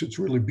hand axe. It's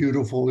really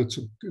beautiful. It's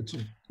a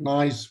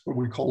nice, what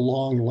we call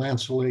long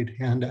lanceolate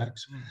hand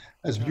axe.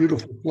 Has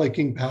beautiful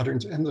flaking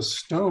patterns, and the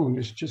stone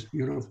is just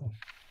beautiful.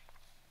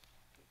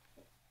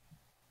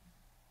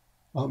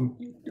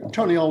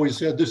 Tony always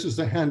said this is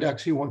the hand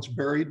axe he wants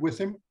buried with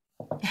him.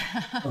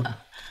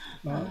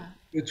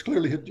 It's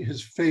clearly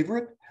his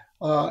favorite,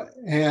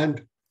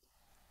 and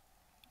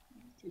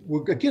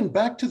again,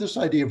 back to this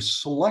idea of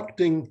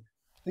selecting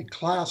a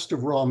class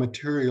of raw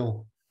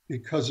material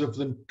because of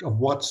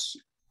what's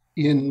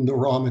in the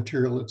raw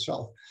material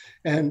itself.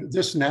 And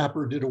this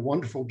napper did a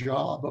wonderful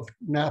job of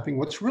napping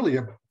what's really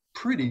a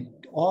pretty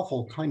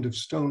awful kind of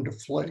stone to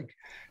flake.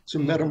 It's a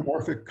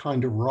metamorphic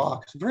kind of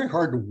rock. It's very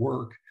hard to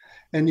work.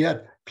 And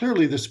yet,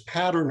 clearly, this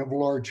pattern of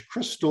large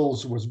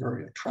crystals was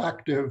very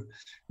attractive.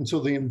 And so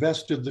they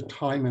invested the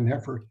time and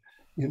effort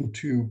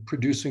into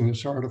producing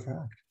this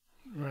artifact.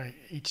 Right,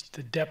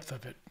 the depth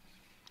of it.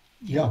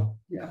 Yeah.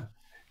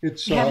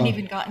 We haven't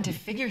even gotten to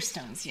figure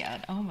stones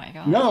yet. Oh my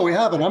God. No, we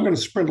haven't. I'm going to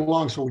sprint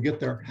along so we get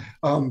there.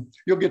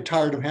 You'll get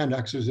tired of hand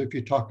axes if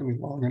you talk to me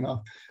long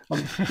enough.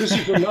 This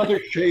is another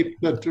shape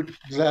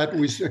that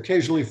we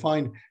occasionally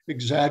find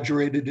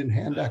exaggerated in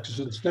hand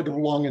axes. Instead of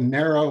long and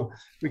narrow,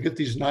 we get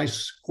these nice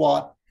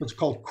squat, what's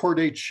called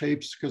cordate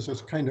shapes, because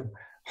it's kind of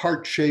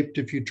heart-shaped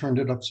if you turned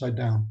it upside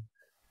down.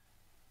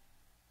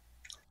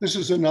 This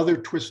is another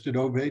twisted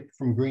ovate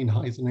from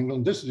Greenhithe in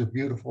England. This is a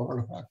beautiful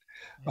artifact.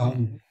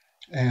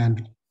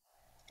 And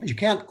you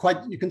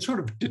can sort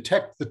of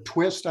detect the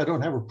twist. I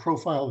don't have a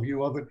profile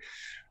view of it,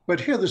 but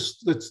here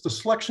it's the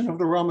selection of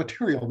the raw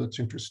material that's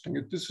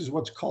interesting. This is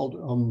what's called,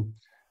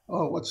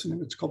 what's the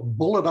name? It's called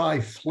bullet eye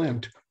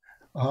flint.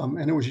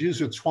 And it was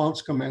used at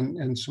Swanscombe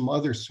and some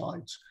other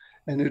sites.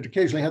 And it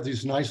occasionally had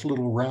these nice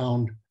little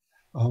round,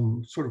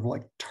 sort of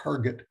like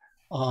target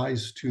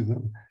eyes to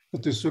them.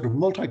 But this sort of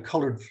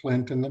multicolored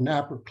flint, and the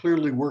napper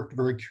clearly worked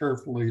very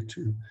carefully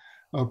to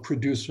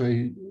produce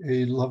a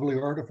lovely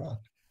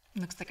artifact.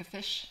 Looks like a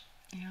fish,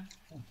 yeah.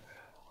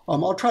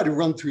 I'll try to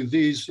run through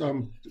these.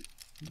 The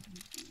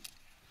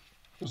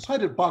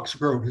site at Box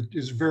Grove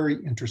is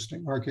very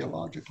interesting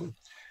archaeologically.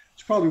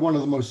 It's probably one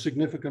of the most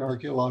significant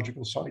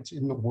archaeological sites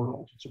in the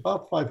world. It's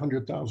about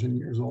 500,000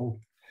 years old.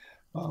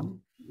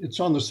 It's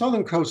on the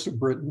southern coast of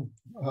Britain,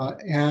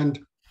 and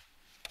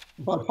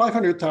about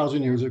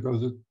 500,000 years ago,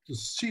 the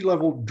sea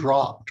level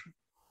dropped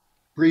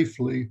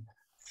briefly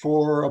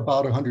for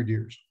about 100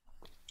 years.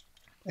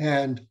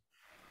 And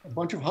a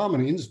bunch of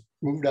hominins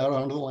moved out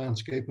onto the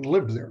landscape and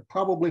lived there,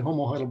 probably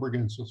Homo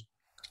heidelbergensis.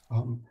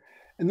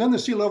 And then the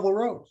sea level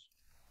rose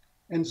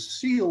and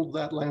sealed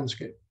that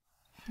landscape.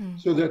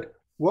 So that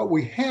what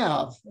we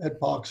have at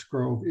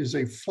Boxgrove is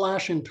a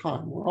flash in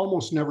time. We'll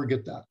almost never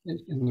get that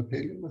in the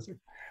Paleolithic,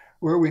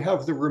 where we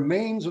have the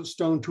remains of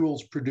stone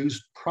tools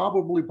produced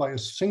probably by a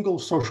single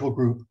social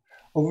group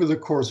over the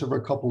course of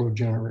a couple of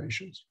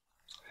generations.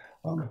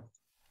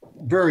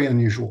 Very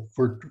unusual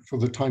for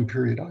the time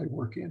period I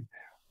work in.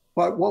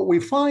 But what we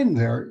find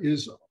there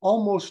is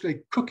almost a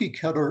cookie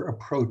cutter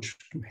approach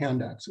to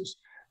hand axes.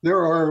 There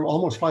are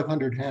almost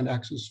 500 hand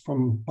axes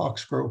from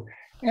Boxgrove,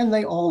 and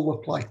they all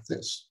look like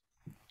this,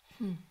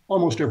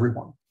 almost every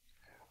one.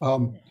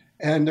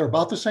 And they're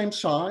about the same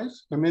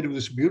size. They're made of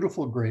this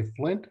beautiful gray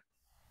flint.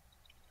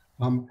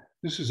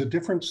 This is a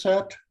different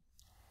set,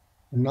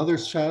 another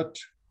set,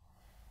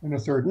 and a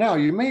third. Now,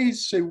 you may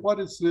say, what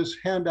is this?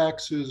 Hand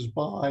axes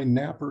by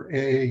Knapper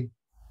A.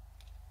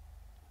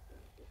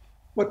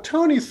 What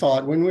Tony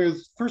thought when we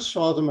first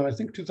saw them in, I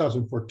think,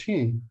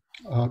 2014,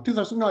 it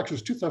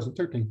was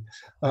 2013.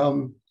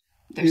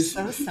 They're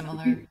so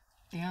similar.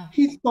 Yeah.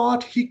 He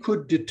thought he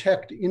could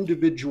detect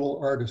individual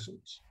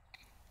artisans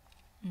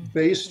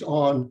based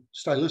on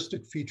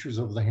stylistic features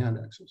of the hand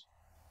axes.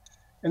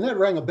 And that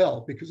rang a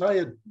bell because I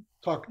had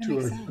talked to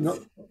an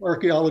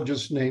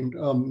archaeologist named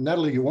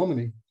Natalie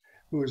Uomini,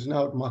 who is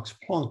now at Max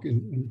Planck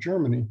in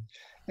Germany.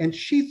 And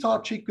she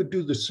thought she could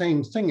do the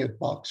same thing at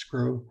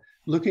Boxgrove,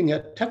 looking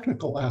at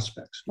technical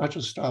aspects, not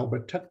just style,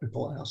 but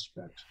technical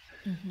aspects.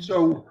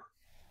 So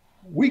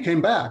we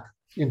came back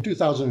in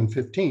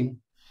 2015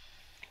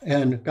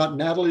 and got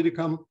Natalie to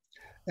come,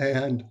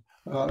 and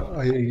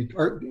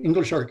an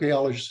English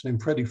archaeologist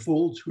named Freddie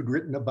Foulds, who'd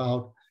written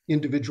about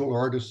individual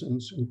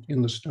artisans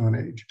in the Stone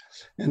Age.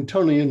 And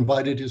Tony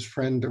invited his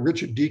friend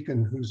Richard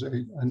Deacon, who's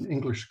an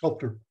English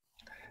sculptor.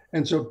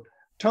 And so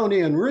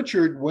Tony and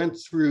Richard went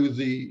through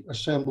the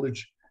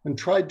assemblage and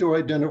tried to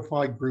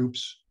identify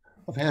groups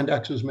of hand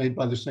axes made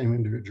by the same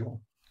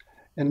individual.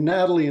 And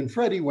Natalie and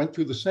Freddie went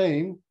through the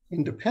same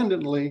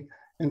independently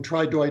and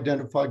tried to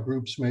identify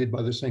groups made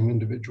by the same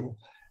individual.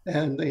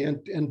 And they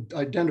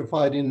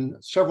identified in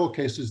several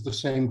cases the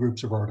same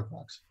groups of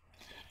artifacts.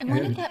 And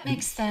wouldn't that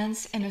make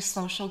sense in a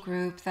social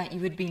group that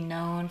you would be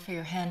known for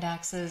your hand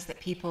axes, that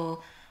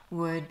people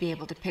would be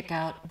able to pick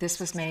out this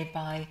was made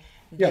by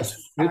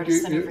this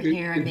artisan over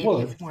here, and maybe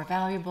it's more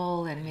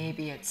valuable, and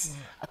maybe it's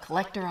a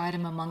collector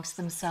item amongst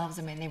themselves.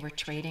 I mean, they were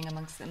trading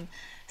amongst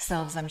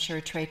themselves. I'm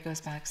sure trade goes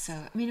back. So,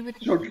 I mean, it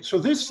would. So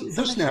this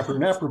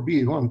Knapper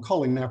B, who I'm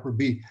calling Knapper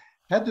B,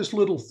 had this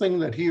little thing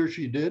that he or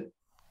she did.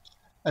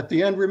 At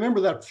the end, remember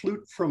that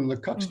flute from the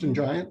Cuxton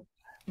Giant?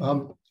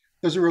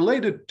 There's a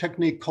related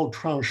technique called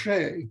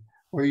tranché,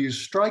 where you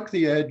strike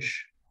the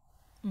edge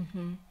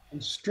and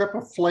strip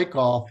a flake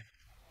off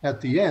at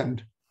the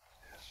end.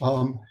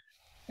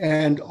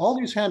 And all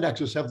these hand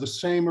axes have the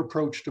same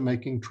approach to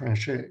making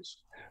tranchés.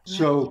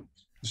 So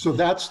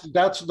that's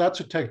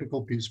a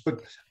technical piece.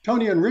 But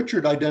Tony and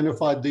Richard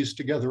identified these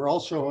together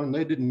also, and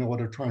they didn't know what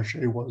a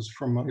tranché was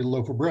from a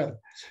loaf of bread.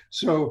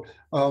 So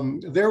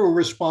they were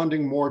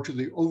responding more to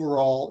the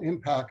overall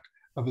impact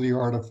of the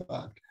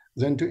artifact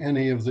than to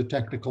any of the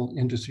technical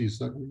indices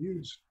that were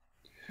used.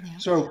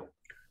 So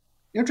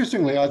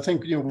interestingly, I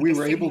think we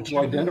were able to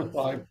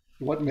identify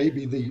what may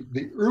be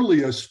the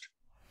earliest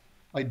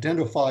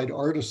identified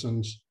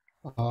artisans,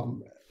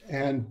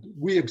 and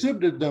we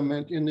exhibited them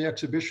in the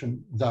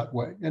exhibition that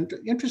way. And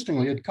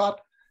interestingly, it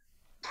got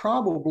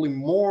probably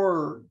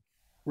more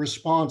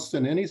response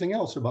than anything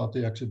else about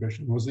the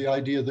exhibition, was the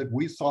idea that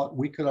we thought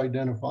we could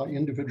identify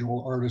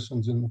individual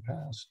artisans in the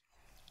past.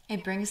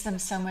 It brings them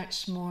so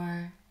much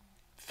more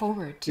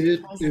forward.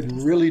 It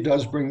really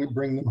does bring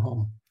them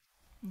home.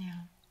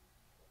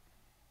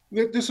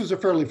 This is a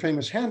fairly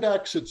famous hand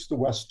axe. It's the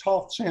West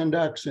Tofts hand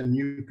axe, and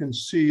you can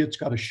see it's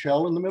got a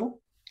shell in the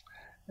middle.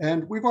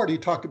 And we've already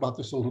talked about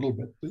this a little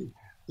bit.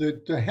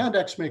 The hand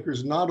axe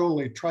makers not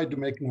only tried to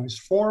make nice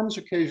forms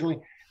occasionally,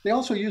 they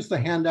also used the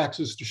hand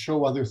axes to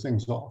show other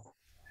things off.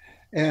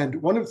 And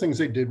one of the things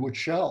they did with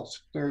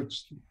shells,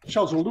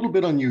 shells are a little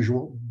bit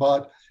unusual,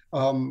 but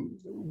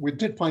we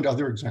did find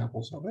other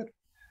examples of it.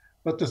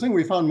 But the thing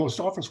we found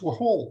most often were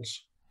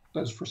holes,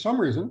 because for some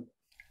reason,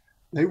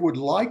 they would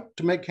like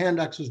to make hand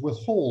axes with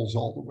holes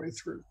all the way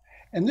through.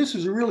 And this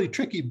is a really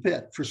tricky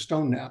bit for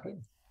stone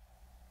knapping,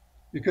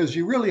 because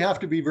you really have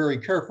to be very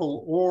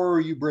careful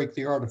or you break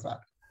the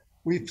artifact.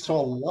 We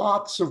saw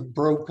lots of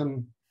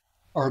broken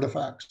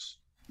artifacts,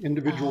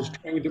 individuals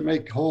trying to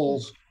make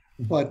holes,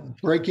 but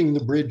breaking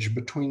the bridge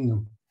between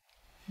them.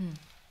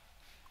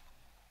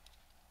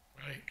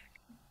 Right.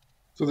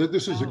 So that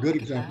this is a good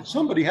example.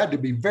 Somebody had to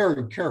be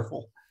very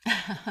careful.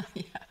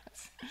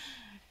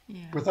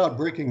 Without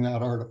breaking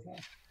that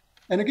artifact.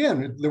 And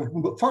again, they're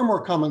far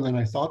more common than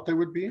I thought they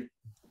would be.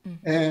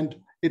 And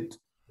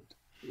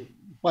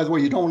By the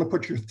way, you don't want to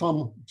put your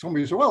thumb,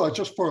 somebody says, well, it's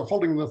just for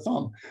holding the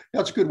thumb.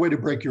 That's a good way to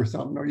break your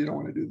thumb. No, you don't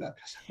want to do that.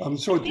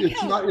 So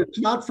it's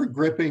not for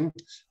gripping.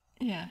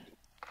 Yeah.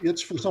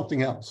 It's for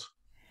something else.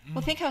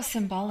 Well, think how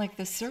symbolic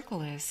the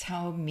circle is,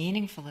 how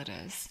meaningful it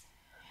is.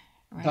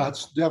 Right?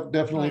 That's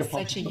definitely it's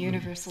such a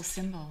universal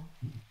symbol.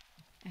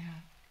 Yeah.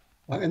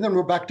 And then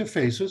we're back to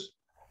faces.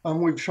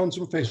 We've shown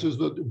some faces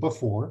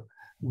before,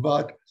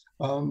 but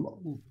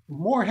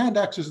more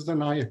handaxes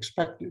than I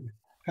expected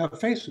have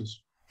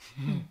faces.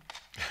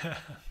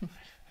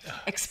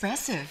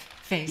 Expressive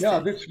faces.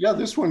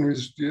 This one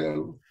is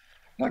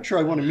not sure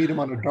I want to meet him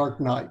on a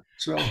dark night.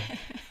 So,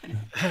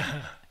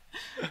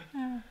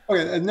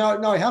 okay, and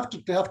now I have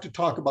to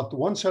talk about the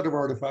one set of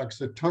artifacts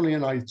that Tony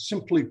and I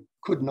simply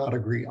could not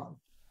agree on.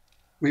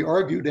 We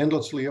argued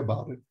endlessly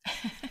about it,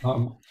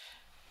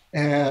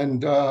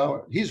 and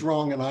he's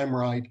wrong and I'm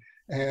right,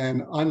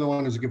 and I'm the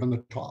one who's given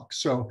the talk.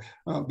 So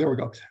there we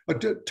go.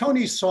 But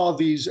Tony saw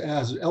these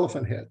as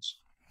elephant heads.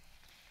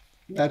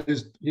 That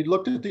is, he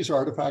looked at these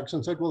artifacts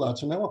and said, well,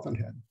 that's an elephant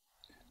head.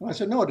 And I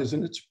said, no, it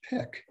isn't, it's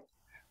pick.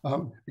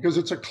 Because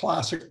it's a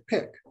classic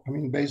pick. I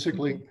mean,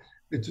 basically,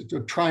 it's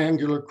a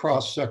triangular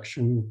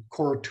cross-section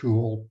core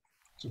tool.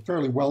 It's a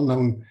fairly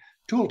well-known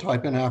tool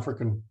type in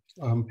African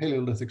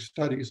Paleolithic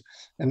studies.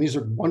 And these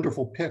are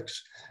wonderful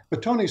picks.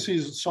 But Tony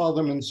saw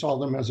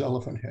them as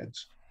elephant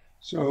heads.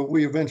 So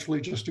we eventually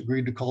just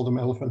agreed to call them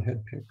elephant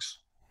head picks.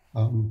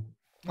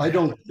 I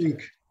don't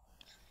think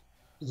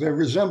the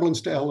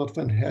resemblance to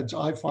elephant heads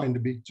I find to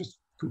be just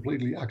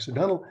completely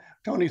accidental.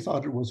 Tony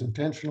thought it was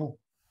intentional.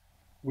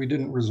 We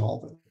didn't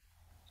resolve it.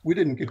 We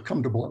didn't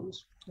come to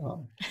blows.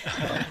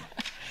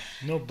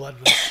 No blood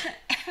was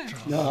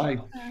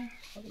no,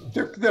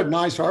 they're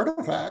nice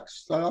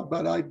artifacts,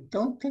 but I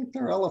don't think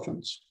they're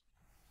elephants.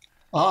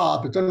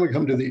 But then we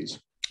come to these.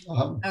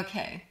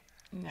 Okay,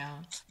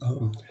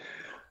 no.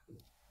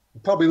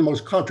 Probably the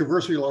most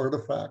controversial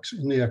artifacts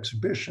in the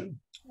exhibition.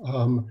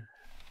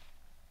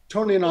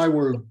 Tony and I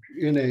were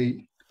in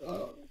a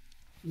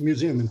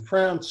museum in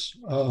France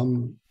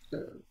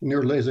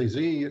near Les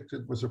Aisies.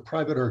 It was a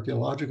private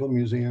archaeological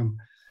museum.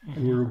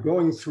 And we were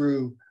going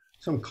through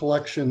some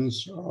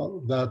collections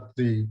that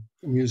the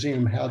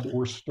museum had that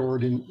were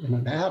stored in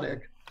an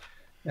attic.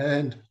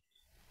 And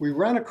we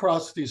ran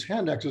across these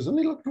handaxes and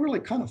they looked really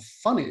kind of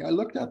funny. I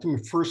looked at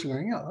them first and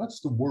going, yeah, that's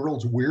the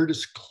world's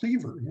weirdest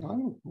cleaver. You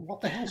know,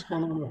 what the hell's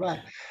going on with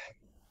that?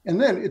 And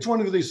then it's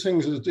one of these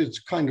things, it's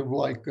kind of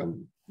like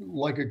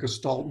a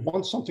gestalt.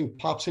 Once something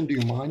pops into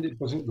your mind, it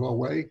doesn't go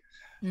away.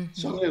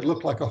 Suddenly it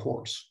looked like a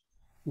horse.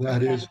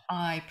 That is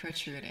eye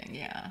protruding,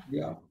 yeah.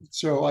 Yeah.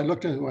 So I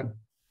looked at it and went,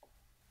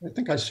 I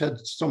think I said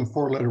some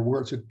 4-letter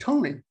word. I said,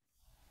 Tony,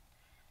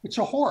 it's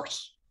a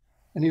horse.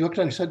 And he looked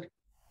at it and said,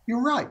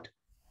 you're right.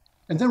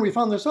 And then we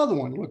found this other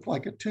one, looked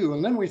like it too.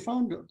 And then we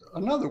found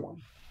another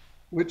one,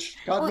 which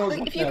God knows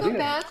what that is. If you go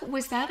back,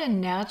 was that a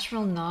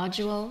natural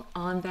nodule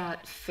on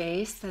that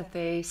face that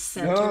they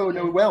centered?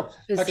 No. Well,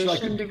 actually, I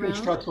can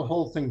reconstruct the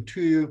whole thing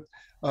to you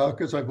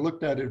because I've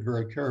looked at it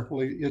very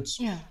carefully.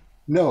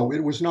 No,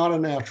 it was not a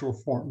natural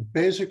form.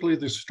 Basically,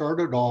 this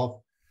started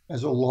off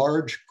as a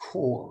large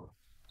core.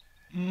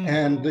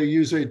 And they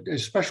use a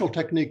special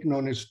technique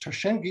known as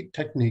Tashengi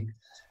technique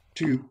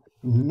to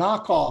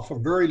knock off a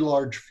very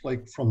large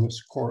flake from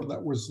this core.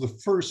 That was the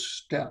first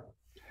step.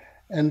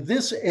 And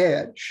this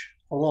edge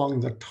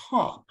along the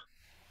top,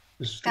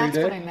 the straight edge.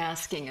 That's what I'm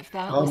asking, if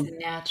that was a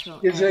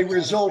natural is a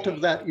result of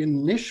that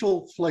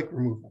initial flake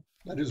removal.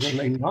 That is, when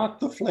they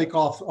knocked the flake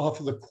off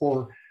of the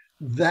core,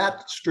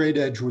 that straight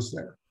edge was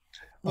there.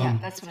 Yeah,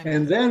 that's what I'm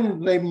And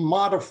then they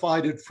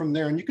modified it from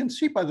there. And you can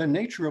see by the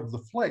nature of the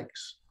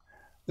flakes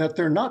that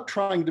they're not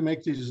trying to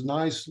make these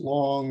nice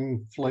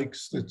long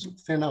flakes that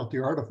thin out the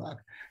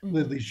artifact.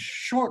 They're these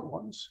short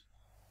ones.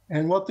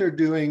 And what they're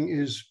doing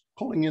is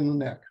pulling in the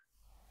neck.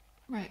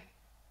 Right.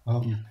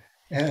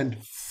 And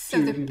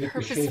so they're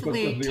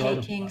purposefully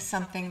taking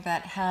something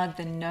that had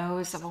the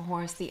nose of a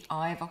horse, the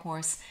eye of a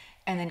horse,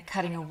 and then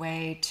cutting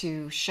away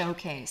to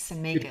showcase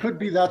and make it. It could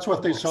be that's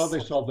what they saw. They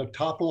saw the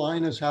top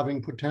line as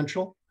having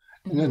potential,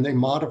 and then they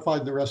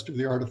modified the rest of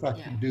the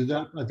artifact to do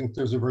that. I think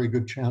there's a very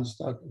good chance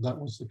that that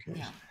was the case.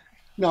 Yeah.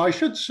 Now, I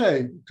should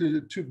say,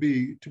 to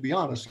be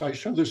honest, I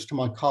show this to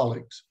my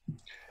colleagues,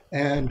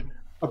 and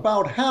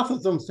about half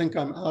of them think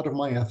I'm out of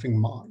my effing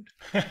mind.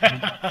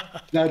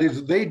 That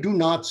is, they do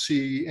not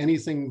see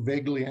anything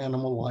vaguely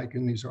animal-like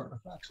in these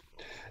artifacts.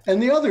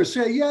 And the others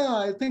say, yeah,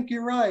 I think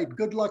you're right.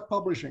 Good luck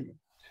publishing it.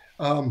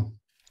 Well,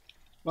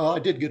 I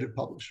did get it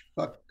published,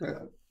 but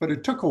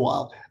it took a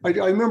while. I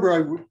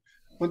remember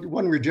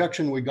one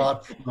rejection we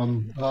got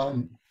from,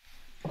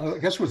 I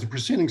guess it was the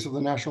Proceedings of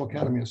the National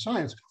Academy of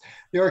Science.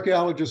 The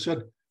archaeologist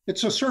said,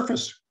 it's a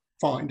surface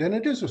find, and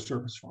it is a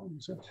surface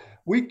find. So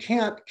we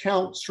can't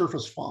count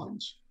surface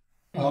finds.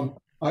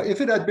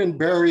 If it had been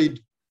buried,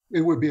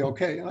 it would be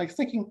okay. And I'm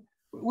thinking,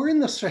 we're in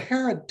the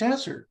Sahara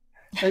Desert.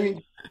 I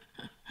mean,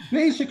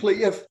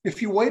 basically,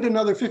 if you wait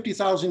another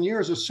 50,000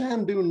 years, a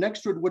sand dune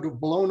next to it would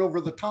have blown over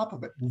the top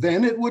of it.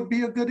 Then it would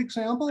be a good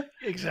example.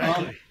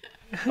 Exactly.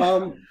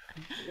 So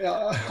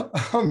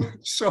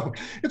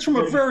it's from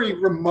a very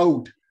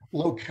remote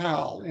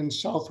locale in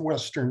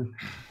southwestern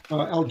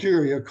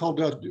Algeria called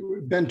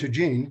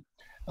Bentagine.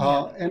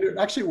 And it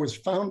actually was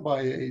found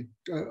by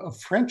a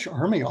French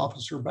army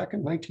officer back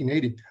in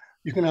 1980.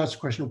 You can ask the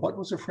question, what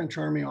was a French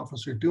army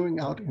officer doing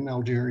out in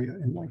Algeria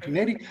in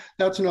 1980?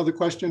 That's another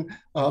question.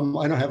 I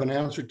don't have an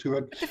answer to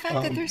it. But the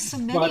fact that there's so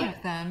many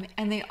of them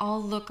and they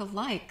all look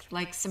alike,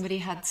 like somebody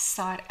had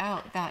sought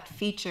out that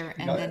feature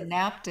and then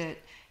napped it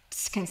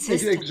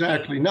consistently.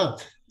 Exactly. No.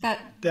 The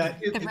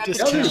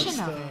repetition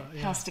of it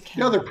has to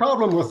count. The other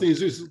problem with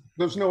these is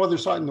there's no other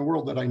site in the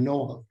world that I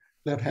know of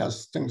that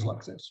has things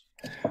like this.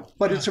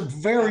 But it's a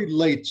very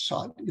late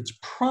site. It's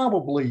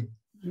probably,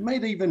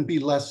 might even be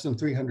less than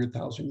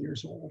 300,000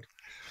 years old.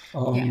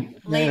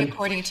 Late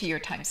according to your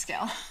time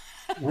scale.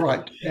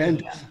 Right.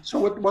 And so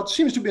what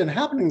seems to be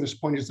happening at this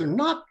point is they're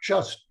not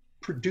just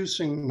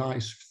producing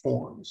nice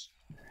forms.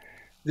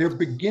 They're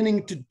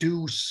beginning to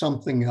do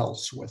something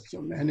else with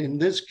them. And in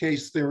this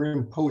case, they're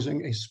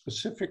imposing a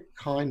specific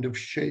kind of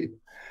shape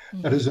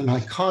that is an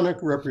iconic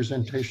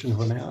representation of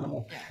an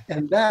animal.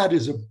 And that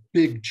is a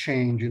big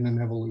change in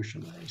an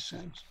evolutionary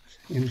sense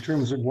in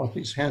terms of what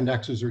these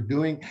handaxes are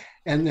doing.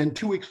 And then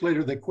 2 weeks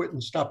later, they quit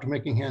and stopped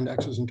making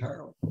handaxes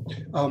entirely.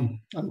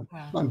 I'm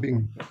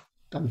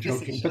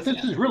joking, but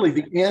this is really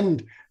the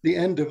end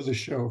of the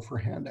show for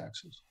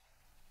handaxes.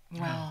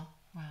 Wow.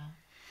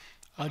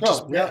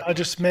 I'll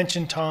just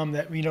mention, Tom,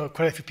 that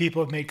quite a few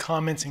people have made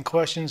comments and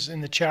questions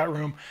in the chat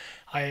room.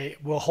 I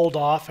will hold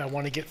off. I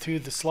want to get through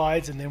the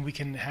slides, and then we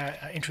can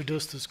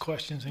introduce those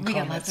questions and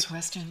comments. We got lots of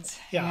questions.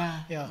 Yeah.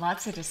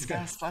 Lots to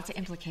discuss. Lots of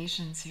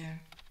implications here.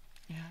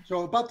 Yeah.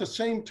 So about the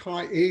same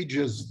age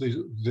as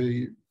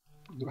the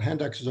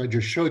handaxes I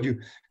just showed you,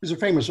 there's a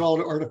famous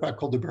artifact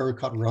called the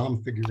Barakat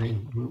Ram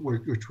figurine,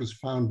 which was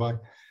found by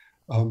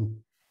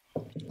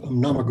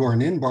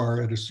Namagoran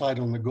Inbar at a site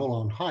on the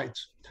Golan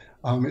Heights.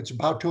 It's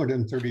about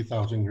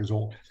 230,000 years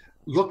old.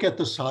 Look at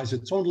the size,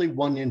 it's only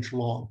 1 inch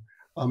long.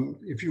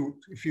 If you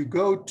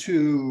go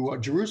to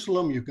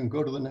Jerusalem, you can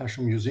go to the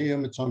National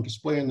Museum. It's on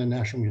display in the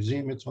National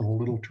Museum. It's on a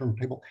little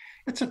turntable.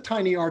 It's a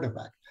tiny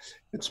artifact.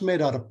 It's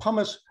made out of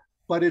pumice,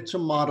 but it's a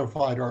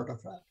modified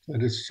artifact.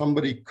 That is,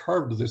 somebody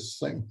carved this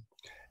thing.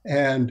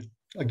 And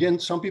again,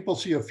 some people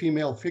see a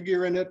female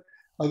figure in it.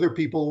 Other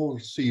people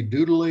see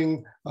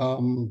doodling,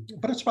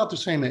 but it's about the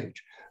same age.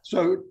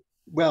 So,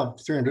 well,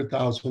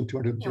 300,000,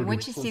 230.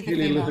 Once you see the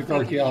Paleolithic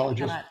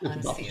archaeologists,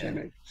 it's about the same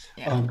age.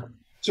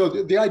 So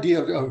the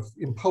idea of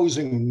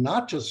imposing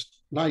not just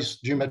nice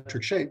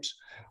geometric shapes,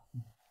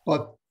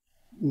 but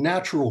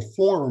natural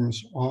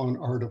forms on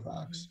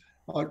artifacts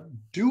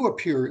do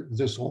appear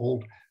this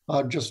old,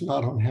 just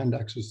not on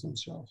handaxes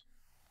themselves.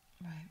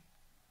 Right.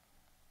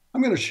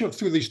 I'm going to shift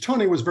through these.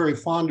 Tony was very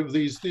fond of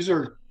these. These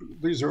are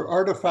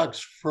artifacts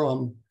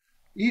from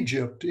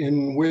Egypt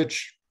in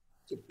which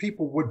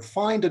people would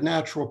find a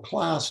natural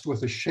clasp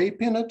with a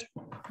shape in it.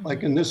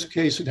 Like in this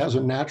case, it has a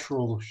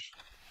natural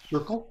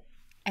circle.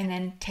 And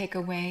then take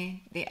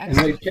away the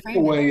extra. And they take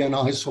framing. away and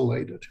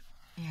isolate it.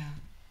 Yeah.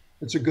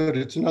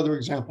 It's another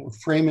example of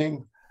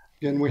framing.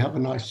 Again, we have a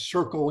nice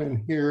circle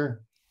in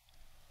here.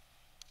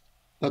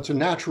 That's a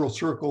natural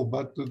circle,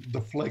 but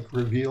the flake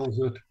reveals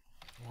it.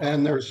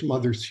 And there's some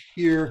others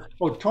here.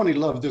 Oh, Tony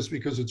loved this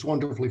because it's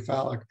wonderfully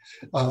phallic.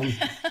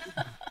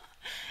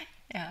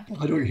 Yeah.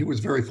 He was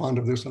very fond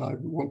of this, and I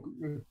won't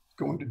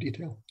go into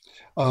detail.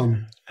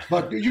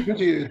 But you can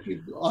see,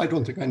 I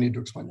don't think I need to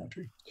explain that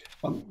to you.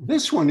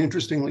 This one,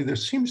 interestingly, there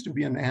seems to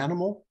be an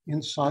animal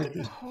inside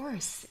this. A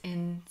horse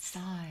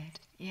inside.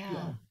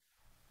 Yeah.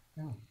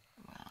 Wow.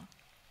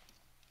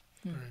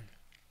 Hmm.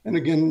 And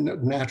again,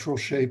 natural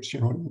shapes,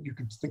 you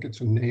could think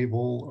it's a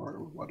navel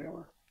or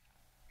whatever.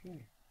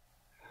 Okay.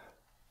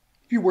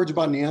 A few words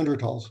about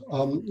Neanderthals.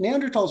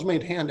 Neanderthals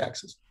made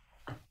handaxes,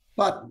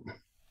 but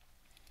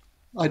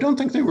I don't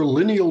think they were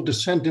lineal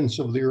descendants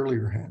of the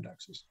earlier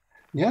handaxes.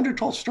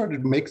 Neanderthals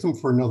started to make them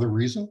for another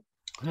reason.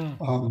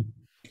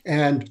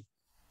 And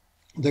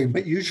they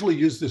usually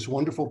use this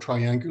wonderful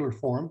triangular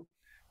form.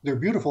 They're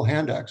beautiful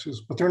handaxes,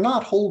 but they're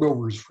not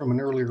holdovers from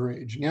an earlier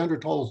age.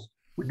 Neanderthals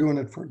were doing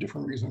it for a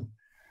different reason.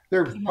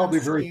 They're probably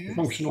very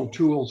functional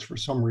tools for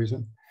some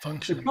reason.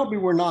 They probably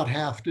were not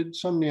hafted.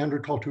 Some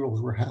Neanderthal tools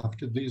were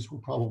hafted. These were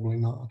probably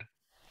not.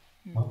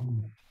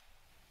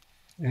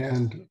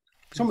 And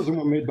some of them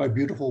were made by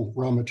beautiful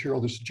raw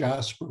material, this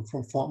jasper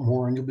from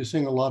Fontmore, and you'll be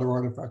seeing a lot of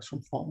artifacts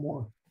from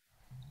Fontmore.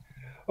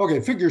 Okay,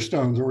 figure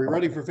stones. Are we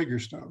ready for figure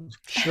stones?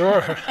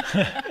 Sure.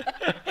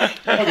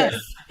 Okay.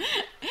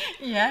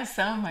 Yes,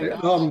 oh my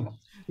God.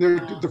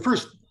 The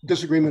first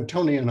disagreement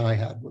Tony and I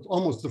had was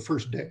almost the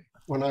first day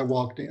when I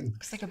walked in.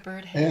 Looks like a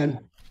bird head.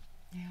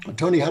 And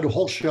Tony had a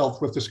whole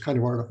shelf with this kind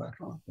of artifact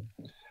on.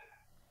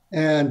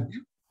 And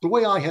the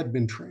way I had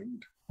been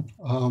trained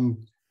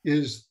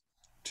is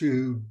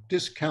to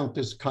discount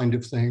this kind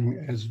of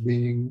thing as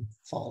being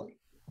folly.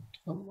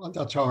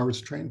 That's how I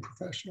was trained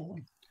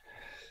professionally.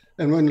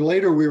 And when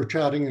later we were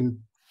chatting and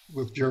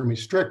with Jeremy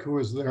Strick, who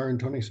was there, and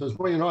Tony says,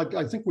 well, you know,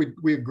 I think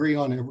we agree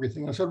on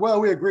everything. I said, well,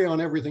 we agree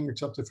on everything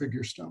except the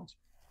figure stones.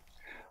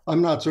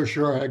 I'm not so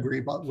sure I agree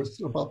about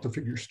the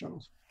figure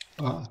stones.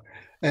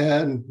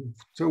 And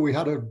so we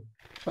had a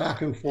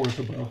back and forth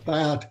about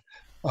that.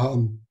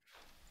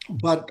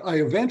 But I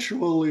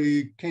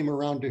eventually came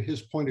around to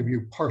his point of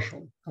view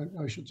partially,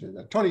 I should say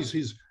that. Tony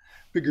sees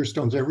figure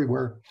stones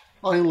everywhere.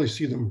 I only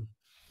see them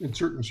in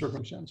certain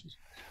circumstances.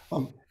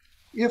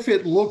 If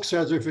it looks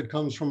as if it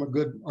comes from a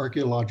good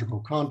archaeological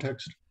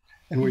context,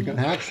 and we can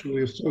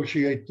actually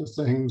associate the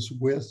things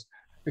with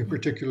a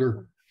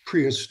particular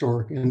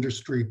prehistoric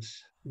industry,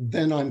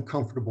 then I'm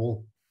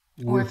comfortable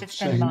or if it's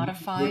been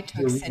modified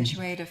to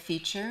accentuate a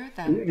feature.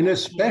 And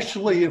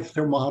especially if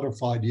they're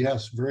modified,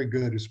 yes, very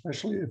good,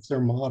 especially if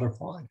they're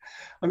modified.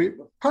 I mean,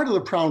 part of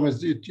the problem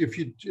is if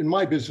you, in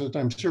my business,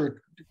 I'm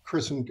sure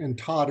Chris and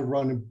Todd have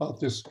run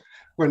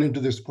into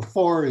this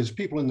before, is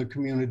people in the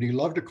community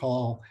love to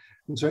call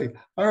and say,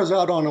 I was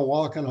out on a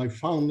walk and I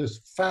found this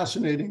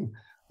fascinating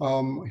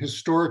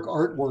historic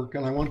artwork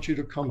and I want you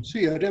to come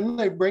see it. And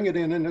they bring it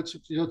in and it's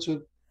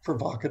a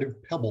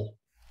provocative pebble,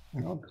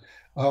 you know.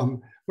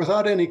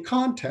 Without any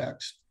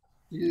context,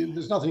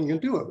 there's nothing you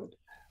can do with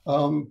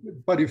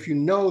it. But if you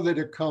know that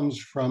it comes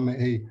from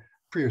a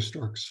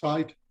prehistoric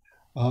site,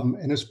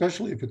 and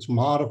especially if it's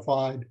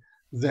modified,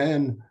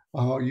 then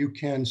you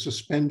can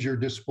suspend your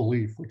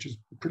disbelief, which is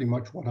pretty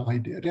much what I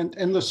did.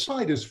 And the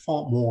site is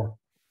Fontmore.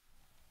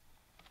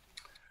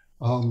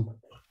 And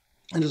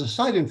there's a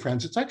site in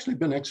France. It's actually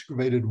been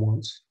excavated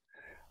once.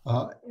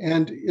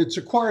 And it's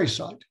a quarry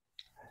site.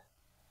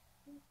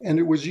 And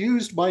it was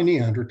used by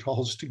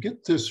Neanderthals to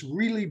get this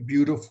really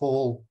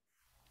beautiful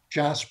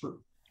jasper,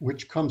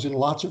 which comes in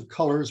lots of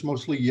colors,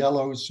 mostly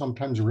yellows,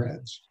 sometimes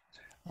reds.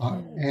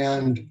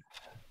 And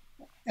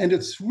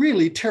it's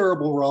really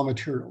terrible raw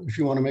material if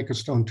you want to make a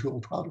stone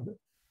tool out of it,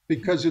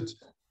 because it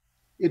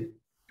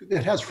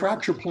has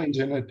fracture planes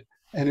in it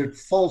and it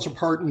falls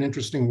apart in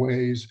interesting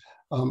ways.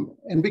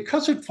 And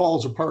because it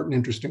falls apart in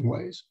interesting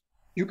ways,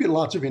 you get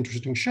lots of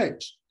interesting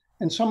shapes.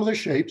 And some of the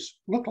shapes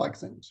look like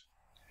things.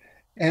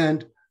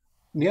 And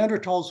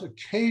Neanderthals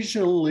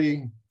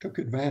occasionally took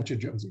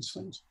advantage of these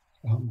things.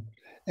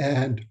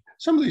 And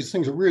some of these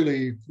things are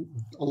really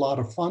a lot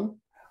of fun.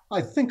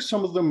 I think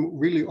some of them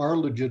really are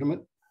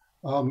legitimate.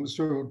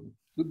 So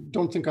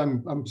don't think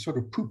I'm sort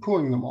of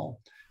poo-pooing them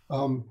all.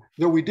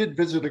 Though we did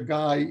visit a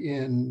guy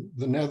in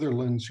the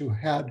Netherlands who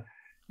had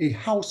a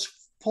house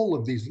full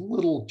of these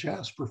little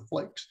jasper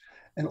flakes.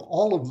 And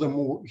all of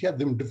them, he had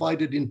them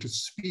divided into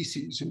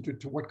species,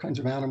 into what kinds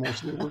of animals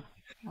they were.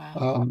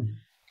 Wow.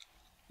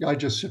 I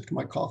just sipped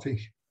my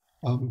coffee.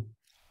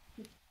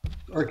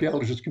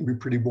 Archaeologists can be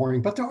pretty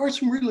boring, but there are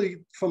some really,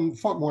 from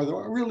Fontmore, there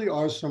really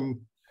are some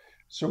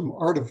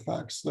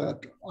artifacts that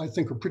I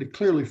think are pretty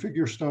clearly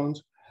figure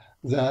stones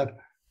that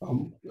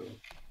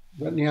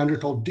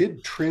Neanderthal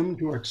did trim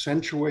to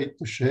accentuate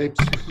the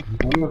shapes. This is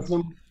one of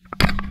them.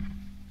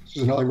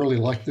 I really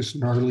like this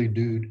gnarly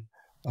dude.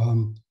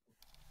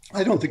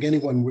 I don't think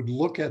anyone would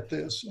look at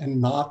this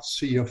and not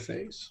see a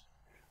face.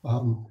 I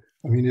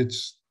mean,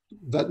 it's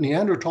that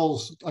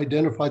Neanderthals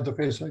identified the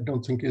face, I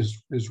don't think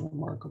is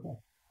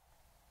remarkable.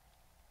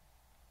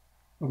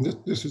 And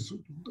this is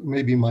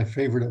maybe my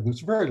favorite of them.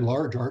 It's a very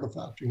large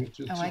artifact.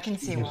 I can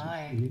see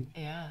why,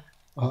 yeah.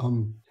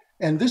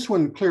 And this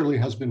one clearly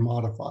has been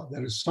modified.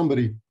 That is,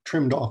 somebody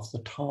trimmed off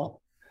the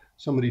top,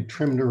 somebody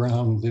trimmed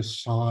around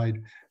this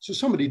side. So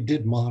somebody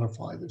did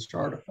modify this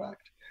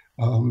artifact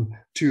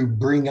to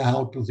bring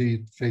out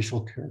the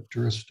facial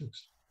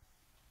characteristics.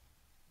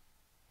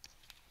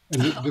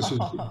 And this is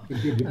a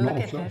good one look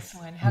also. At this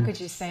one. How could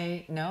you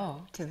say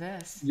no to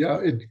this? Yeah,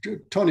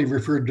 Tony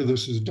referred to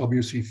this as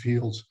W.C.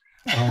 Fields.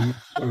 And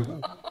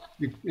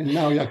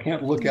now I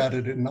can't look at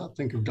it and not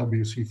think of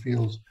W.C.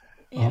 Fields.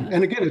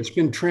 And again, it's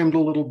been trimmed a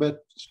little bit.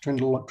 It's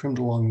trimmed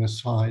along this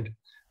side,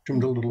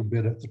 trimmed a little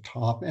bit at the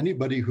top.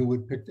 Anybody who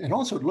would pick, and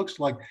also it looks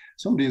like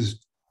somebody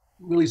has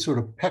really sort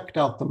of pecked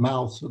out the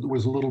mouth so that it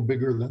was a little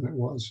bigger than it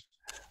was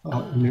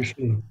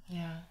initially.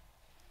 Yeah.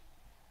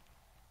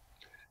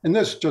 And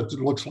this just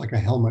looks like a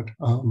helmet.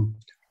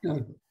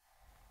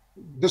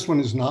 This one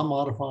is not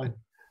modified.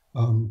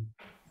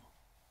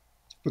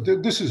 But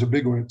this is a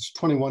big one. It's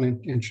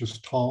 21 inches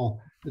tall.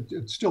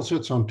 It still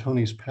sits on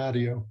Tony's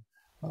patio.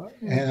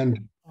 And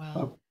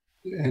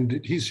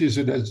he sees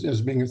it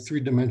as being a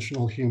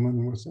three-dimensional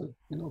human with a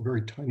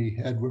very tiny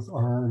head with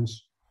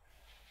arms.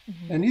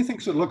 And he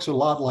thinks it looks a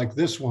lot like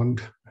this one,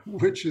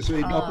 which is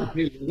a Upper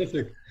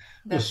Paleolithic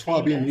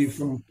Swabian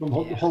from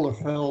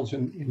Hohlefels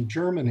in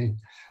Germany.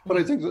 But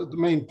I think that the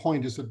main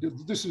point is that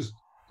this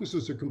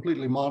is a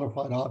completely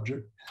modified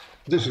object.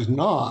 This is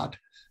not.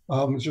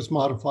 It's just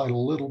modified a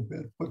little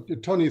bit.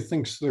 But Tony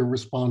thinks they're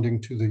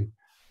responding to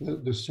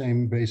the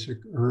same basic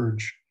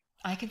urge.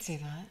 I can see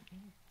that.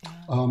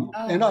 Yeah.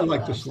 And I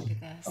like this one.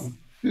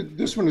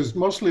 This one is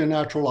mostly a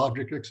natural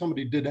object, like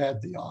somebody did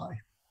add the eye.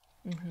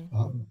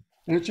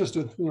 And it's just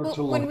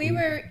when we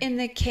were in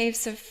the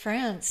caves of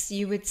France,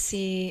 you would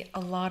see a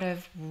lot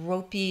of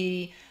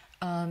ropey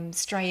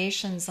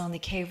striations on the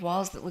cave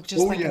walls that look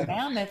just Oh, like yeah. a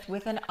mammoth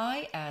with an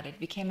eye added,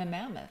 became a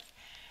mammoth,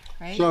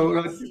 right? So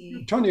You can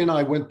see- Tony and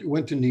I went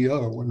to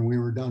Niort when we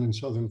were down in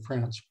southern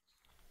France,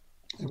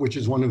 which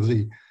is one of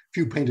the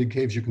few painted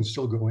caves you can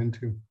still go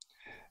into.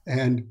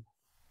 And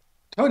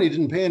Tony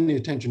didn't pay any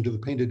attention to the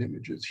painted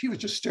images. He was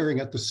just staring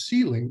at the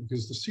ceiling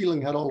because the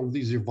ceiling had all of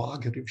these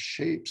evocative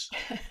shapes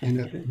in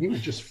it. And he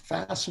was just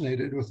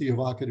fascinated with the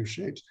evocative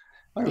shapes.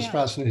 I was Yeah.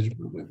 fascinated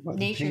by the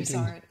Nature's paintings.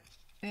 art.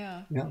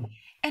 Yeah. Yeah.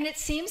 And it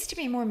seems to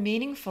be more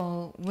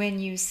meaningful when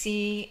you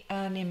see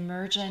an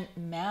emergent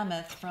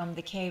mammoth from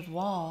the cave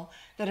wall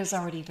that is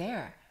already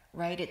there,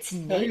 right? It's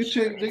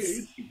nature.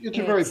 It's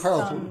a very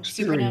powerful some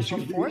experience,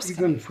 supernatural force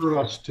even coming for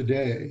us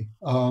today.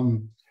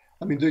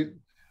 I mean,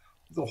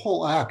 the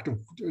whole act of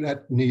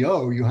at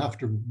Niort, you have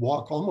to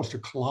walk almost a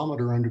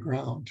kilometer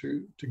underground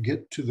to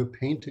get to the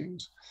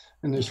paintings.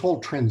 And this whole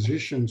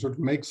transition sort of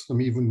makes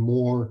them even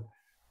more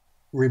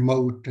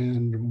remote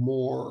and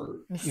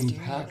more Mysterious.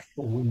 impactful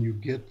when you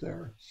get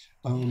there.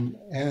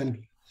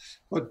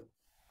 But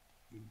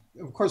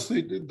of course,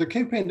 the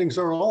cave paintings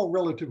are all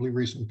relatively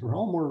recent. They're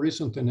all more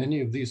recent than any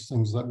of these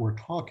things that we're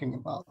talking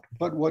about.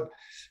 But what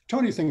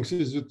Tony thinks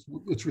is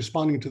it's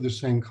responding to the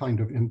same kind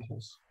of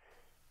impulse.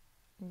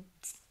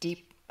 It's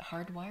deep,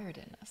 hardwired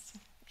in us.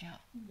 Yeah.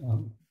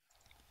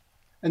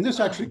 And this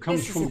actually comes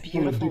This is from a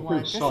beautiful a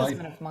one. different This is side.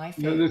 one of my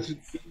You know,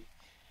 favorites.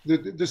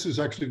 this is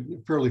actually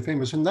fairly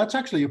famous, and that's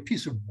actually a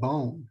piece of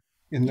bone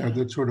in there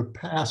that sort of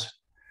passed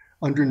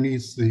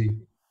underneath the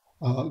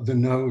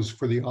nose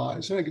for the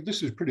eyes. And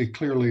this is pretty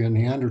clearly a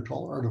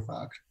Neanderthal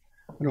artifact.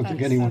 I don't That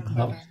think is so anyone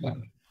clever. doubts that.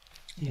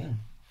 Yeah.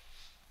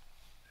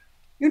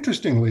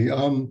 Interestingly,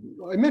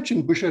 I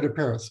mentioned Boucher de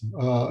Paris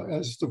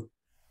as the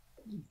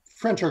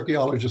French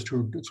archaeologist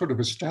who sort of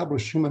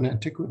established human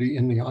antiquity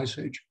in the Ice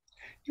Age.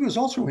 He was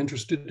also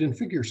interested in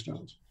figure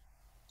stones.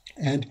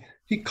 And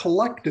he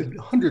collected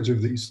hundreds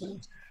of these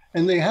things.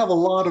 And they have a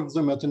lot of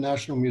them at the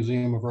National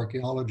Museum of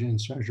Archaeology in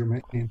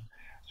Saint-Germain.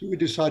 So we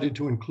decided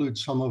to include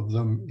some of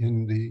them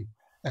in the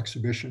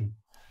exhibition.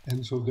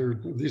 And so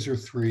these are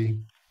 3.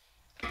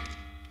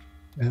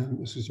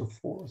 And this is a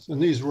 4th. And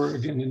these were,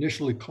 again,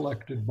 initially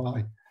collected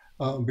by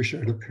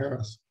Boucher de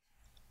Paris.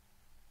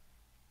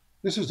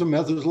 This is a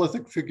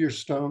Mesolithic figure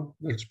stone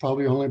that's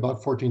probably only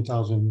about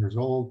 14,000 years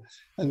old.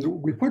 And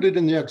we put it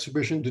in the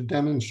exhibition to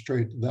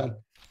demonstrate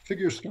that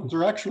figure stones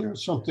are actually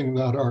something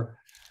that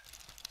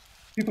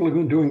people have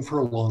been doing for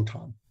a long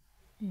time.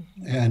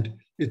 Mm-hmm. And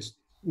it's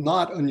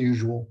not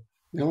unusual.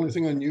 The only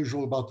thing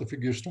unusual about the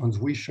figure stones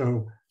we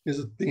show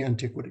is the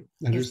antiquity.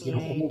 That is, they're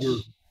older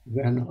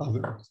than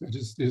others. That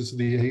is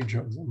the age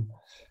of them.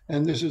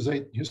 And this is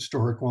a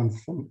historic one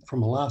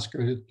from Alaska.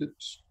 It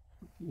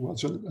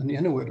was an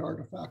Inuit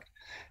artifact.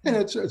 And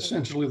it's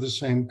essentially the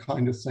same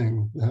kind of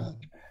thing that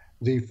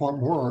the far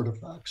more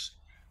artifacts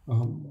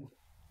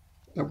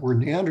that were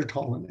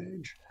Neanderthal in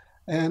age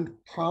and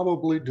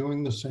probably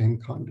doing the same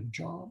kind of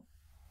job.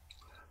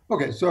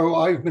 Okay, so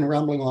I've been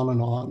rambling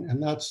on,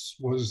 and that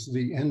was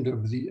the end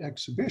of the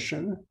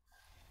exhibition.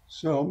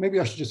 So maybe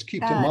I should just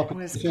keep them up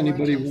if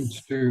anybody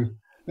wants to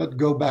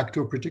go back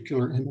to a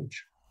particular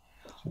image.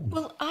 So.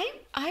 Well,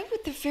 I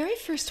with the very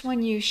first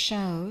one you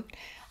showed,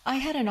 I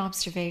had an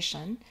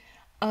observation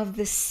of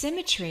the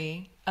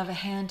symmetry of a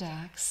hand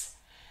axe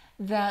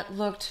that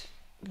looked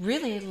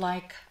really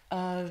like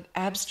an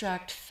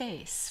abstract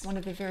face, one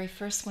of the very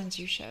first ones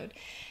you showed.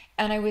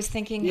 And I was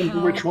thinking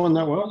which one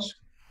that was?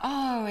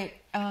 Oh,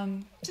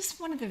 just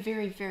one of the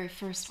very, very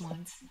first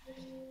ones.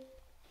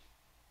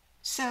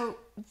 So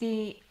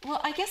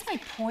I guess my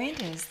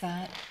point is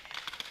that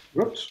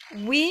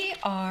we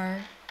are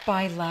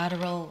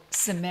bilateral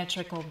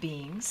symmetrical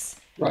beings.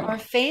 Right. Our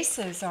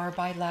faces are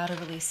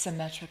bilaterally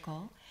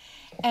symmetrical.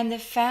 And the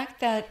fact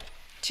that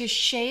to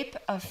shape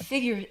a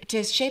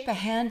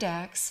hand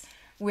axe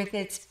with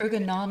its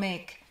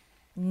ergonomic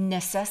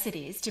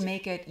necessities, to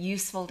make it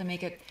useful, to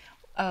make it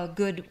a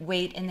good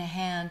weight in the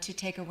hand, to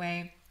take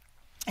away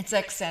its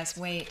excess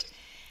weight,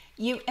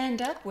 you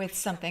end up with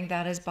something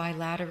that is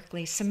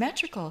bilaterally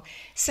symmetrical.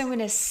 So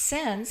in a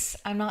sense,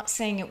 I'm not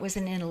saying it was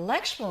an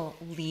intellectual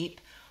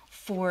leap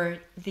for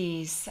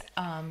these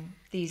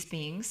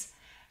beings,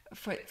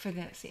 for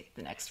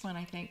the next one,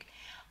 I think,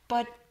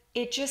 but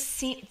it just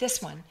seemed,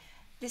 this one,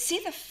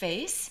 see the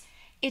face?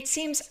 It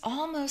seems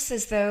almost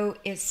as though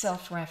it's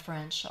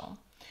self-referential.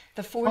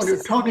 The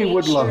forces of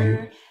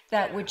nature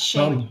that would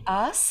shape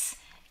us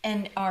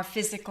and our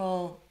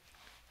physical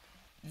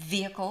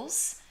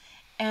vehicles,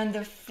 and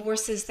the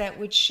forces that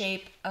would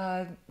shape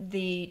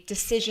the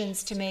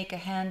decisions to make a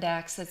hand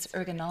axe that's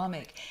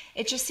ergonomic.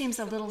 It just seems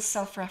a little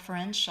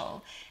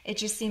self-referential. It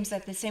just seems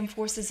that the same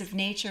forces of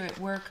nature at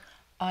work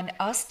on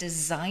us,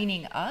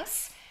 designing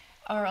us,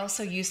 are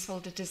also useful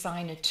to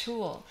design a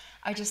tool.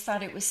 I just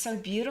thought it was so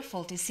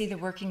beautiful to see the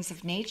workings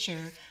of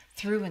nature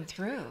through and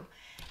through.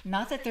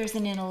 Not that there's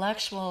an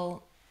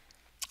intellectual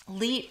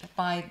leap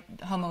by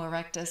Homo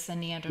erectus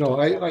and Neanderthal, No,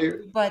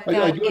 but I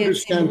that do it's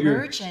understand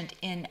emergent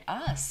in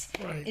us.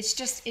 Right.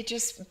 It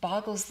just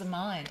boggles the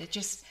mind. It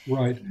just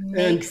right.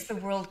 makes the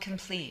world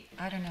complete.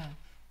 I don't know.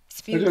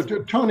 It's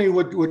beautiful. Tony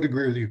would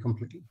agree with you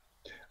completely.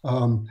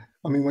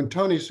 I mean, when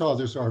Tony saw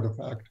this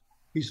artifact,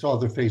 he saw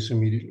the face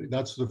immediately.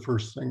 That's the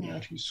first thing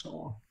that he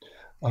saw.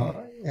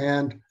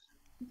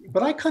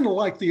 But I kind of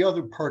like the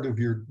other part of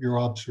your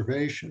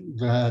observation,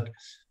 that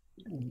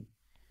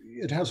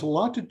it has a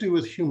lot to do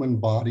with human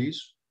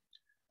bodies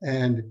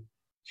and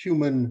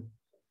human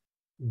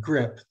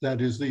grip. That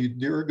is the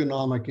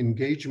ergonomic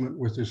engagement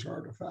with this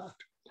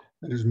artifact,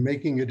 that is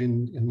making it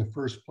in the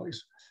first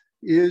place,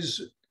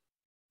 is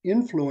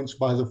influenced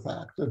by the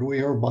fact that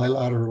we are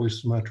bilaterally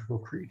symmetrical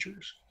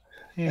creatures,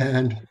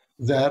 and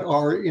that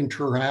our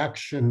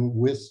interaction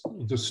with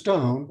the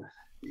stone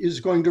is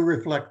going to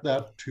reflect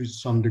that to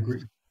some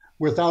degree,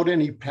 without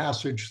any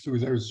passage through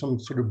there's some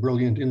sort of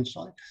brilliant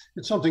insight.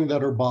 It's something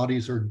that our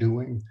bodies are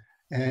doing,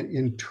 and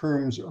in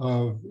terms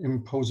of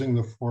imposing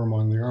the form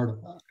on the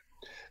artifact.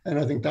 And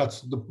I think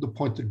that's the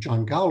point that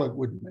John Gowlett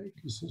would make,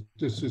 is that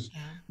this is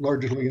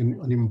largely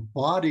an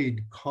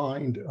embodied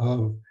kind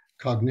of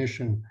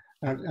cognition,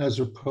 as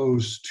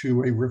opposed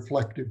to a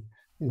reflective,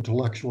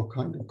 intellectual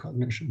kind of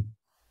cognition.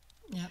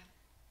 Yeah.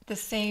 The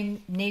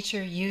same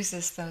nature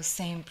uses those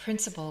same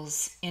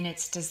principles in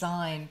its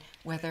design,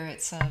 whether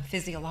it's a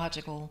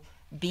physiological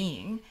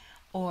being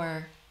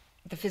or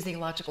the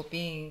physiological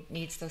being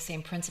needs those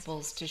same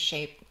principles to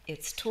shape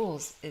its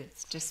tools.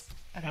 It's just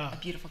a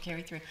beautiful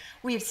carry through.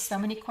 We have so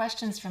many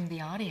questions from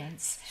the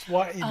audience.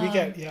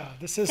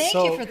 This is Thank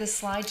you for the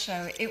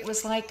slideshow. It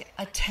was like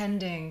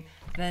attending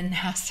the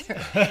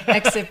NASA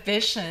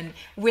exhibition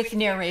with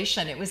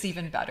narration. It was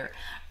even better.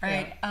 All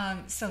right.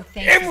 So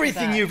thank you.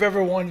 Everything you've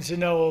ever wanted to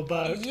know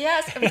about.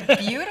 Yes, it was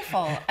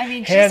beautiful. I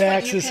mean, just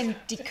what you can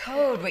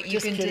decode, what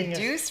you can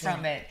deduce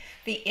from it.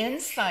 The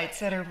insights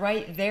that are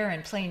right there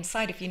in plain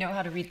sight if you know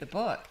how to read the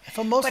book.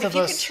 For most but of if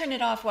you us, could turn it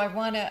off, well, I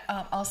want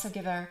to also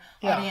give our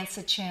audience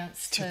a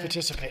chance to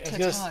participate.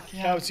 To talk.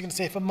 I was going to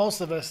say, for most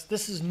of us,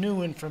 this is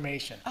new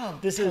information. Oh,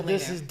 this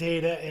is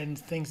data and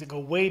things that go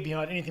way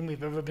beyond anything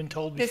we've ever been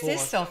told before.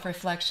 This is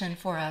self-reflection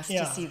for us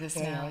to see this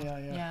now.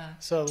 Yeah.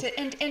 So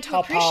and to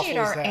appreciate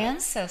our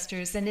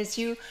ancestors, and as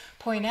you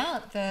point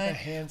out,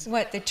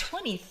 the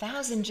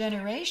 20,000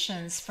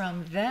 generations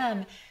from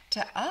them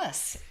to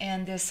us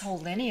and this whole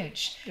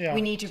lineage. We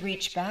need to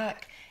reach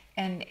back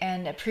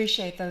and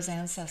appreciate those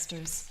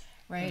ancestors,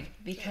 right?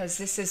 Because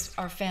this is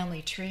our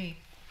family tree.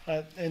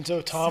 And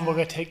so, Tom, we're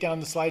going to take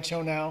down the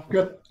slideshow now.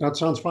 Good. That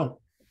sounds fun.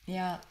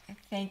 Yeah,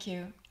 thank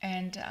you.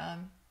 And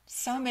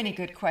so many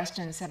good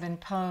questions have been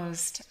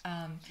posed.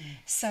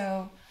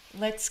 So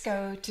let's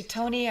go to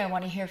Tony. I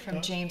want to hear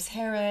from James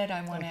Harrod.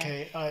 I want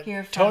to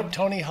hear from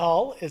Tony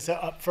Hall is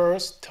up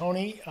first.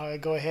 Tony,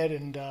 go ahead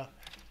and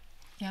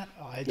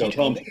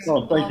Tom,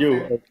 thank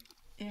you.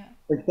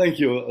 Thank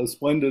you. A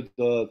splendid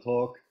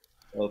talk.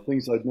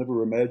 Things I'd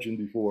never imagined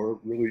before.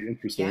 Really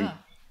interesting.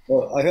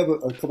 I have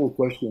a couple of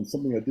questions,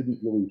 something I didn't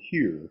really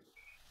hear.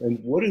 And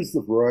what is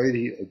the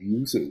variety of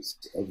uses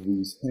of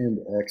these hand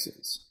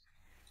axes?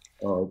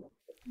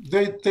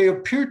 They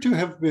appear to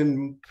have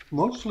been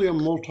mostly a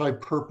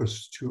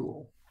multi-purpose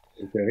tool.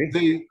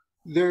 Okay.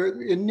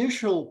 Their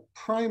initial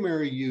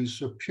primary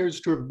use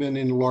appears to have been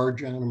in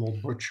large animal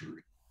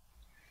butchery.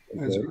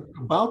 Okay.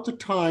 About the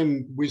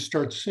time we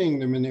start seeing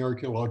them in the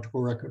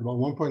archaeological record, about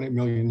 1.8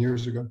 million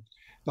years ago,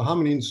 the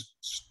hominins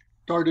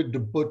started to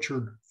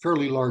butcher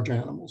fairly large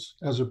animals,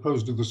 as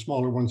opposed to the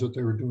smaller ones that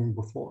they were doing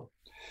before.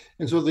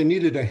 And so they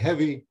needed a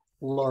heavy,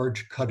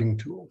 large cutting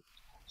tool.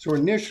 So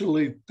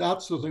initially,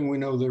 that's the thing we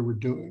know they were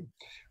doing.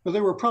 But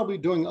they were probably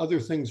doing other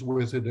things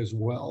with it as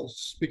well,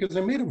 because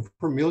they made them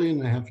for 1.5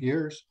 million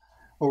years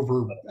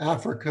over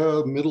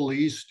Africa, Middle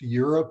East,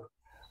 Europe.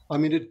 I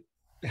mean, it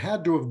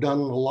had to have done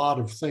a lot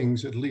of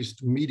things, at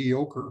least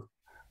mediocre,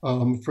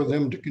 for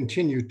them to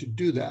continue to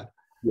do that.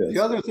 Yes.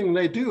 The other thing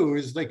they do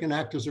is they can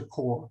act as a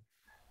core.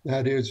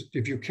 That is,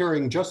 if you're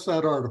carrying just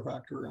that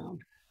artifact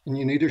around and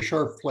you need a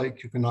sharp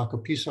flake, you can knock a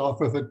piece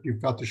off of it,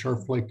 you've got the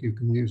sharp flake, you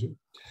can use it.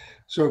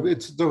 So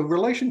it's the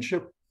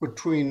relationship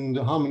between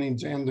the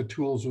hominids and the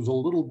tools was a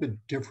little bit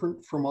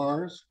different from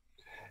ours.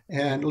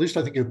 And at least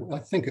I think it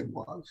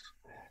was.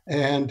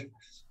 And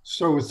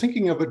so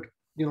thinking of it,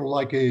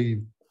 like a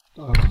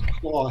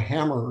claw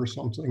hammer or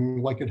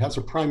something, like it has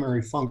a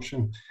primary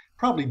function,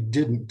 probably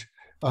didn't.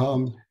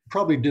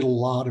 Probably did a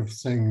lot of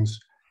things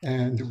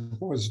and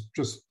was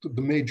just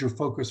the major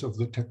focus of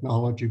the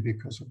technology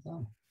because of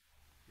that.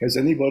 Has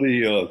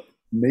anybody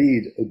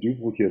made a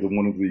duplicate of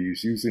one of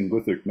these using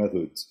lithic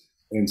methods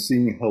and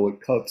seeing how it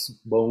cuts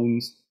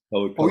bones,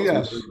 how it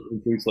cuts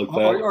and things like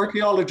that?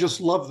 Archaeologists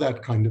love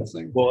that kind of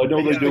thing. Well, I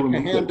know they do. A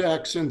hand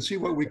axe and see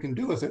what we can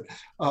do with it.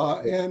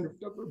 And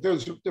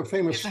there's a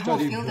famous study. There's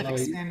a whole field of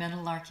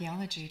experimental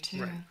archeology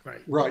too.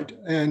 Right.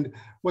 And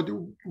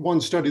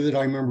one study that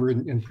I remember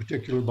in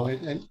particular by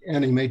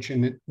Annie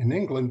Machin in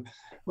England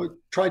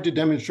tried to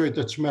demonstrate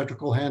that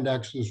symmetrical hand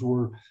axes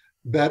were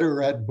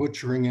better at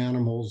butchering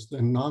animals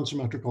than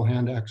non-symmetrical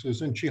hand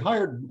axes. And she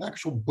hired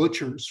actual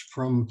butchers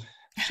from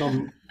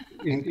some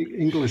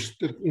English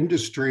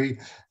industry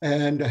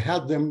and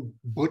had them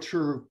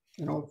butcher,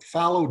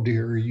 fallow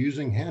deer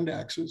using hand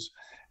axes.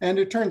 And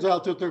it turns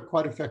out that they're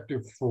quite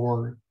effective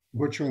for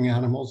butchering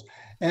animals.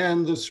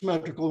 And the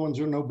symmetrical ones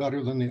are no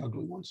better than the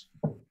ugly ones.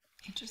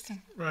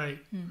 Interesting. Right.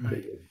 Mm-hmm.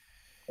 Right.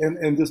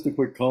 And just a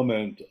quick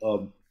comment,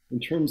 in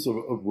terms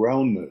of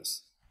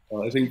roundness,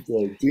 I think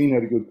Dean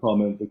had a good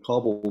comment. The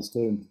cobbles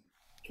tend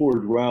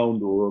toward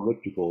round or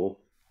elliptical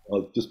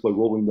just by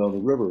rolling down the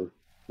river.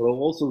 But I'll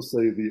also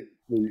say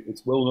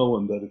it's well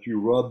known that if you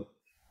rub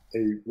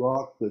a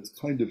rock that's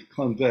kind of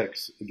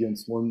convex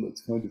against one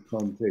that's kind of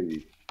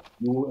concave,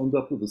 you will end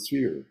up with a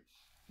sphere.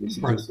 This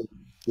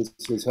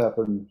has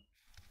happened.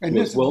 And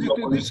this for a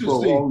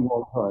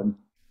long time.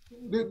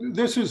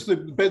 This is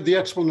the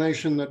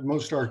explanation that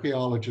most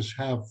archaeologists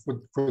have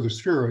for the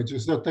spheroids,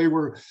 is that they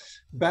were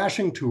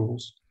bashing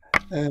tools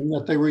and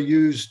that they were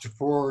used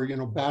for,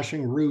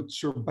 bashing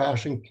roots or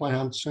bashing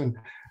plants. And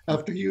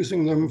after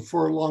using them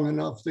for long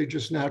enough, they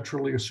just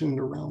naturally assumed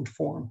a round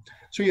form.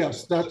 So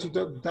yes, that's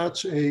one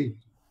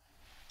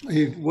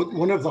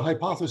of the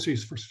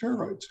hypotheses for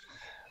spheroids.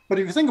 But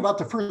if you think about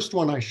the first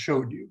one I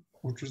showed you,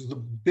 which is the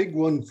big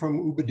one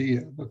from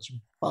Ubadia, that's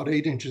about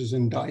 8 inches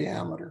in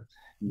diameter,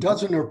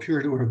 doesn't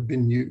appear to have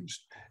been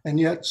used. And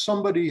yet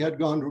somebody had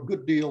gone to a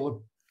good deal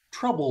of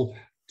trouble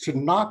to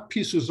knock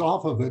pieces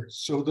off of it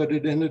so that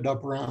it ended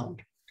up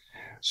round.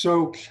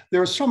 So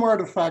there are some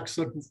artifacts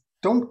that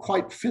don't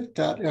quite fit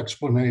that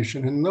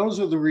explanation. And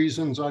those are the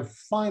reasons I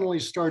finally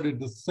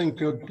started to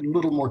think a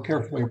little more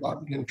carefully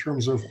about it in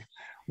terms of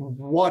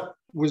what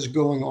was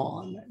going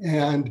on.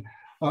 And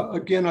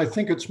again, I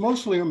think it's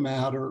mostly a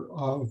matter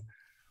of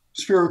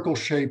spherical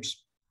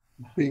shapes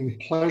being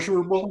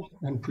pleasurable,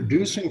 and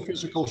producing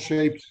physical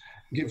shapes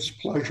gives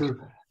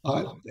pleasure.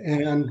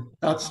 And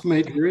that's the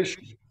major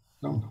issue.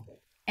 So,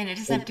 and it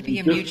doesn't have to be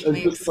a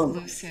mutually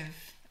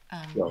exclusive.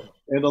 Yeah.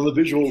 And on the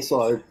visual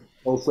side,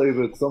 I'll say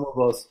that some of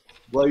us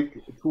like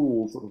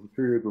tools of a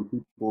period when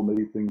people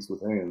made things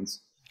with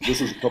hands. This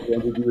is a couple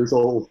hundred years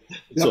old.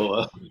 Yep.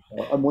 So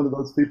I'm one of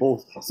those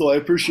people. So I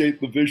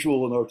appreciate the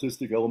visual and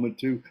artistic element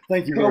too.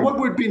 Thank you very much. What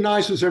would be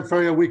nice is if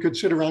we could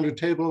sit around a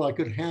table, I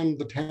could hand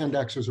the hand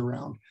axes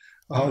around.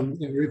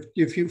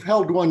 If you've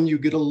held one, you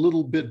get a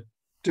little bit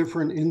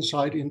different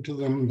insight into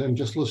them than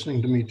just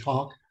listening to me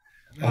talk.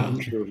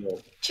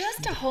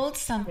 Just to hold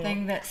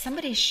something that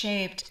somebody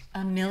shaped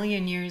 1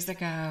 million years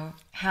ago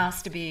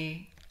has to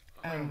be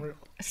a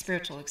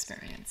spiritual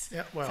experience.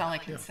 Yeah, well, that's all I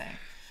can say.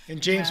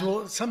 And James,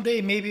 we'll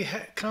someday maybe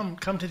come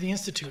to the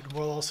Institute.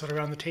 We'll all sit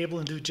around the table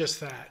and do just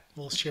that.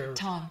 We'll share.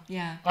 Tom,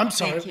 yeah. I'm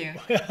sorry. Thank you.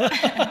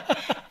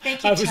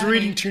 Thank you, I was Tony.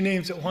 Reading 2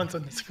 names at once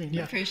on the screen.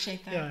 Yeah.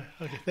 Appreciate that. Yeah.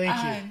 Okay.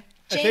 Thank you.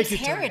 James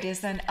Herod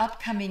is an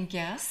upcoming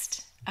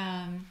guest.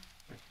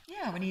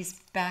 When he's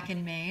back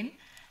in Maine.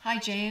 Hi,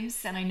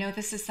 James. And I know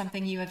this is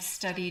something you have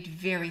studied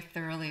very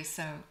thoroughly,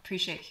 so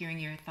appreciate hearing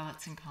your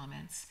thoughts and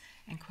comments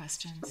and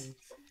questions.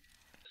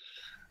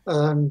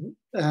 And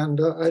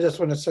I just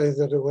want to say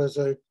that it was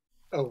a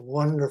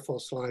wonderful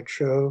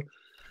slideshow.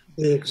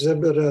 The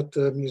exhibit at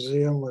the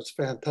museum was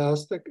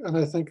fantastic, and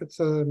I think it's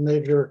a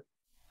major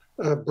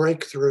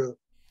breakthrough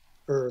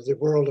for the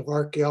world of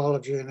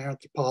archaeology and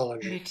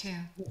anthropology. Me too.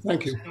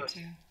 Thank you. Me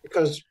too.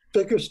 Because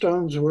figure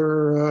stones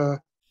were,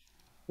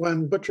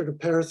 when Butcher de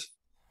Perth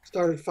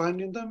started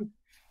finding them,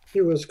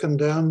 he was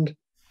condemned,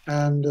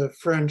 and the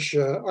French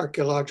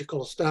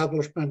archaeological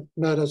establishment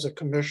met as a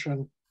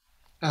commission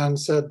and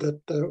said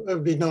that it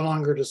would be no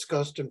longer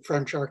discussed in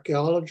French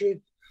archaeology.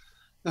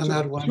 And so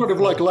that went sort of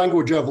like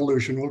language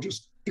evolution. We'll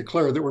just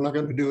declare that we're not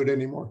going to do it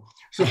anymore.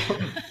 So,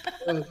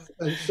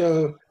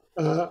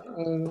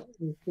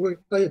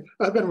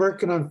 I've been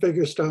working on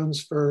figure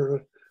stones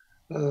for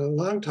a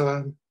long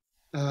time,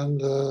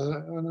 and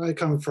I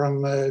come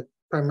from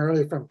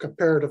primarily from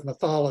comparative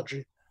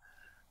mythology,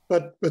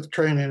 but with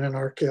training in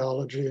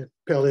archaeology and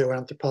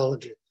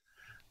paleoanthropology.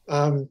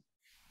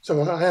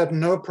 So I had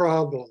no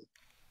problem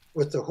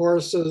with the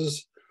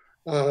horses,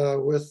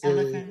 with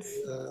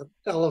the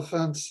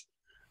elephants.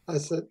 I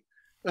said,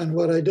 and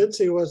what I did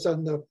see was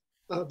on the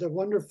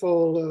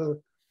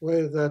wonderful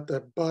way that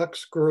the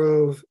Box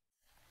Grove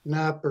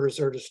knappers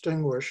are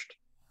distinguished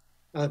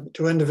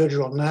to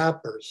individual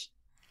knappers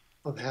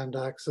of hand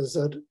axes.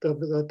 That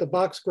the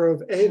Box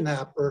Grove A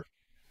knapper,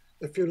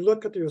 if you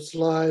look at your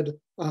slide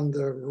on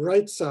the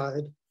right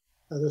side,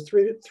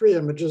 the three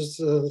images,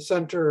 the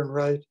center and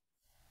right,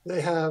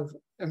 they have,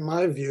 in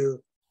my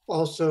view,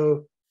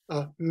 also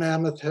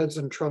mammoth heads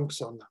and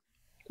trunks on them.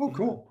 Oh,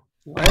 cool.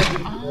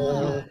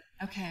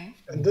 Okay.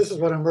 And this is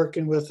what I'm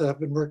working with. I've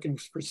been working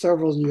for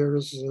several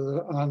years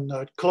on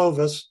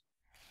Clovis.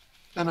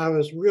 And I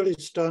was really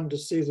stunned to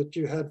see that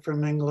you had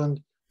from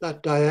England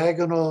that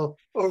diagonal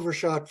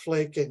overshot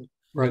flaking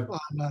on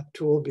that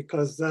tool,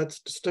 because that's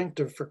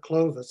distinctive for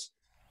Clovis.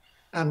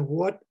 And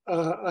what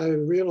I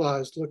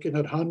realized looking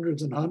at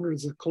hundreds and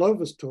hundreds of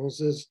Clovis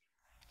tools is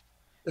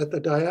that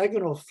the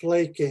diagonal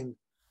flaking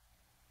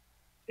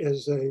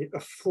is a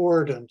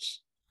affordance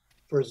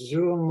for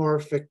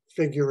zoomorphic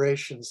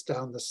figurations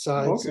down the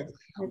sides. Okay.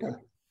 Okay.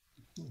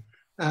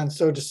 And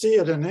so to see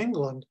it in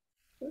England,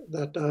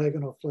 that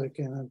diagonal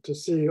flaking, and to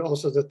see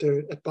also that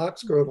they're at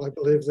Boxgrove, I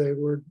believe they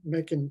were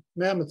making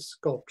mammoth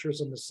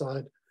sculptures on the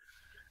side.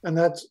 And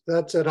that's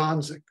at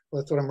Onsic.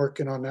 That's what I'm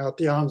working on now at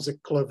the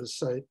Onsic Clovis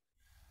site.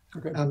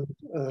 Okay. And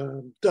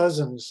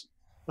dozens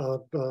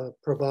of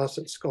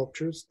proboscis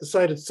sculptures. The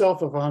site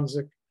itself of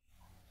Onsic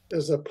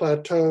is a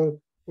plateau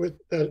with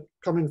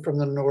coming from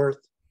the north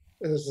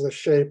is the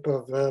shape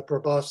of a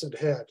proboscis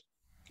head.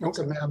 It's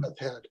a mammoth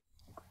head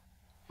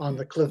on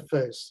the cliff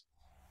face.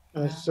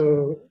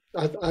 So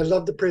I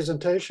love the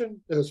presentation.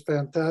 It was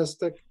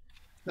fantastic.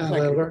 And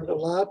I learned a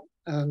lot.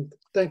 And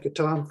thank you,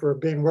 Tom, for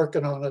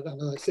working on it.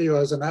 And I see you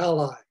as an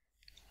ally.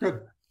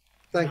 Good.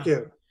 Thank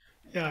you.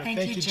 Yeah,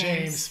 thank you,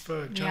 James,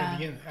 for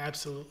joining in.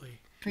 Absolutely.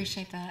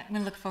 Appreciate that. I'm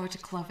going to look forward to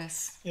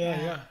Clovis.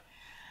 Yeah.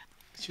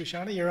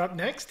 Shoshana, you're up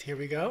next. Here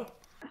we go.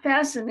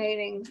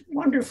 Fascinating,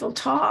 wonderful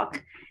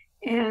talk.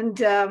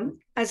 And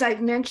as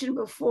I've mentioned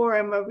before,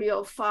 I'm a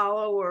real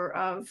follower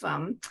of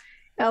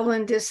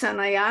Ellen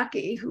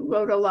Dissanayake, who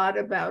wrote a lot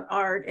about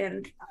art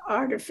and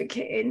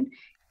artification,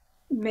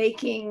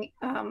 making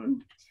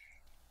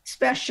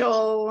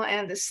special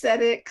and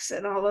aesthetics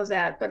and all of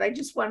that. But I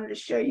just wanted to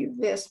show you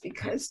this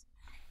because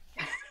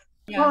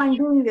while I'm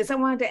doing this, I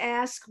wanted to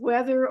ask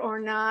whether or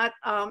not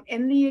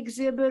in the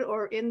exhibit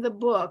or in the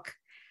book,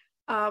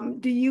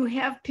 do you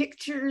have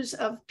pictures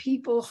of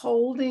people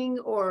holding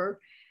or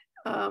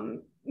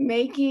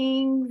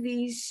making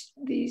these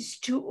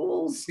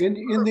tools?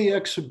 In the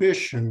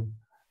exhibition,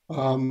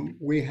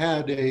 we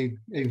had a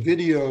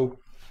video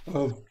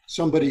of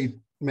somebody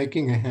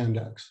making a hand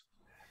axe.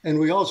 And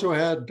we also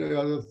had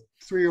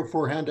 3 or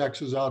 4 hand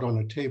axes out on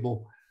a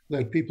table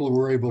that people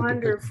were able to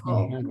pick.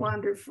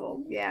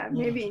 Wonderful. Yeah,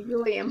 maybe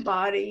really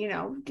embody,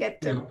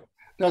 get to. Yeah.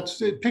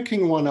 That's it.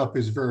 Picking one up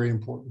is very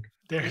important.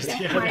 There's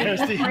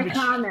my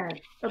comment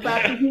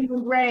about the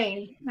human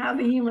brain, how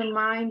the human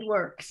mind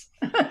works.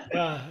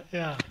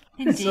 Yeah.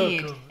 Indeed, So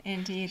cool.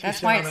 Indeed.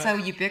 That's why it's so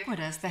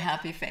ubiquitous, the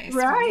happy face.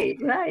 Right.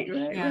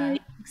 Exactly.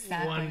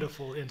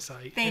 Wonderful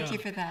insight. Thank you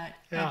for that.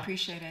 I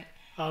appreciate it.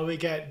 We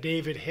got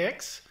David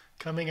Hicks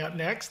coming up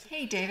next.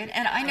 Hey, David.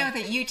 And I know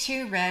that you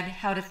too read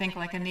How to Think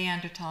Like a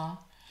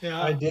Neanderthal. Yeah,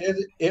 I did.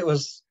 It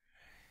was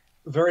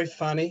very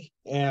funny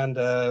and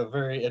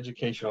very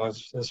educational.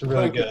 It's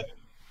really good.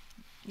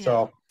 Yeah.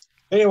 So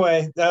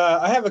anyway,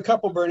 I have a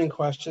couple burning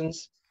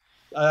questions.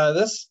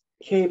 This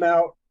came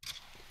out.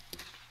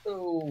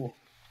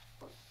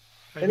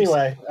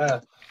 Anyway,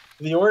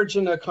 the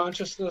origin of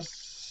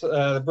consciousness,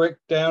 the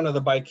breakdown of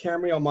the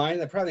bicameral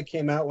mind, that probably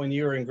came out when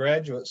you were in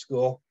graduate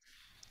school.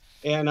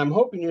 And I'm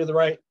hoping you're the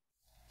right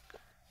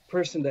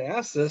person to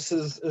ask this.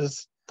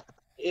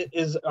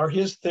 Are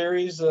his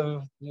theories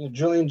of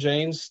Julian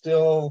Jaynes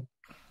still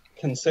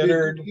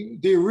considered?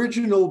 The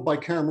original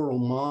bicameral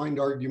mind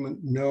argument,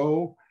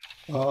 no.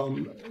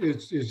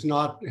 It's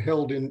not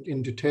held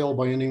in detail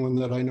by anyone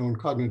that I know in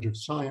cognitive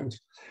science.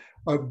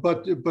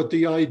 But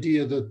the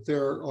idea that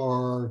there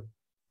are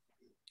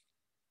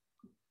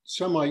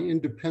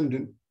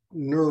semi-independent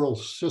neural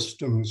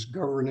systems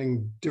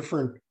governing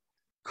different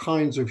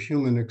kinds of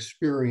human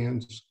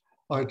experience,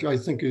 I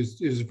think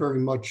is very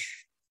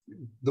much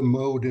the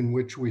mode in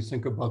which we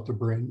think about the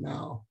brain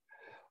now.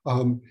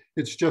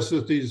 It's just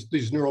that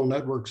these neural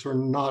networks are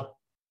not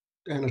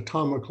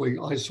anatomically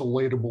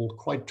isolatable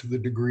quite to the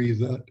degree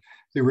that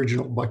the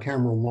original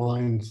bicameral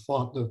mind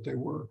thought that they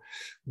were.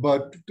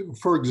 But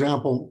for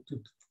example,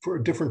 for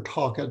a different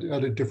talk at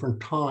a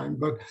different time,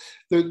 but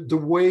the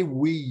way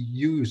we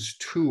use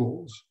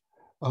tools,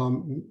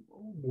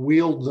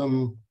 wield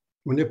them,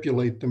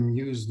 manipulate them,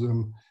 use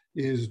them,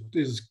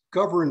 is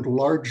governed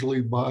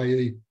largely by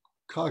a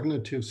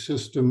cognitive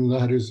system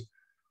that is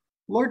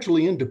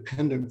largely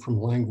independent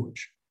from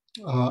language.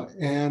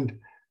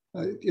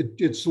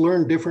 It's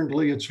learned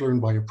differently. It's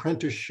learned by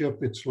apprenticeship.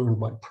 It's learned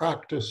by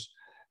practice.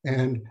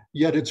 And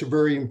yet it's a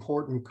very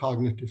important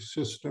cognitive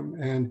system.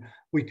 And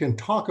we can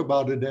talk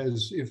about it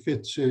as if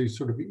it's a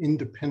sort of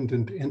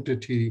independent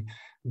entity,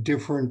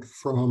 different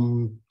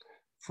from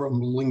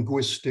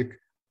linguistic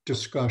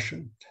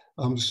discussion.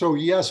 So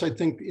yes, I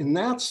think in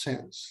that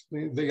sense,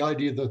 the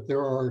idea that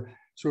there are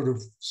sort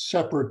of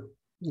separate,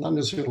 not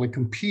necessarily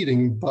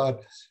competing,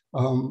 but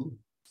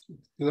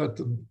that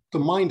the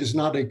mind is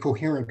not a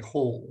coherent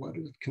whole.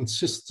 It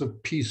consists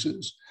of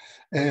pieces,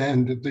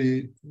 and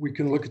we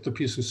can look at the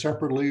pieces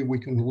separately. We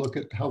can look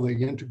at how they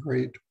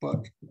integrate.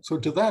 But so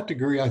to that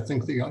degree, I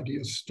think the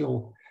idea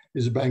still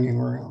is banging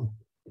around.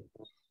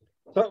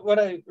 But what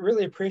I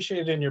really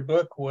appreciated in your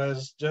book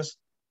was just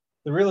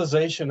the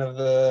realization of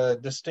the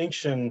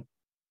distinction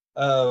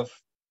of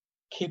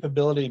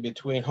capability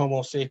between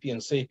Homo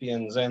sapiens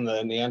sapiens and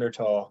the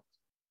Neanderthal.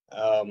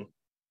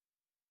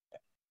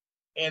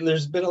 And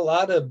there's been a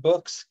lot of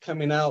books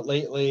coming out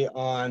lately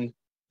on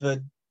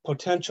the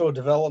potential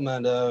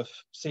development of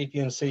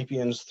sapiens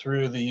sapiens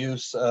through the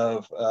use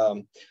of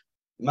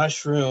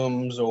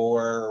mushrooms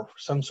or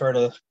some sort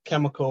of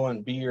chemical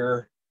in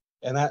beer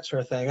and that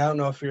sort of thing. I don't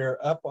know if you're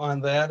up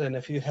on that, and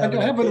if you have.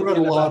 I haven't read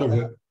a lot of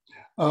it,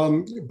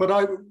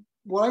 but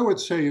what I would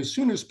say, as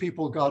soon as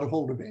people got a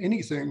hold of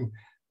anything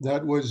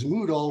that was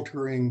mood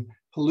altering,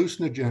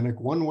 hallucinogenic,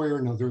 one way or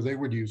another, they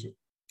would use it.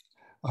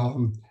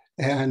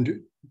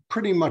 And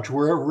pretty much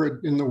wherever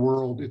in the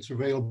world it's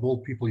available,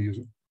 people use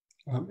it.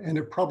 And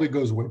it probably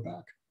goes way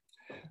back.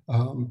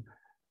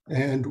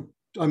 And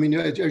I mean,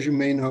 as you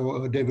may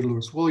know, David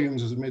Lewis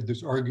Williams has made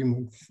this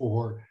argument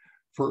for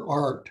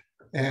art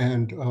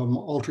and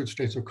altered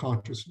states of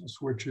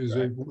consciousness, which is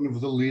one of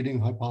the leading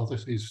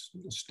hypotheses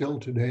still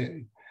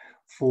today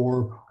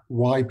for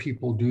why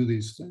people do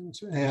these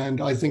things. And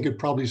I think it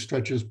probably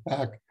stretches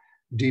back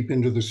deep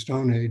into the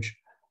Stone Age.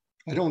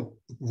 I don't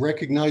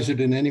recognize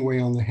it in any way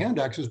on the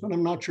handaxes, but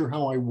I'm not sure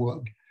how I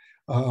would.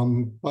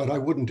 But I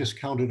wouldn't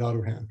discount it out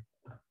of hand.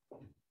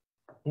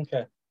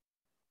 Okay.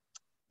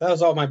 That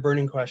was all my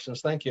burning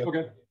questions. Thank you.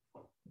 Okay.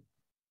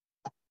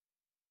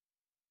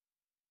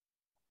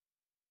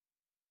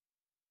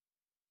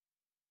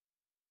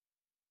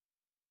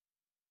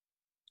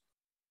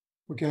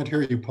 We can't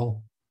hear you,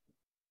 Paul.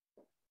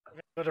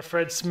 Go to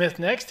Fred Smith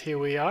next. Here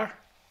we are.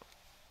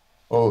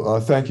 Oh,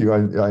 thank you.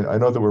 I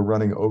know that we're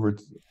running over.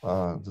 Just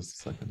a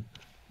second.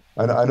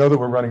 I know that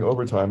we're running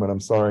overtime, and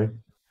I'm sorry.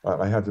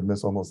 I had to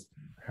miss almost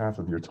half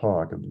of your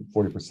talk and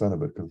 40%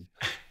 of it because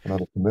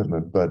another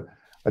commitment. But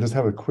I just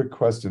have a quick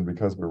question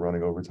because we're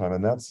running overtime,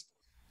 and that's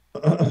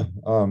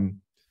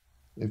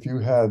if you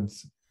had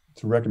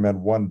to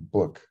recommend one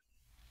book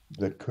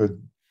that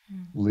could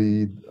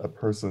lead a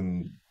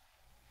person,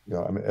 you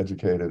know, I'm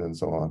educated and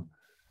so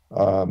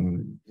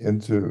on,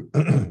 into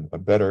a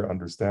better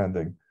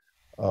understanding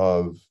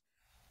of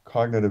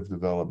cognitive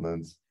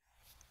development,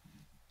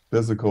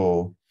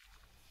 physical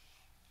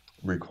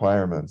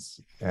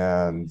requirements,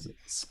 and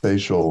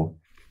spatial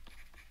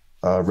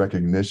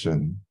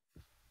recognition,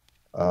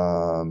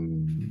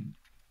 and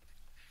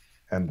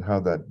how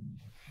that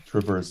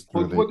traversed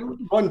through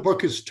one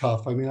book is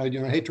tough. I mean, I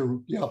hate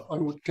to, I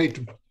would hate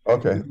to.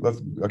 Okay,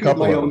 let's a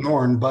couple my own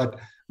horn, but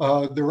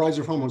The Rise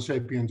of Homo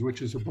Sapiens,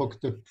 which is a book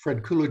that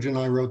Fred Coolidge and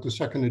I wrote. The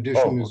second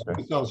edition is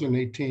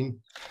 2018.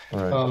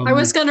 Right. I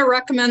was going to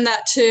recommend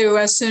that too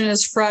as soon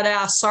as Fred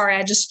asked. Sorry,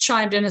 I just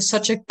chimed in. It's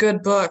such a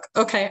good book.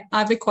 Okay,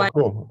 I'll be quiet.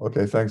 Cool.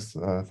 Okay, thanks.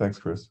 Thanks,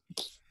 Chris.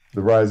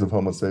 The Rise of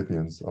Homo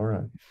Sapiens. All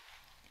right.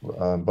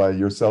 By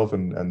yourself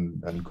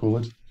and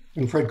Coolidge?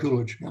 And Fred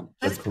Coolidge, yeah.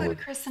 Let's put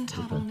Chris and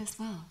Todd on as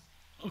well.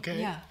 Okay.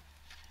 Yeah.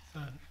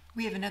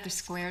 We have another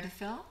square to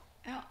fill.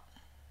 Yeah.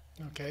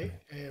 Okay,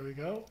 here we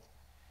go.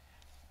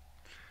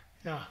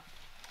 Yeah.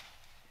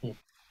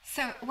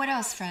 So what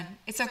else, Fred?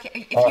 It's okay.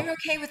 If you're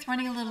okay with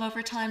running a little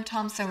overtime,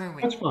 Tom, so are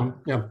we. That's fine,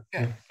 yeah.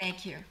 Good,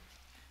 thank you.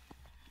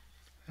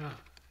 Yeah.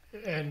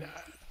 And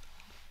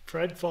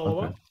Fred,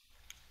 follow up?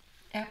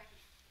 Yeah.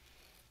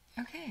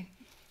 Okay.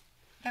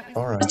 That was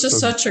all right. It's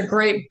just such a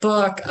great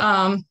book.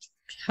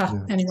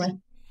 Anyway.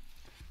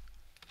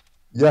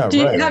 Yeah,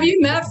 right. Have you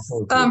met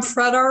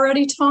Fred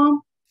already,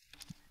 Tom?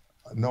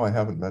 No, I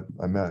haven't met.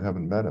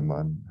 Haven't met him.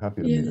 I'm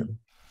happy to meet him.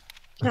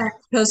 Yeah,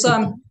 because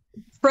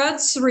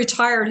Fred's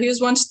retired. He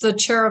was once the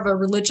chair of a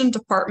religion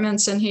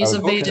department, and he's a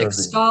Vedic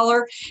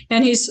scholar,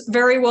 and he's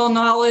very well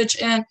knowledge.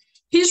 And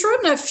he's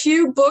written a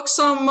few books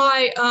on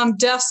my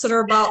desk that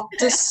are about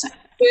this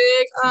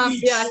big.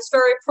 Yeah, he's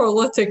very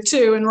prolific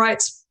too, and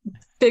writes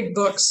big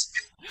books.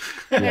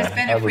 There's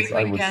been a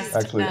frequent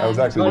guest. I was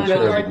actually the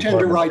chair of I the tend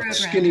to write department.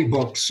 skinny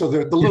books, so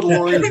the little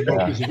orange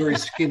book is a very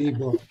skinny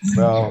book.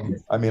 Well,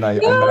 I mean, I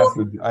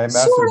mastered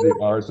the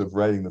art of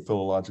writing the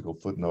philological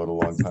footnote a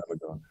long time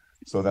ago,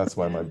 so that's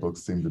why my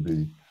books seem to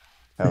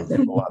have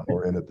a lot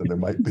more in it than there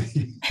might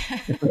be.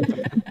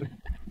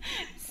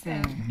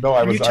 No,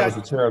 I was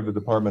the chair of the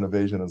Department of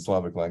Asian and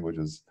Slavic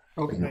Languages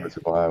at the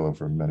University of Iowa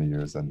for many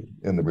years, and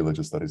in the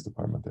religious studies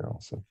department there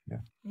also.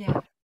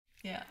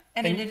 Yeah,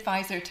 and an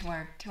advisor to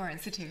our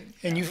institute.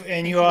 And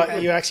you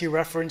actually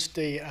referenced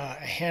the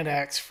hand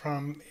axe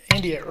from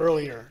India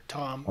earlier,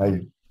 Tom.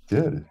 I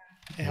did.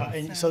 Yeah,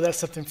 and so that's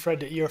something, Fred,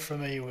 that you're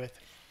familiar with.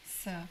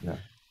 So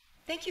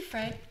thank you,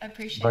 Fred. I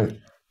appreciate it.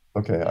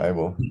 Okay, I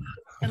will.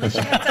 Unless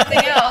you had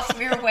something else,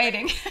 we were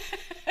waiting.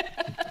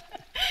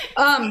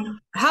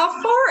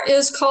 How far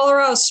is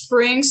Colorado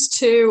Springs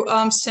to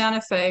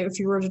Santa Fe if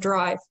you were to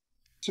drive?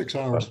 6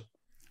 hours.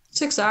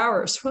 6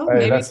 hours. Well, hey,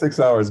 maybe that's 6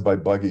 hours by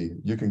buggy.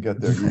 You can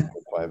get there in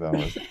 5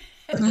 hours.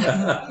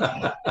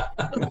 I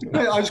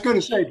was going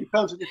to say, it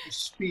depends if it's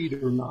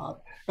speed or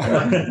not.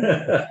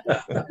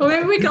 Well,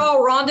 maybe we could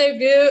all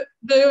rendezvous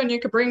and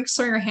you could bring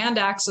some of your hand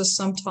axes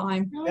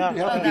sometime. Yeah,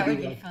 that would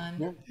be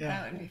fun.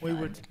 Yeah, we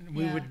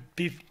would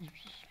be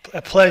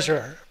a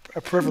pleasure,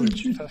 a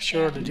privilege, for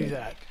sure, to do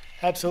that.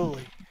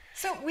 Absolutely.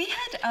 So we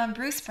had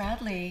Bruce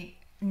Bradley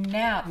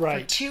nap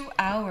for 2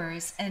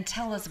 hours and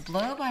tell us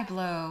blow by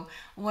blow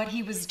what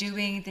he was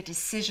doing, the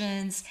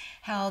decisions,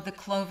 how the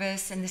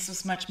Clovis, and this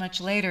was much,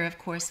 much later, of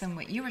course, than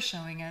what you were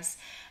showing us,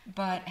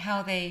 but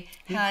how they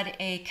had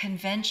a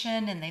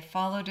convention and they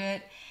followed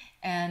it,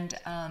 and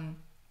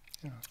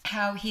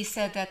how he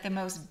said that the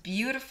most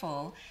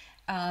beautiful,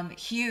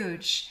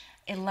 huge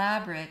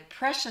elaborate,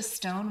 precious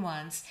stone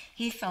ones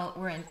he felt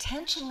were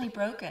intentionally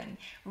broken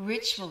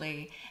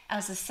ritually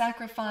as a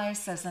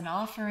sacrifice, as an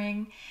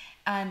offering,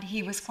 and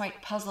he was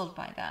quite puzzled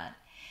by that.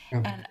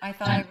 And I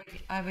thought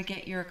I would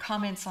get your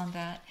comments on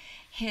that.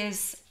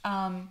 His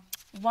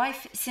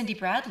wife, Cindy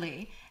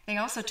Bradley, they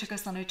also took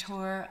us on a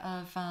tour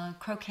of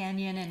Crow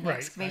Canyon and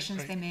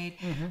excavations they made.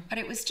 But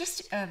it was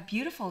just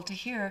beautiful to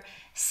hear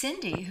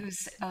Cindy,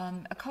 who's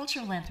a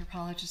cultural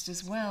anthropologist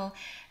as well,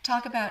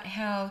 talk about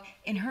how,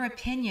 in her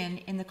opinion,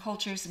 in the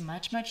cultures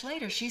much, much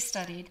later she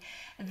studied,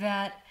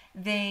 that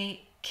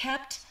they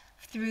kept,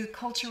 through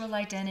cultural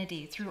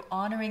identity, through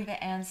honoring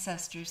the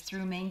ancestors,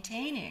 through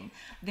maintaining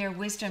their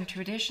wisdom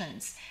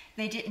traditions,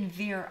 they didn't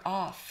veer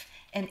off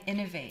and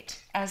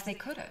innovate as they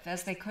could have,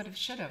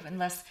 should have,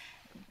 unless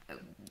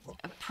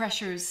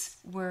pressures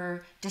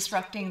were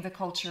disrupting the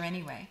culture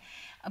anyway.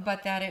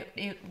 But that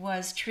it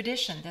was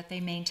tradition that they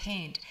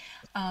maintained.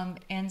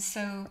 And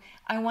so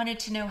I wanted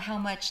to know how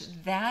much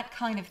that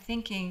kind of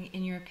thinking,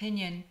 in your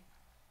opinion,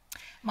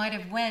 might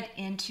have went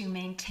into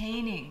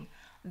maintaining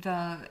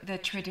the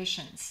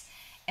traditions,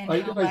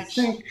 and how much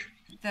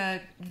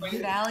the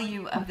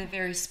value of the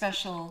very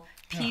special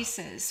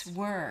pieces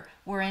were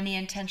any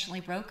intentionally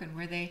broken,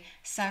 were they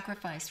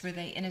sacrificed, were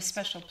they in a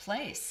special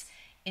place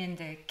in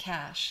the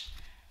cache?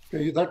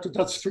 Okay,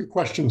 that's 3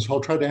 questions. I'll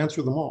try to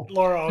answer them all.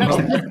 Laura, all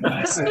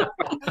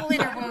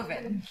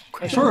interwoven.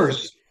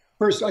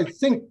 First, I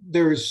think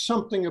there is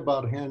something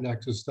about hand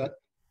axes that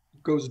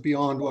goes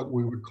beyond what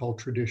we would call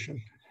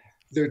tradition.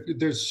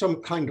 There's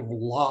some kind of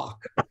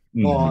lock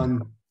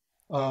on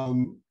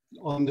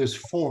this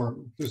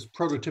form, this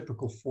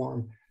prototypical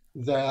form,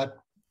 that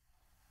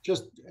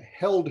just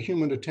held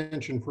human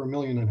attention for 1.5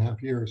 million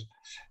years.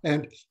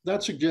 And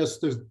that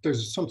suggests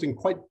there's something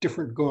quite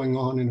different going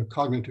on in a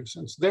cognitive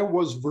sense. There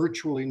was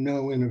virtually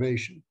no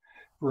innovation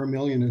for 1.5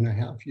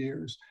 million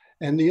years.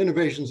 And the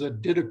innovations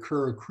that did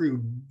occur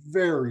accrued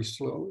very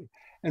slowly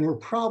and were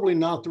probably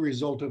not the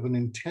result of an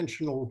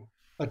intentional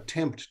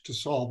attempt to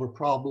solve a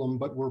problem,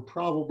 but were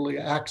probably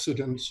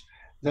accidents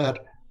that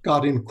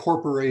got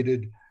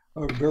incorporated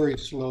very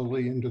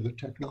slowly into the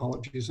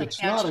technologies. Like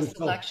it's not until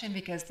selection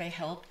because they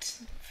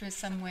helped for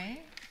some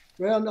way?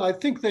 Well, I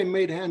think they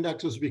made hand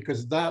axes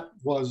because that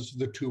was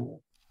the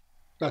tool.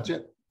 That's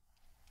it.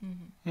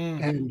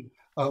 And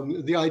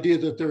the idea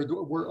that there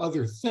were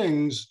other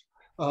things,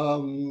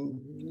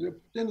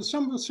 in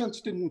some sense,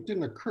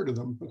 didn't occur to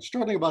them. But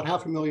starting about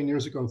 500,000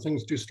 years ago,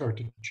 things do start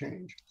to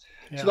change.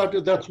 So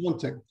that's one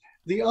thing.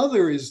 The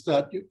other is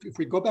that if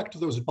we go back to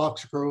those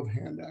Box Grove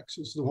hand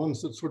axes, the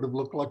ones that sort of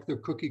look like they're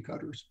cookie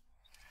cutters,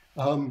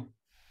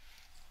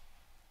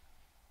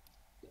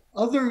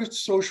 other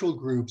social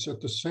groups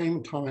at the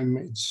same time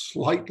made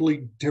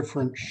slightly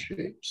different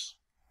shapes,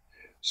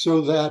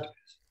 so that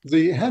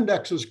the hand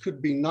axes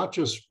could be not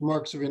just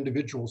marks of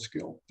individual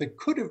skill, they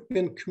could have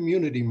been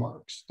community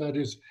marks. That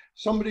is,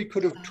 somebody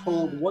could have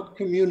told what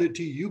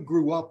community you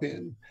grew up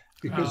in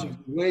because of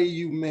the way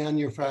you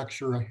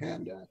manufacture a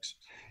hand axe.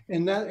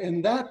 And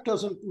that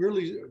doesn't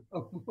really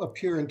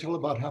appear until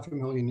about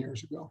 500,000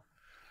 years ago.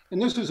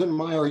 And this isn't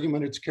my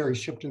argument, it's Carrie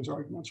Shipton's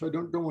argument. So I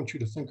don't want you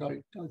to think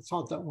I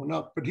thought that one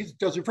up, but he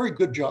does a very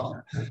good job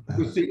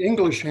with the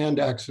English hand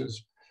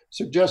axes,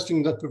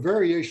 suggesting that the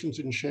variations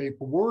in shape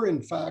were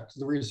in fact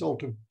the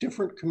result of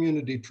different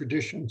community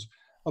traditions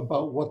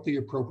about what the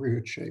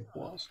appropriate shape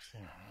was.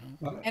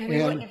 And we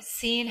wouldn't have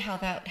seen how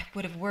that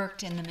would have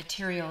worked in the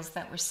materials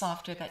that were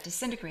softer, that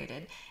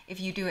disintegrated. If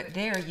you do it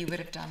there, you would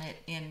have done it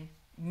in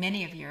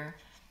many of your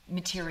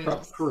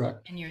materials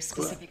and your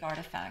specific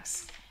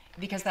artifacts,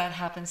 because that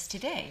happens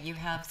today. You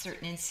have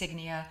certain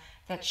insignia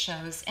that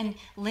shows, and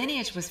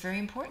lineage was very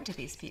important to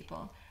these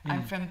people.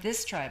 I'm from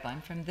this tribe,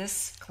 I'm from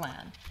this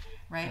clan,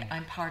 right?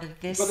 I'm part of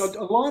this. But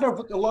a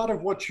lot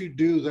of what you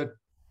do that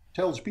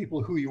tells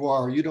people who you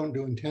are, you don't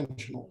do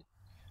intentionally.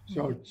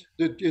 So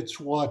it's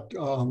what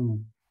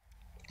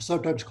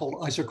sometimes called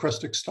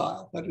isocrestic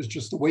style. That is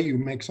just the way you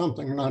make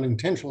something, not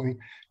intentionally.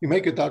 You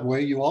make it that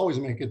way, you always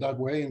make it that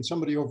way, and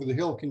somebody over the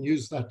hill can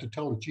use that to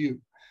tell it's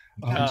you.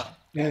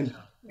 And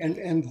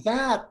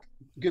that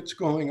gets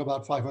going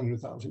about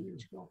 500,000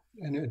 years ago.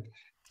 And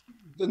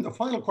then the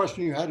final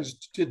question you had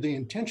is, did they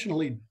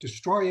intentionally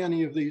destroy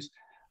any of these?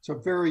 It's a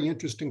very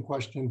interesting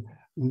question,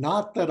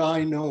 not that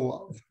I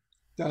know of.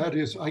 That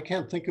is, I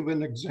can't think of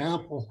an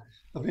example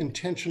of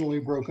intentionally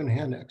broken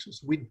hand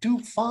axes. We do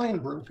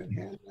find broken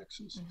hand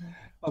axes,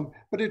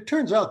 but it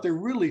turns out they're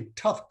really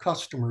tough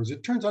customers.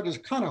 It turns out it's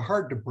kind of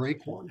hard to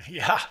break one.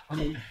 Yeah,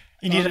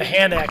 you need a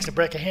hand axe to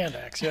break a hand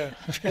axe, yeah.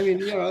 I mean,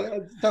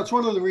 that's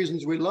one of the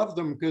reasons we love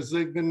them, because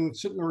they've been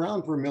sitting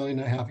around for 1.5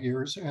 million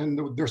years and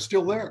they're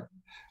still there.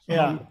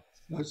 Yeah.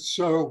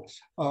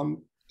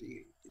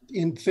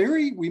 In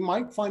theory, we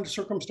might find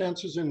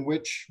circumstances in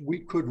which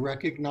we could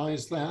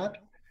recognize that,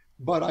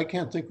 but I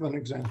can't think of an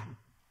example.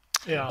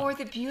 Yeah. Or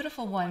the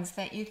beautiful ones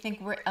that you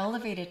think were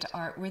elevated to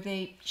art, were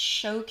they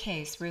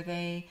showcased, were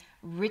they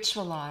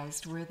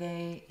ritualized, were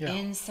they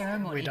in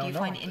ceremony? Do you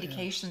find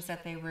indications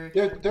that they were?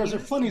 There's a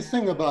funny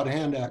thing about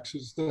hand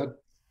axes, that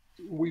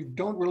we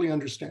don't really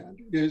understand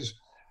is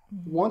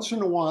once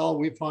in a while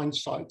we find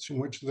sites in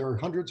which there are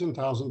hundreds and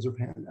thousands of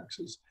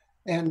handaxes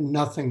and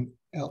nothing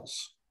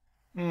else.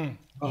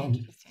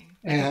 Interesting.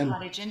 Like And a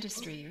cottage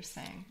industry, you're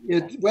saying?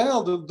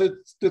 Well,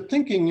 the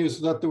thinking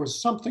is that there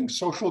was something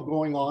social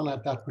going on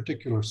at that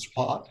particular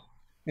spot,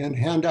 and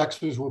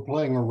handaxes were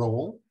playing a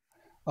role.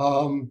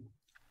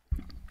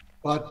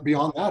 But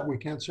beyond that, we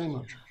can't say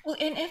much. Well,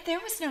 and if there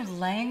was no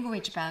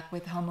language back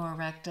with Homo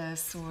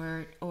erectus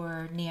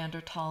or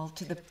Neanderthal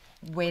to the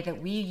way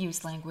that we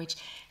use language,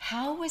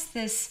 how was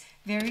this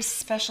very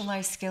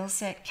specialized skill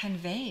set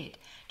conveyed?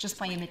 Just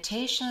by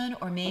imitation,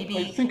 or maybe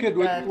I think it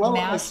would, the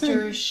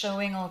masters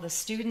showing all the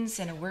students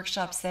in a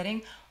workshop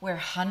setting where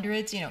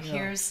hundreds,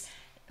 here's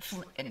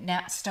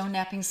Stone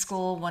Knapping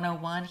School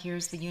 101,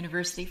 here's the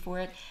university for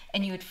it,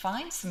 and you would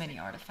find so many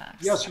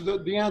artifacts. Yes,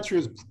 the answer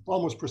is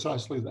almost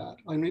precisely that.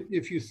 I mean,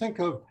 if you think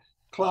of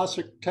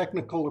classic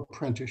technical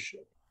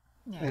apprenticeship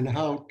and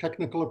how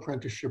technical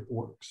apprenticeship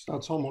works,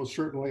 that's almost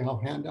certainly how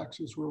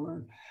handaxes were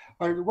learned.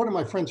 One of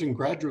my friends in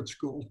graduate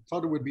school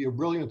thought it would be a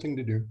brilliant thing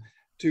to do,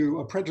 to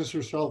apprentice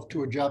herself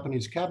to a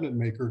Japanese cabinet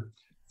maker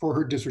for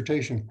her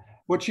dissertation.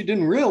 What she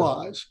didn't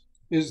realize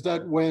is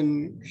that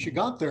when she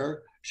got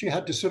there, she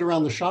had to sit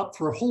around the shop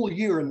for a whole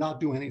year and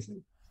not do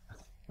anything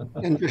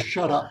and just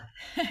shut up.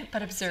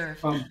 But observe.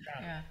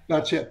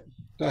 That's it.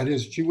 That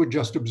is, she would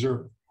just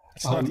observe.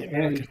 It's not the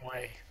American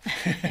way.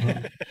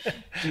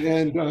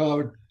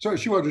 So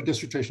she wrote a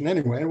dissertation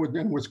anyway,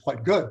 and was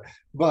quite good.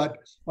 But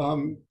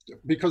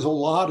because a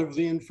lot of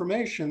the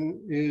information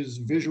is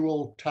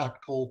visual,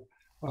 tactile,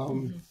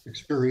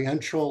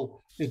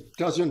 experiential, it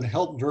doesn't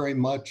help very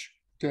much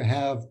to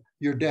have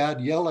your dad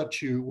yell at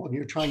you when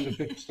you're trying to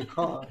fix the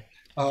car.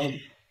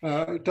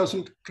 It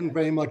doesn't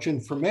convey much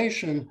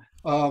information.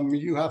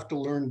 You have to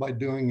learn by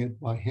doing it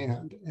by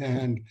hand.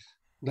 And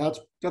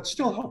that's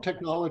still how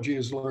technology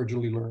is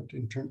largely learned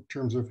in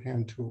terms of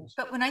hand tools.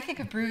 But when I think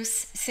of Bruce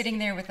sitting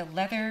there with a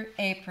leather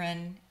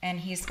apron and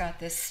he's got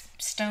this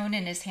stone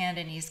in his hand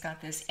and he's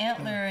got this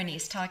antler and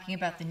he's talking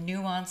about the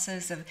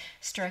nuances of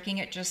striking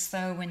it just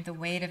so and the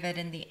weight of it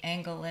and the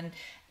angle and,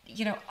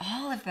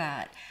 all of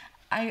that,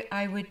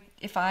 I would,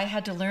 if I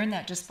had to learn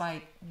that just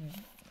by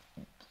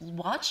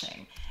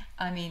watching,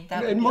 I mean,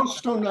 that and most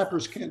stone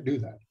knappers can't do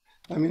that.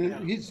 I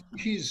mean,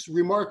 he's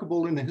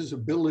remarkable in his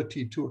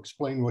ability to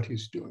explain what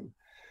he's doing.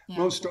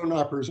 Most stone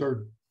knappers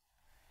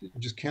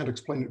just can't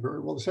explain it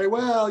very well. They say,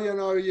 well,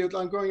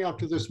 I'm going out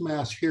to this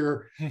mass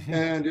here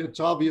and it's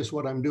obvious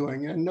what I'm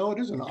doing. And no, it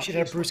isn't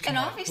obvious. And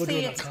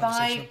obviously it's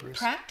by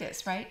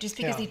practice, right? Just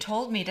because he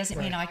told me doesn't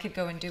mean I could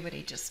go and do what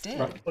he just did.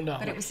 Right. Well, no.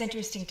 But it was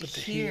interesting to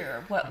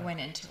hear what went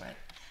into it,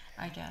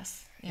 I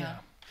guess. Yeah.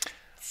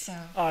 So,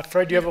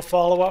 Fred, do you have a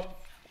follow-up?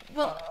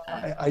 Well,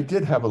 I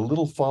did have a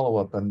little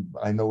follow-up, and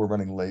I know we're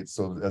running late,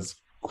 so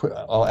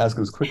I'll ask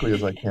it as quickly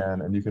as I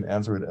can, and you can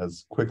answer it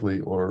as quickly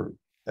or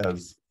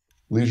as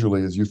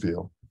leisurely as you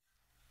feel.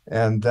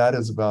 And that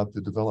is about the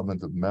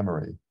development of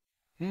memory.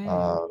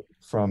 How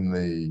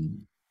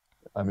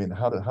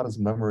does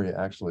memory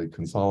actually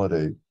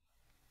consolidate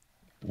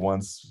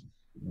once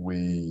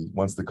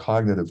the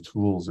cognitive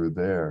tools are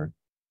there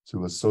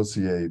to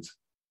associate,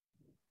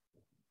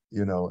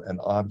 an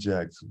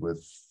object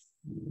with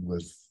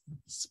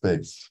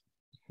space?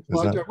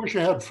 Well, I wish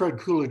I had Fred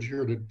Coolidge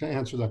here to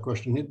answer that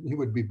question. He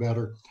would be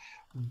better.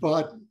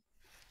 But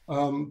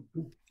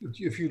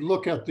if you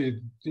look at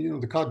the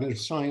cognitive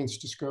science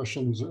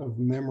discussions of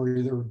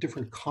memory, there are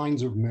different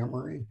kinds of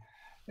memory.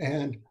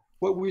 And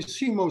what we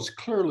see most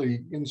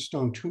clearly in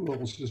stone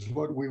tools is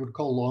what we would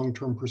call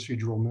long-term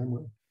procedural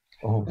memory.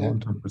 Oh,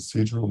 long-term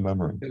procedural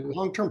memory.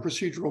 Long-term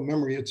procedural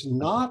memory, it's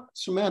not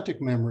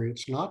semantic memory,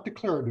 it's not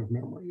declarative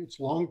memory, it's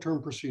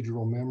long-term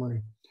procedural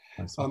memory.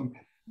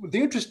 The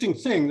interesting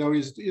thing, though,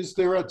 is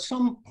there at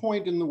some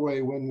point in the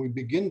way when we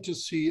begin to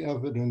see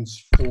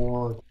evidence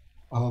for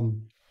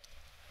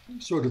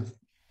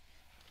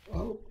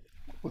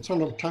what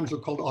sometimes are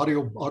called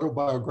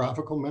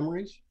autobiographical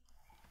memories.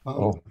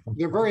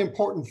 They're very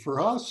important for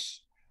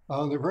us.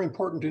 They're very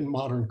important in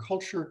modern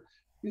culture.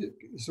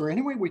 Is there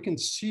any way we can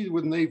see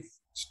when they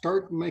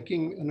start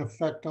making an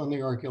effect on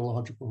the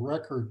archaeological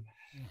record?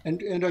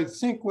 And I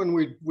think when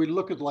we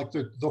look at like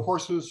the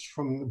horses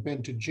from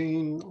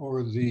Bentagine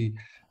or the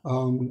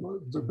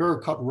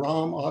Barakat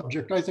Ram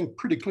object, I think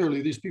pretty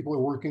clearly these people are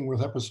working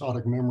with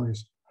episodic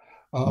memories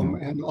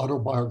and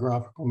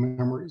autobiographical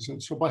memories.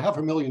 And so by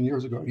 500,000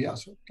 years ago,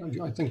 yes,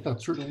 I think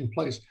that's certainly in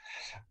place.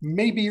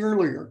 Maybe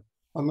earlier.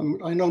 I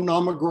know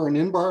Namagor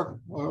Ninbar,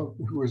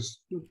 who is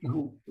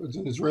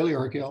an Israeli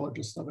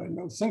archaeologist that I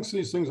know, thinks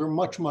these things are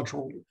much, much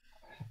older.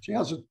 She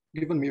hasn't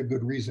given me a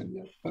good reason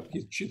yet, but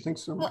she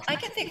thinks they're much. Well, I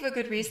can think of a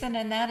good reason,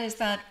 and that is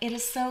that it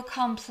is so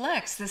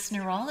complex, this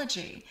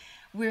neurology.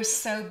 We're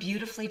so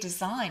beautifully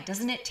designed.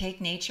 Doesn't it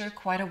take nature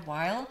quite a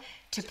while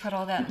to put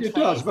all that in place? It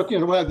does, but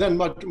then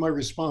my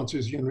response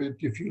is,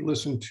 if you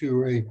listen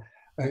to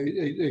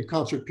a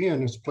concert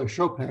pianist play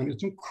Chopin,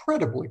 it's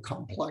incredibly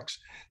complex.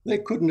 They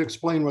couldn't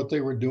explain what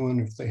they were doing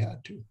if they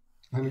had to.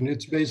 I mean,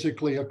 it's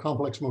basically a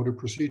complex motor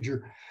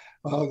procedure.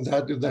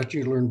 that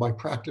you learn by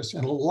practice.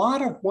 And a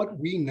lot of what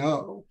we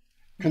know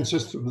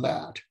consists of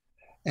that.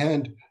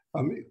 And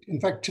in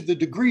fact, to the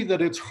degree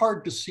that it's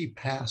hard to see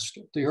past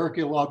it, the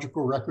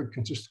archaeological record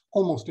consists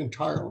almost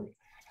entirely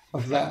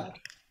of that.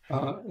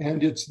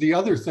 And it's the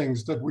other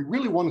things that we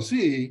really want to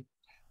see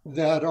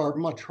that are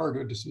much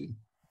harder to see.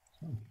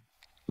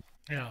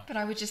 Yeah. But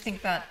I would just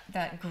think that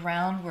that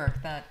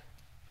groundwork, that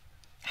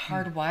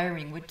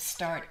hardwiring would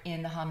start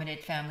in the hominid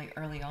family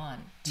early on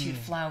to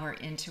flower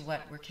into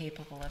what we're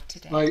capable of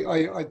today.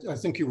 I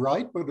think you're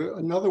right, but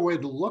another way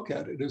to look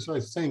at it is, I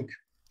think,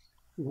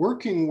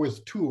 working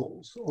with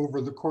tools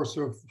over the course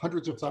of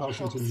hundreds of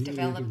thousands and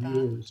millions of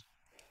years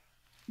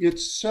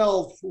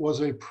itself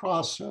was a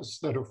process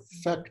that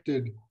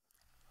affected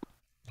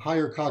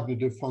higher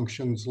cognitive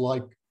functions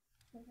like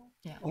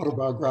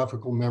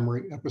autobiographical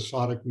memory,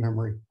 episodic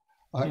memory,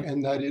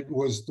 and that it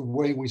was the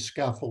way we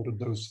scaffolded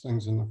those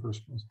things in the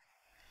first place.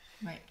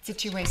 Right. It's a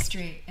two-way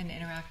street, an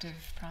interactive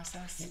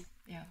process.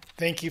 Yeah.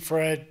 Thank you,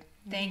 Fred.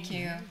 Thank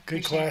you.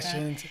 Good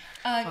questions.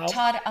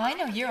 Todd, I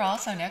know you're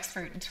also an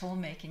expert in tool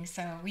making,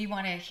 so we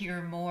want to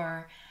hear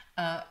more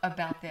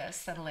about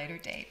this at a later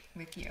date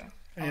with you.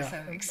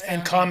 Also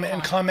and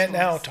comment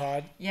now,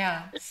 Todd.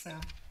 Yeah. So.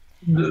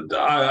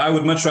 I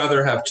would much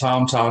rather have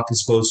Tom talk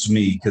as opposed to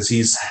me, because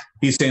he's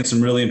saying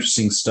some really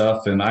interesting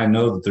stuff, and I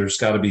know that there's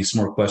got to be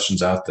some more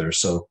questions out there.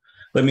 So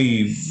let me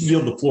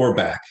yield the floor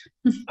back.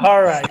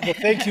 All right. Well,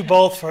 thank you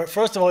both for,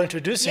 first of all,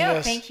 introducing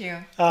us. Thank you.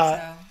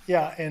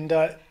 Yeah, and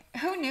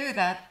who knew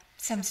that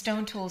some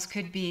stone tools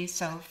could be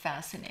so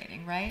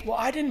fascinating, right? Well,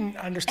 I didn't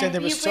understand and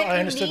there was so. I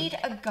understood. You need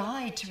a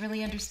guide to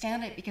really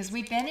understand it, because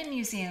we've been in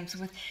museums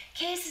with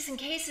cases and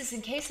cases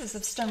and cases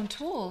of stone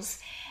tools.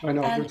 I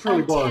know, and it's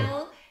really boring.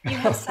 Until you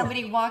have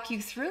somebody walk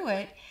you through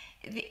it,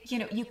 you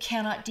know, you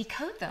cannot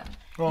decode them.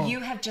 Well,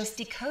 you have just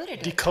decoded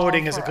it.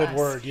 Decoding is a good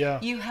word,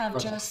 yeah. You have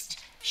just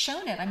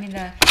shown it. I mean,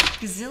 the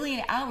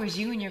gazillion hours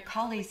you and your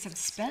colleagues have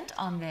spent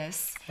on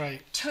this,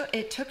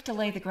 it took to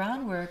lay the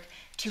groundwork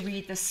to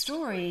read the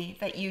story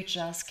that you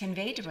just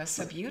conveyed to us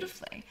so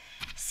beautifully.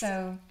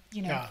 So,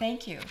 you know,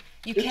 thank you.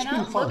 You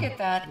cannot look at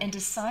that and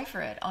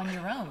decipher it on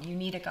your own. You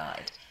need a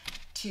guide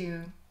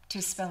to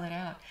spell it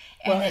out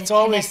and then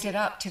connect it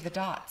up to the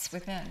dots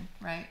within,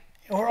 right?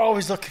 We're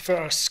always looking for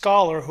a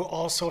scholar who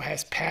also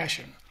has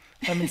passion.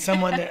 I mean,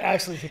 someone that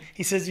actually,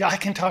 he says, yeah, I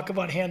can talk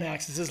about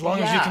handaxes as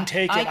long as you can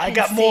take it. I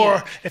got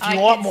more if you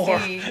want more.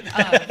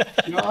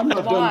 I'm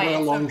not done by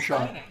a long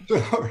shot.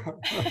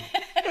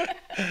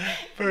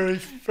 Very,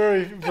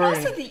 very, very. But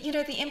also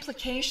the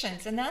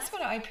implications, and that's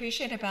what I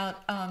appreciate about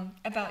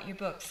your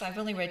books. I've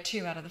only read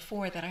 2 out of the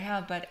 4 that I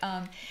have, but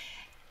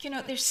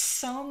there's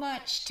so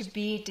much to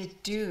be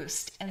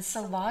deduced, and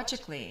so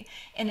logically,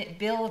 and it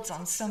builds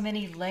on so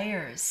many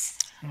layers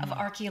of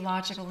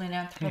archaeological and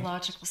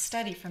anthropological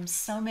study from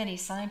so many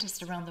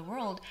scientists around the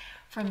world,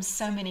 from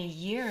so many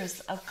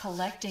years of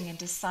collecting and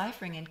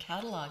deciphering and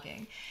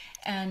cataloging,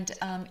 and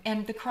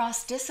the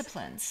cross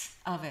disciplines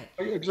of it.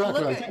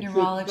 Exactly. Look at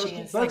neurology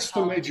and psychology. That's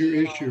the major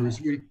issue. Is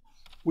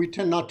we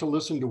tend not to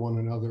listen to one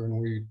another, and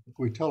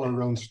we tell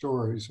our own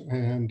stories.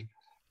 And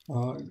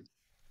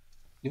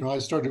I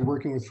started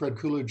working with Fred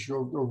Coolidge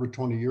over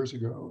 20 years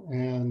ago,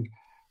 and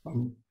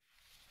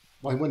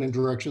I went in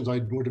directions I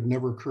would have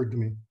never occurred to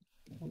me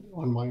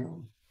on my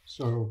own.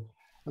 So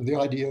the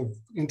idea of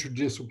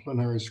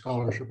interdisciplinary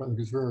scholarship, I think,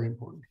 is very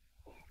important.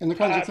 And the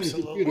kinds of things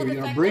that you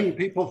do, bring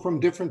people from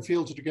different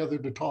fields together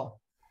to talk.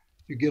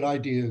 You get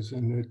ideas,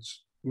 and it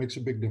makes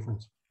a big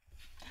difference.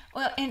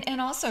 Well,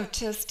 and also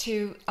just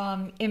to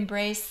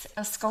embrace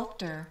a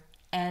sculptor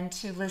and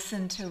to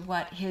listen to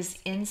what his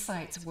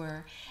insights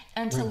were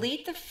and to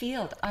lead the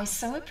field. I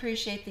so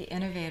appreciate the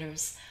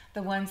innovators,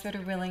 the ones that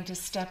are willing to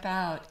step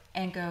out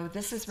and go,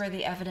 this is where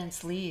the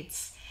evidence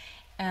leads,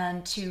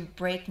 and to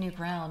break new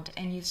ground.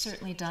 And you've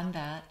certainly done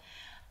that.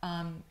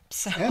 And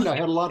I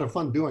had a lot of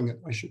fun doing it,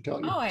 I should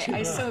tell you. Oh,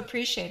 I so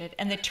appreciate it.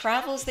 And the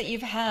travels that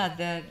you've had,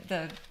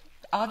 the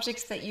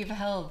objects that you've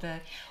held,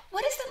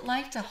 what is it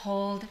like to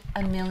hold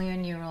a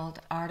 1,000,000-year-old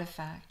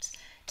artifact?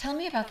 Tell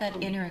me about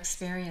that inner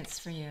experience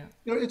for you.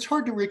 It's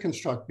hard to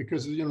reconstruct,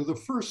 because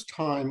the first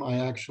time I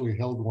actually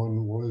held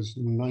one was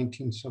in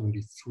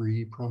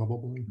 1973,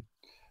 probably,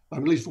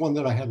 at least one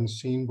that I hadn't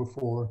seen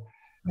before,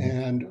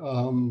 and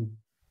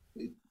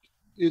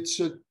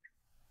it's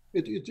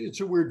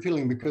a weird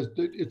feeling, because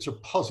it's a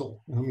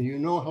puzzle. I mean, you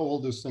know how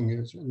old this thing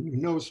is, and you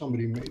know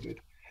somebody made it,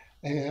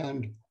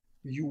 and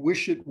you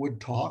wish it would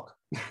talk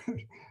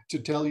to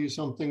tell you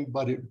something,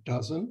 but it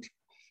doesn't.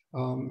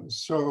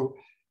 So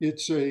it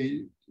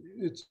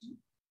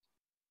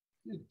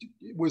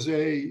was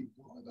I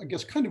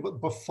guess, kind of a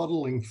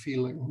befuddling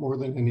feeling more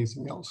than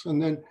anything else.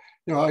 And then,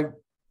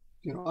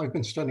 I've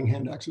been studying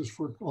handaxes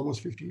for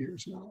almost 50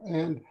 years now,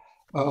 and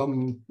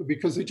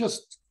because they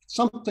just,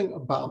 something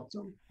about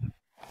them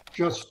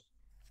just,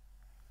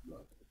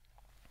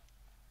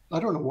 I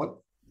don't know what,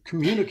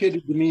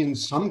 communicated to me in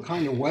some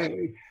kind of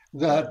way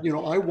that,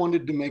 I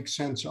wanted to make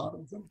sense out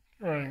of them.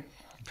 Right.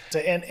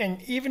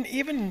 And even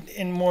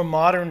in more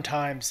modern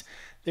times,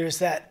 there's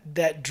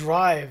that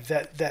drive,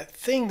 that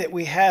thing that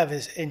we have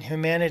is in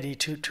humanity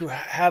to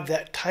have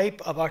that type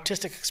of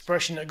artistic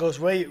expression that goes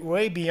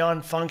way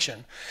beyond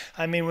function.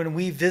 I mean, when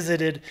we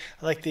visited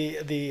like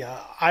the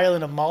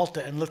island of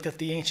Malta and looked at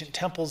the ancient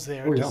temples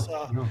there,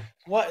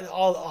 what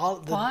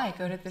why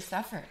go to this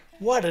effort?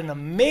 What an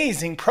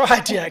amazing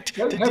project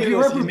to do. Have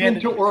you ever been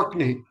to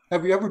Orkney?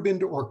 Have you ever been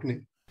to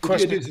Orkney? Of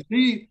course. It is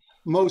the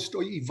most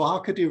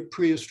evocative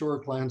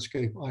prehistoric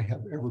landscape I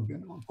have ever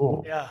been on.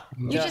 Oh. Yeah.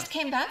 You just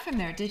came back from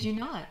there, did you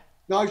not?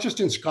 No, I was just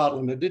in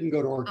Scotland. I didn't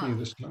go to Orkney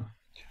this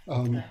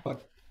time.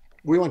 But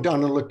we went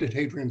down and looked at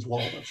Hadrian's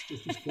Wall. That's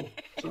just as cool.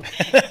 So.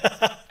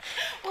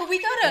 Well, we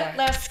go to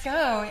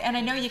Lascaux, and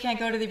I know you can't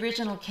go to the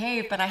original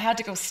cave, but I had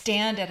to go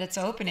stand at its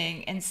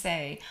opening and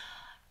say,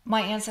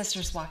 my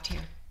ancestors walked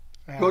here.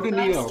 Go to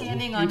Neo.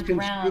 Standing on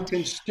ground. You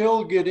can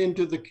still get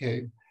into the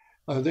cave.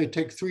 They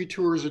take 3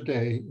 tours a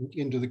day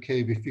into the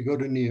cave if you go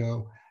to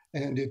Neo,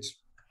 and it's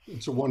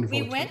a wonderful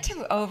We went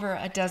to over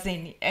a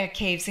dozen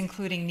caves,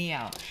 including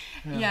Neo.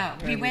 Yeah,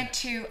 we went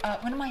to,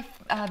 one of my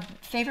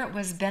favorite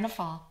was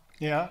Benefal.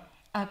 Yeah.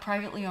 A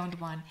privately owned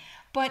one.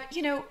 But,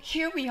 you know,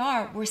 here we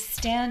are, we're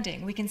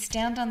standing. We can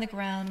stand on the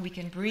ground, we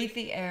can breathe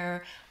the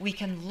air, we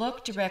can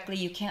look directly,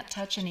 you can't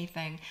touch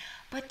anything.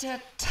 But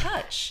to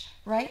touch,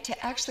 right,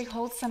 to actually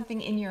hold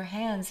something in your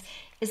hands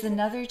is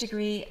another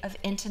degree of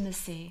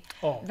intimacy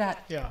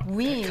that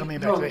we...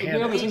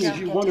 The other thing is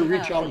you want to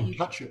reach out and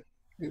touch it.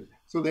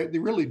 So they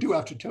really do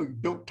have to tell you,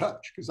 don't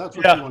touch, because that's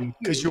what you want to do.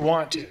 Because you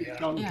want to.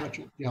 Touch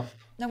it. Yeah.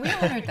 No, we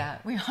honored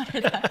that. We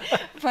honored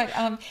that. But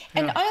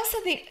and also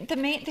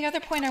the other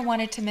point I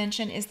wanted to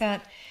mention is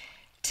that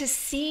to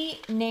see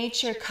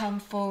nature come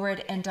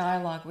forward and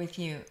dialogue with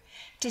you,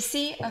 to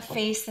see a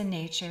face in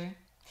nature,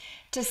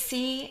 to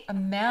see a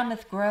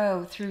mammoth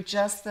grow through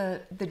just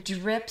the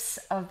drips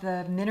of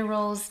the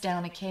minerals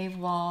down a cave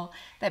wall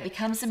that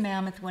becomes a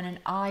mammoth when an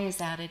eye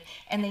is added,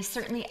 and they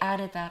certainly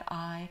added that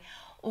eye.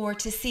 Or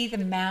to see the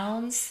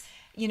mounds,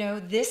 you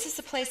know, this is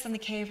a place on the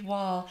cave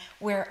wall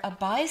where a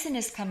bison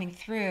is coming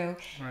through,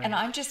 and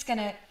I'm just going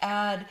to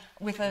add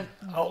with a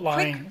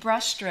quick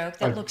brushstroke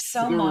that looks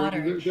so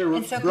modern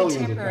and so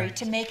contemporary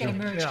to make it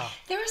emerge.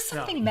 There is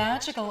something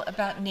magical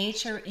about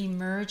nature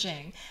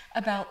emerging,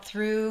 about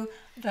through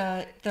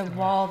the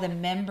wall, the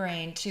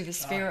membrane to the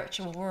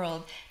spiritual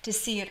world, to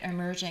see it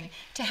emerging,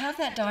 to have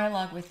that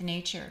dialogue with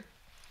nature.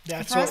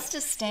 For us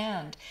to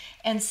stand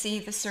and see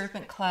the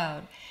serpent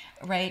cloud,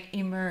 right,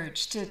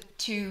 emerge,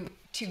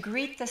 to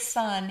greet the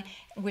sun,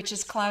 which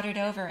is clouded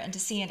over, and to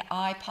see an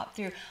eye pop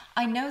through.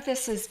 I know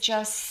this is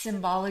just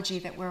symbology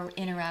that we're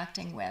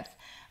interacting with,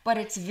 but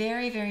it's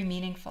very, very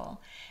meaningful.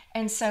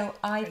 And so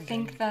I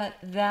think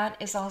that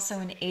is also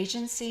an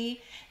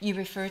agency. You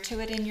refer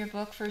to it in your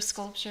book for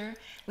sculpture.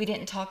 We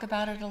didn't talk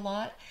about it a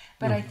lot,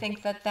 but I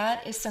think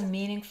that is so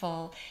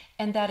meaningful,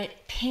 and that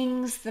it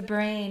pings the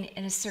brain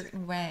in a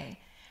certain way.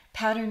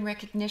 Pattern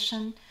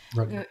recognition,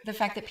 the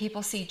fact that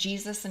people see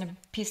Jesus in a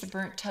piece of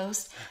burnt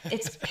toast,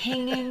 it's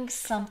pinging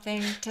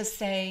something to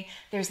say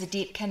there's a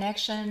deep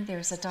connection,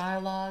 there's a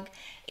dialogue,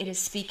 it is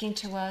speaking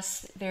to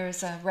us,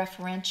 there's a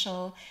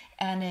referential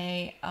and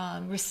a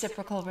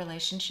reciprocal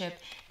relationship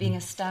being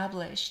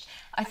established.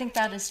 I think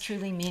that is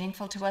truly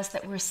meaningful to us,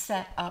 that we're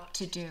set up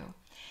to do.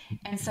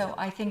 And so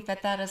I think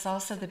that is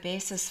also the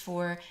basis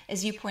for,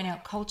 as you point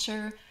out,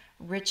 culture,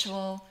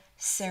 ritual,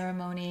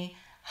 ceremony,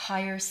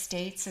 higher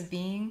states of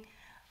being,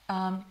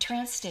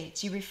 trance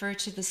states. You refer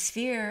to the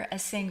sphere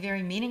as saying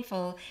very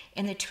meaningful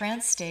in the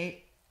trance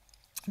state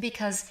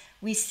because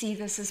we see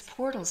this as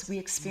portals. We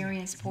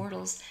experience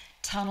portals,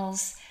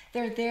 tunnels.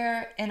 They're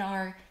there in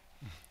our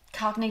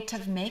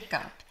cognitive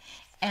makeup.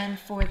 And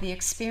for the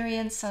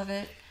experience of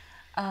it,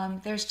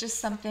 there's just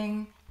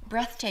something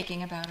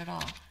breathtaking about it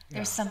all.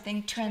 There's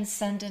something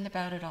transcendent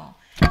about it all.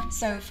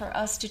 So for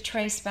us to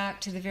trace back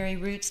to the very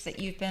roots that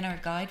you've been our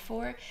guide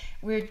for,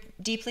 we're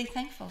deeply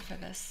thankful for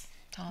this,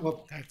 Tom.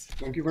 Well,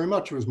 thank you very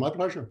much. It was my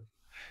pleasure.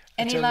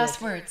 Any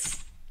last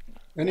words?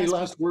 Any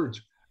last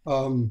words?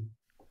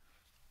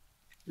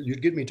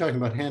 You'd get me talking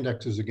about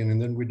handaxes again,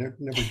 and then we'd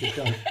never get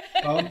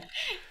done.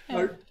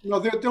 No,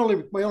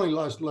 my only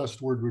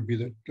last word would be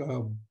that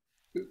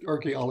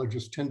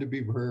archaeologists tend to be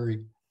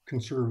very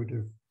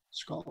conservative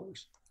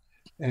scholars,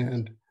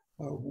 and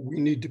we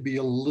need to be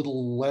a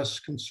little less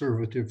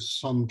conservative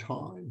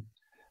sometime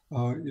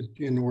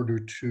in order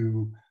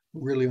to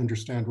really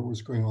understand what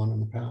was going on in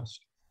the past.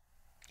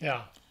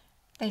 Yeah.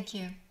 Thank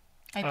you.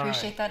 I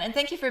appreciate that. And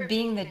thank you for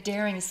being the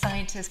daring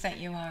scientist that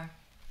you are.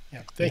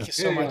 Yeah. Thank you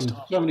so much, Tom.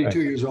 I'm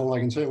 72 years old. I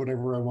can say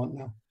whatever I want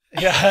now.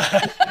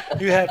 Yeah.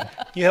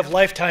 you have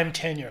lifetime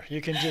tenure.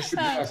 You can just...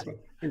 Exactly.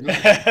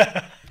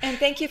 And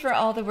thank you for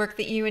all the work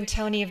that you and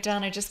Tony have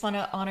done. I just want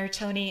to honor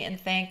Tony and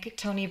thank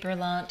Tony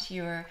Berlant,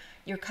 your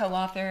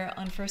co-author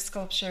on First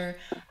Sculpture,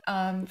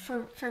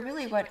 for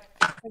really what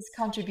his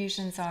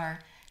contributions are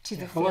to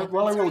the field.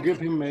 Well, I will give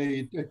him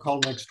a call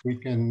next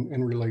week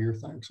and relay your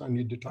thanks. I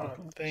need to talk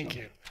to him. Thank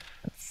you.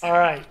 All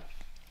right.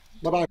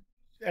 Bye-bye.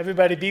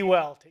 Everybody be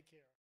well. Take care.